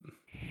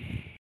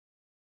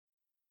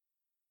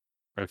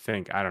 I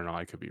think I don't know.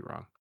 I could be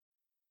wrong.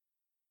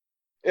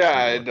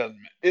 Yeah, it doesn't.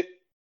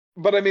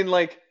 But I mean,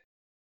 like.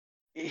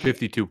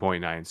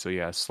 52.9. So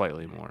yeah,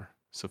 slightly more.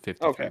 So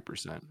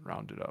 53%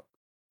 rounded up.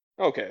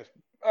 Okay,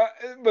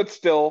 but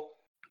still,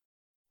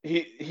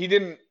 he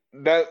didn't.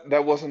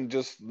 That wasn't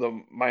just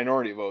the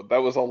minority vote.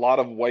 That was a lot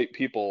of white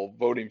people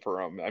voting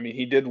for him. I mean,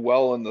 he did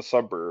well in the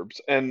suburbs,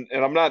 and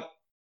I'm not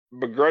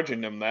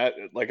begrudging him that.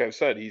 Like I've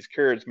said, he's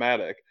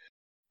charismatic.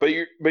 But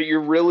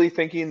you're really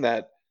thinking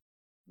that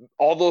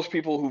all those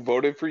people who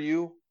voted for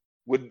you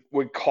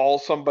would call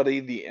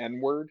somebody the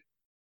N word?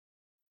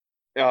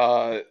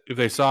 If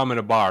they saw him in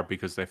a bar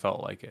because they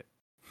felt like it.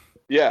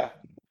 Yeah.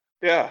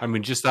 I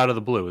mean, just out of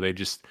the blue, they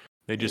just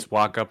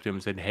walk up to him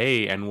and said,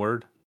 "Hey, N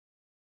word,"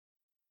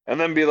 and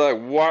then be like,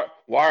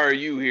 Why are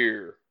you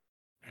here?"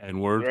 N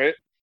word, right?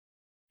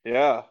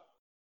 Yeah.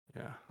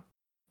 Yeah.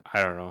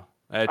 I don't know.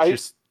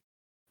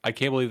 I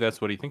can't believe that's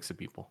what he thinks of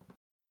people.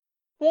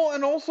 Well,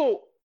 and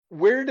also,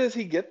 where does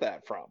he get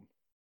that from?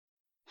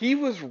 He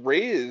was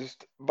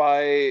raised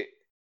by,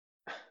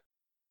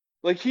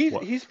 like, he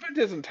spent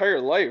his entire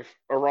life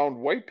around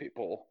white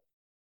people.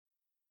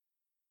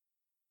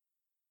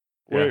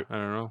 Wait, I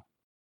don't know.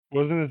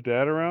 Wasn't his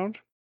dad around?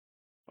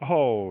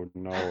 Oh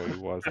no, he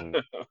wasn't.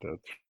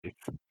 That's right.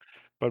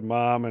 But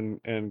mom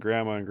and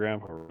grandma and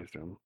grandpa raised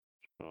him.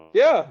 So.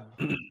 Yeah.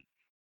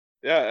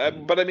 Yeah,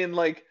 but I mean,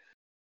 like,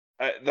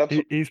 that's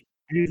he's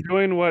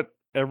doing what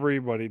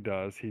everybody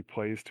does. He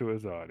plays to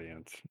his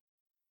audience.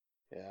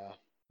 Yeah.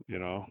 You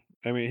know,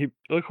 I mean,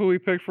 look who he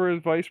picked for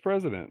his vice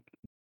president.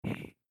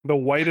 The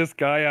whitest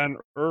guy on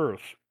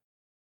earth.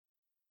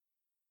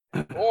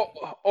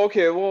 Well,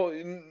 okay, well,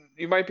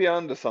 you might be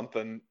onto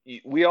something.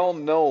 We all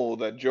know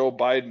that Joe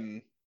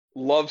Biden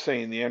loves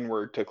saying the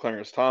N-word to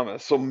Clarence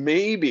Thomas, so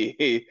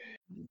maybe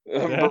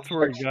that's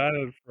where he got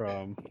it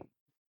from.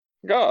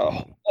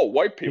 God,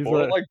 white people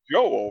are like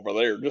Joe over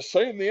there, just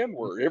saying the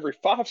N-word every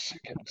 5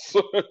 seconds.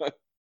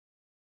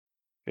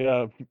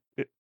 Yeah,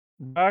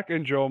 Barack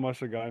and Joe must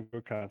have gone to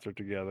a concert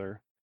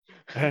together,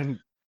 and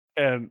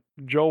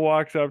Joe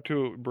walks up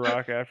to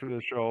Barack after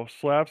the show,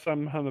 slaps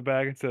him on the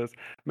back, and says,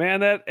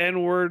 "Man, that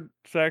N-word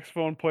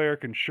saxophone player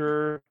can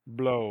sure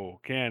blow,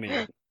 can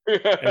he?"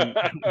 And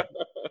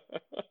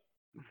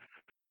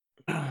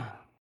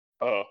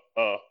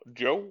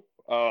Joe.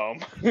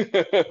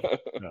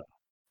 Yeah.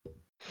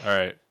 All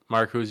right,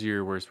 Mark, who's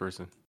your worst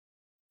person?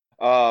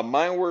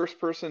 My worst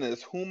person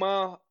is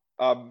Huma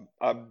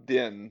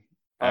Abedin.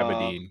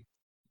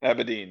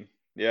 Abedin.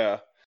 Yeah.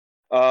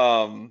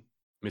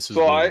 Mrs.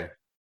 So Wiener.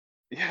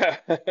 yeah.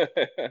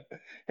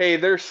 Hey,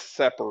 they're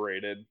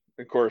separated.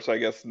 Of course, I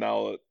guess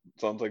now it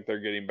sounds like they're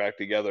getting back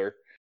together.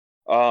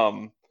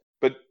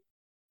 But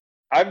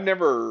I've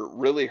never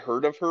really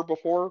heard of her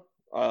before.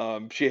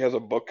 She has a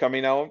book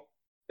coming out,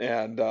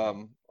 and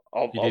I'll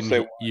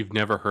say you've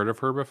never heard of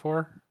her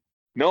before?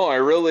 No,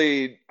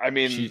 I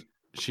mean,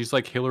 she's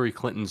like Hillary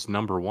Clinton's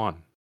 #1.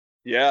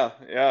 Yeah,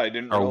 I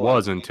didn't or realize.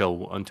 Was until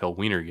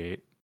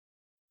Wienergate.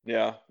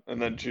 Yeah,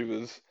 and then she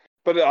was,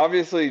 but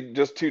obviously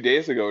just 2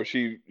 days ago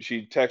she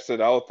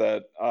texted out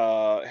that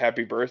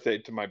happy birthday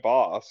to my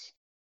boss,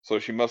 so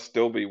she must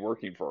still be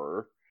working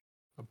for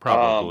her.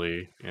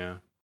 Probably, yeah.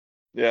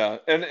 Yeah,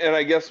 and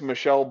I guess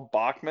Michelle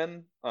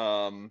Bachmann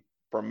from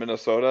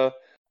Minnesota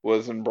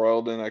was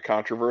embroiled in a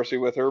controversy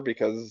with her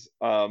because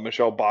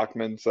Michelle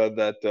Bachmann said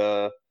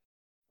that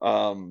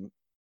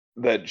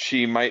that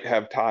she might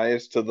have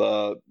ties to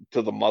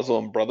the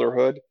Muslim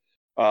Brotherhood.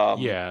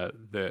 Yeah,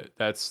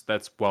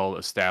 that's well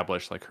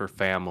established. Like her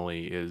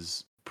family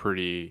is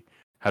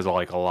has a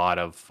lot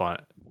of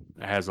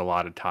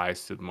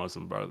ties to the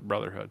Muslim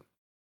Brotherhood.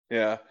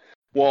 Yeah.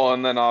 Well,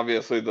 and then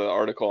obviously the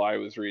article I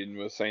was reading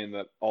was saying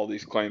that all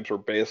these claims were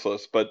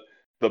baseless, but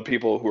the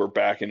people who were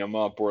backing them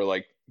up were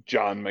like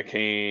John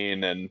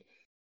McCain and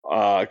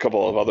a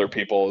couple of other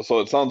people. So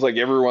it sounds like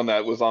everyone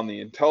that was on the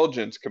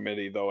intelligence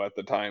committee, though, at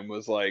the time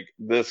was like,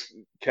 this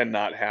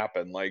cannot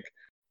happen. Like,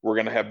 we're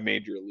going to have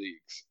major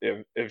leaks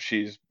if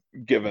she's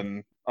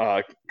given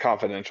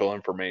confidential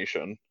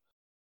information.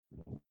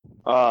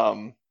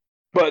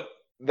 But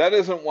that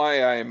isn't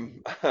why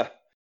I'm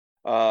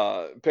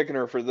picking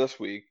her for this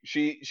week.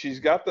 She's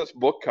got this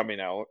book coming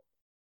out,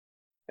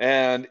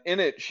 and in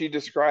it she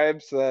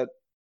describes that,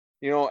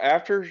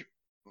 after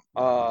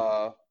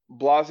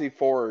Blasey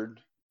Ford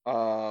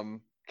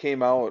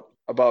came out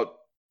about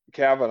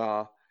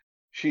Kavanaugh,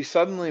 she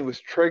suddenly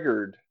was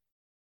triggered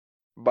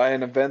by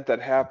an event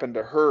that happened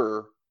to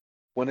her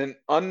when an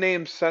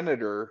unnamed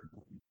senator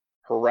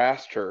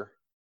harassed her,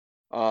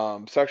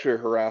 sexually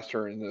harassed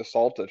her and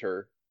assaulted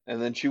her.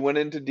 And then she went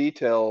into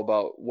detail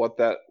about what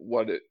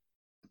it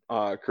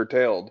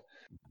curtailed.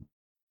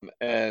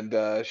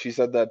 And she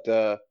said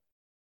that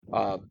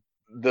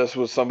this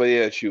was somebody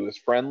that she was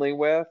friendly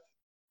with,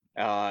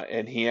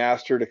 and he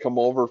asked her to come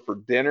over for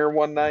dinner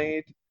one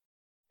night,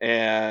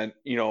 and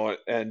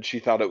and she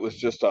thought it was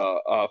just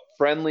a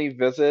friendly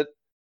visit.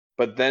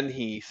 But then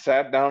he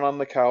sat down on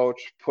the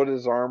couch, put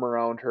his arm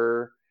around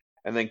her,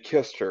 and then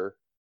kissed her,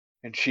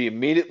 and she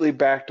immediately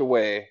backed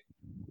away.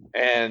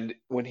 And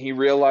when he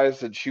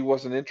realized that she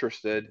wasn't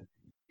interested,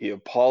 he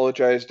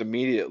apologized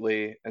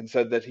immediately and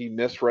said that he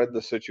misread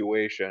the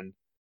situation.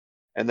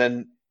 And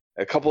then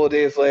a couple of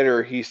days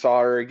later, he saw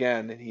her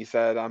again and he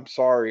said, "I'm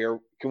sorry, or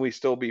can we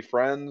still be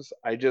friends?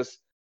 I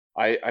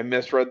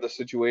misread the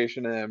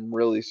situation and I'm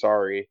really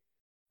sorry."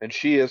 And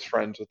she is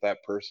friends with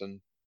that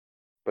person,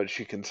 but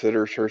she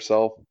considers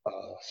herself a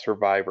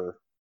survivor.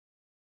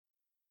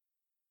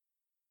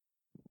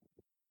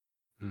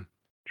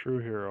 True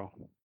hero.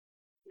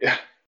 Yeah.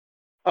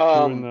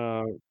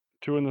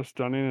 Two in the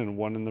stunning and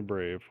one in the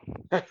brave.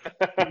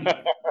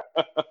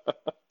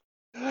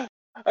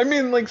 I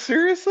mean, like,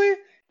 seriously?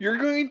 You're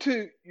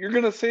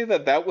gonna say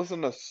that was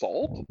an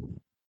assault?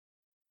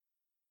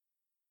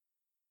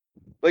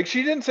 Like,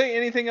 she didn't say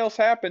anything else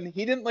happened.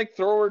 He didn't like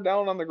throw her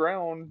down on the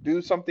ground,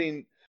 do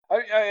something.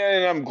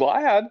 And I'm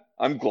glad.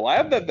 I'm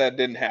glad that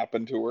didn't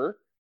happen to her.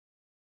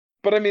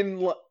 But I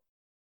mean,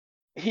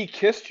 he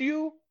kissed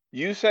you.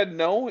 You said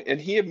no,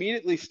 and he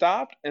immediately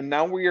stopped. And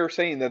now we are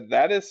saying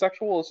that is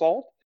sexual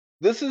assault.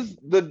 This is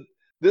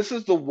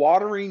the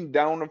watering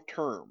down of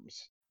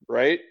terms,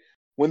 right?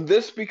 When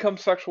this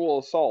becomes sexual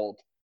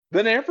assault,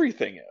 then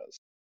everything is.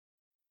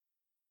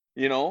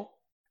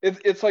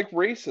 It's like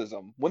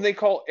racism. When they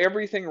call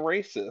everything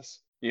racist,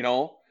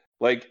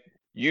 like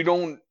you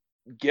don't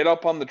get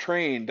up on the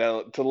train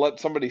to let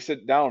somebody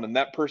sit down and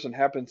that person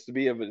happens to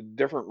be of a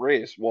different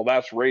race. Well,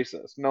 that's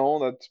racist. No,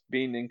 that's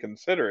being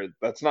inconsiderate.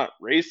 That's not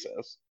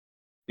racist.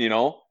 You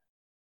know?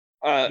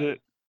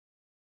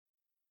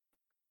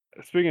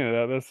 Speaking of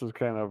that, this is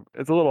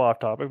it's a little off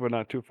topic, but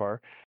not too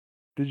far.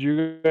 Did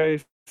you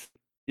guys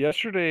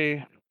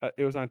yesterday?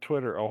 It was on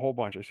Twitter a whole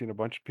bunch. I've seen a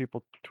bunch of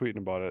people tweeting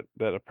about it.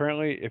 That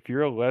apparently, if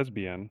you're a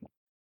lesbian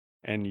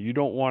and you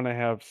don't want to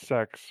have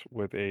sex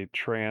with a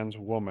trans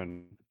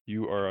woman,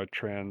 you are a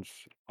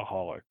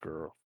transaholic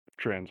or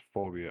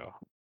transphobia.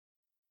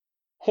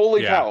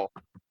 Holy Yeah. cow.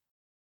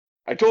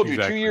 I told you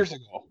Exactly. 2 years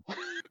ago.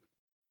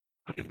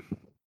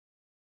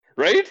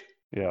 Right?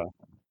 Yeah.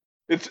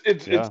 It's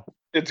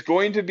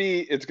going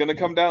to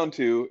come down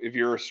to, if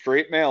you're a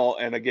straight male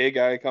and a gay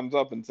guy comes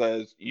up and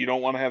says, "You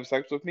don't want to have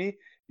sex with me?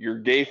 You're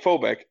gay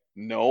phobic."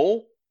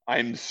 No,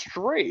 I'm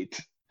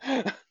straight.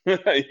 Well,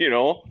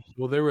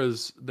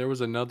 there's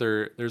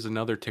another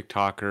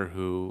TikToker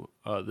who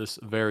this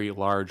very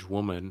large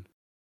woman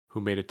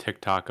who made a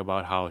TikTok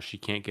about how she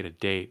can't get a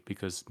date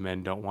because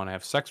men don't want to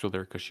have sex with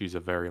her because she's a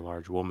very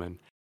large woman,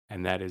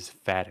 and that is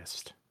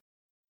fattest.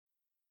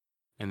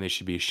 And they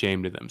should be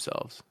ashamed of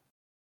themselves.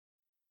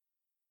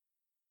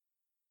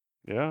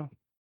 Yeah.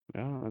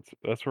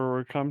 That's where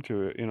we come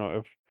to it.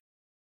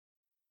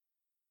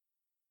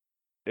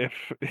 If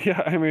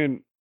yeah, I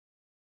mean,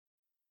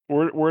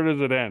 where does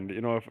it end?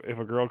 If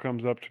a girl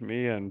comes up to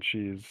me and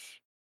she's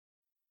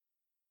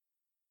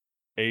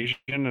Asian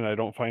and I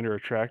don't find her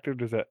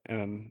attractive,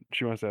 and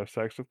she wants to have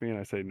sex with me and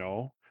I say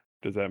no,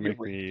 does that You're make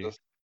me racist.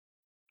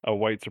 a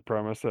white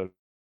supremacist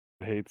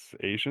that hates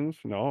Asians?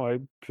 No,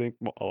 I think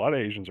a lot of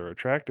Asians are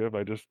attractive.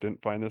 I just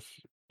didn't find this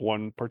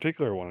one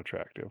particular one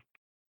attractive.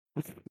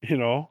 You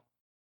know?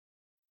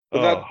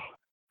 But Oh,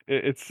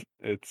 it's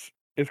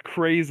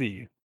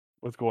crazy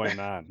what's going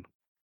on.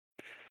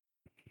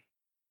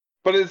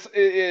 but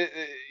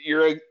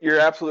you're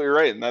absolutely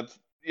right, and that's,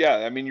 yeah.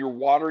 I mean, you're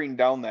watering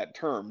down that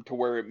term to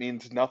where it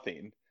means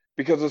nothing,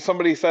 because if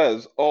somebody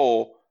says,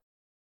 "Oh,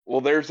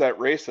 well, there's that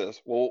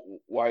racist," well,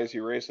 why is he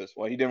racist?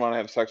 Well, he didn't want to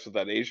have sex with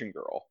that Asian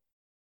girl.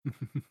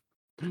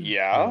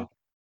 Yeah.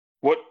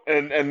 What?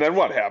 And then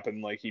what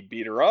happened? Like, he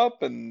beat her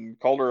up and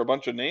called her a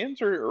bunch of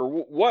names, or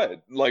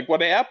what? Like,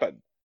 what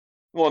happened?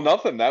 Well,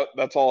 nothing.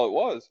 That's all it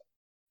was.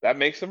 That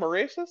makes him a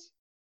racist?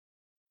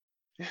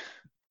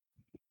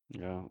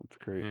 Yeah, it's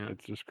crazy. Yeah.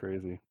 It's just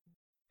crazy.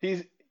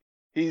 He's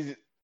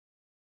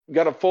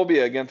got a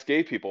phobia against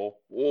gay people.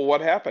 Well,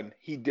 what happened?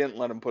 He didn't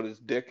let him put his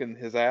dick in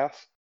his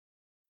ass.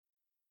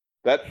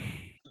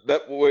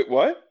 Wait,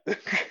 what?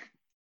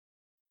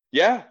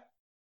 Yeah.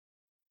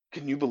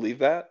 Can you believe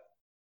that?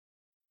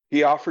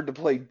 He offered to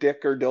play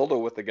dick or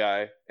dildo with the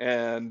guy,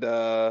 and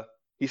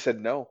he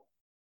said no.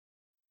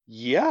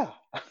 Yeah,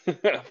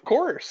 of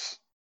course.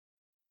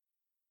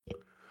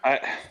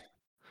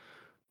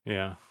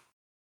 Yeah.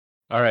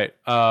 All right.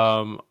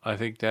 I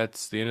think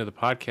that's the end of the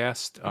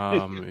podcast.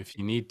 If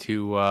you need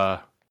to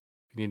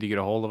get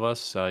a hold of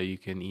us, you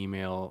can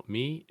email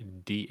me,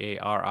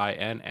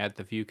 DARIN at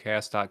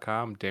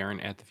theviewcast.com,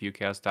 Darren at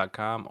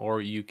theviewcast.com,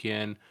 or you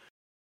can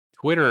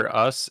Twitter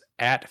us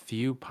at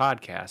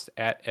FewPodcast,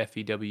 at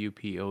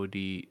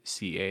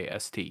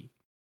FEWPODCAST.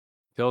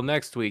 Till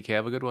next week,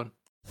 have a good one.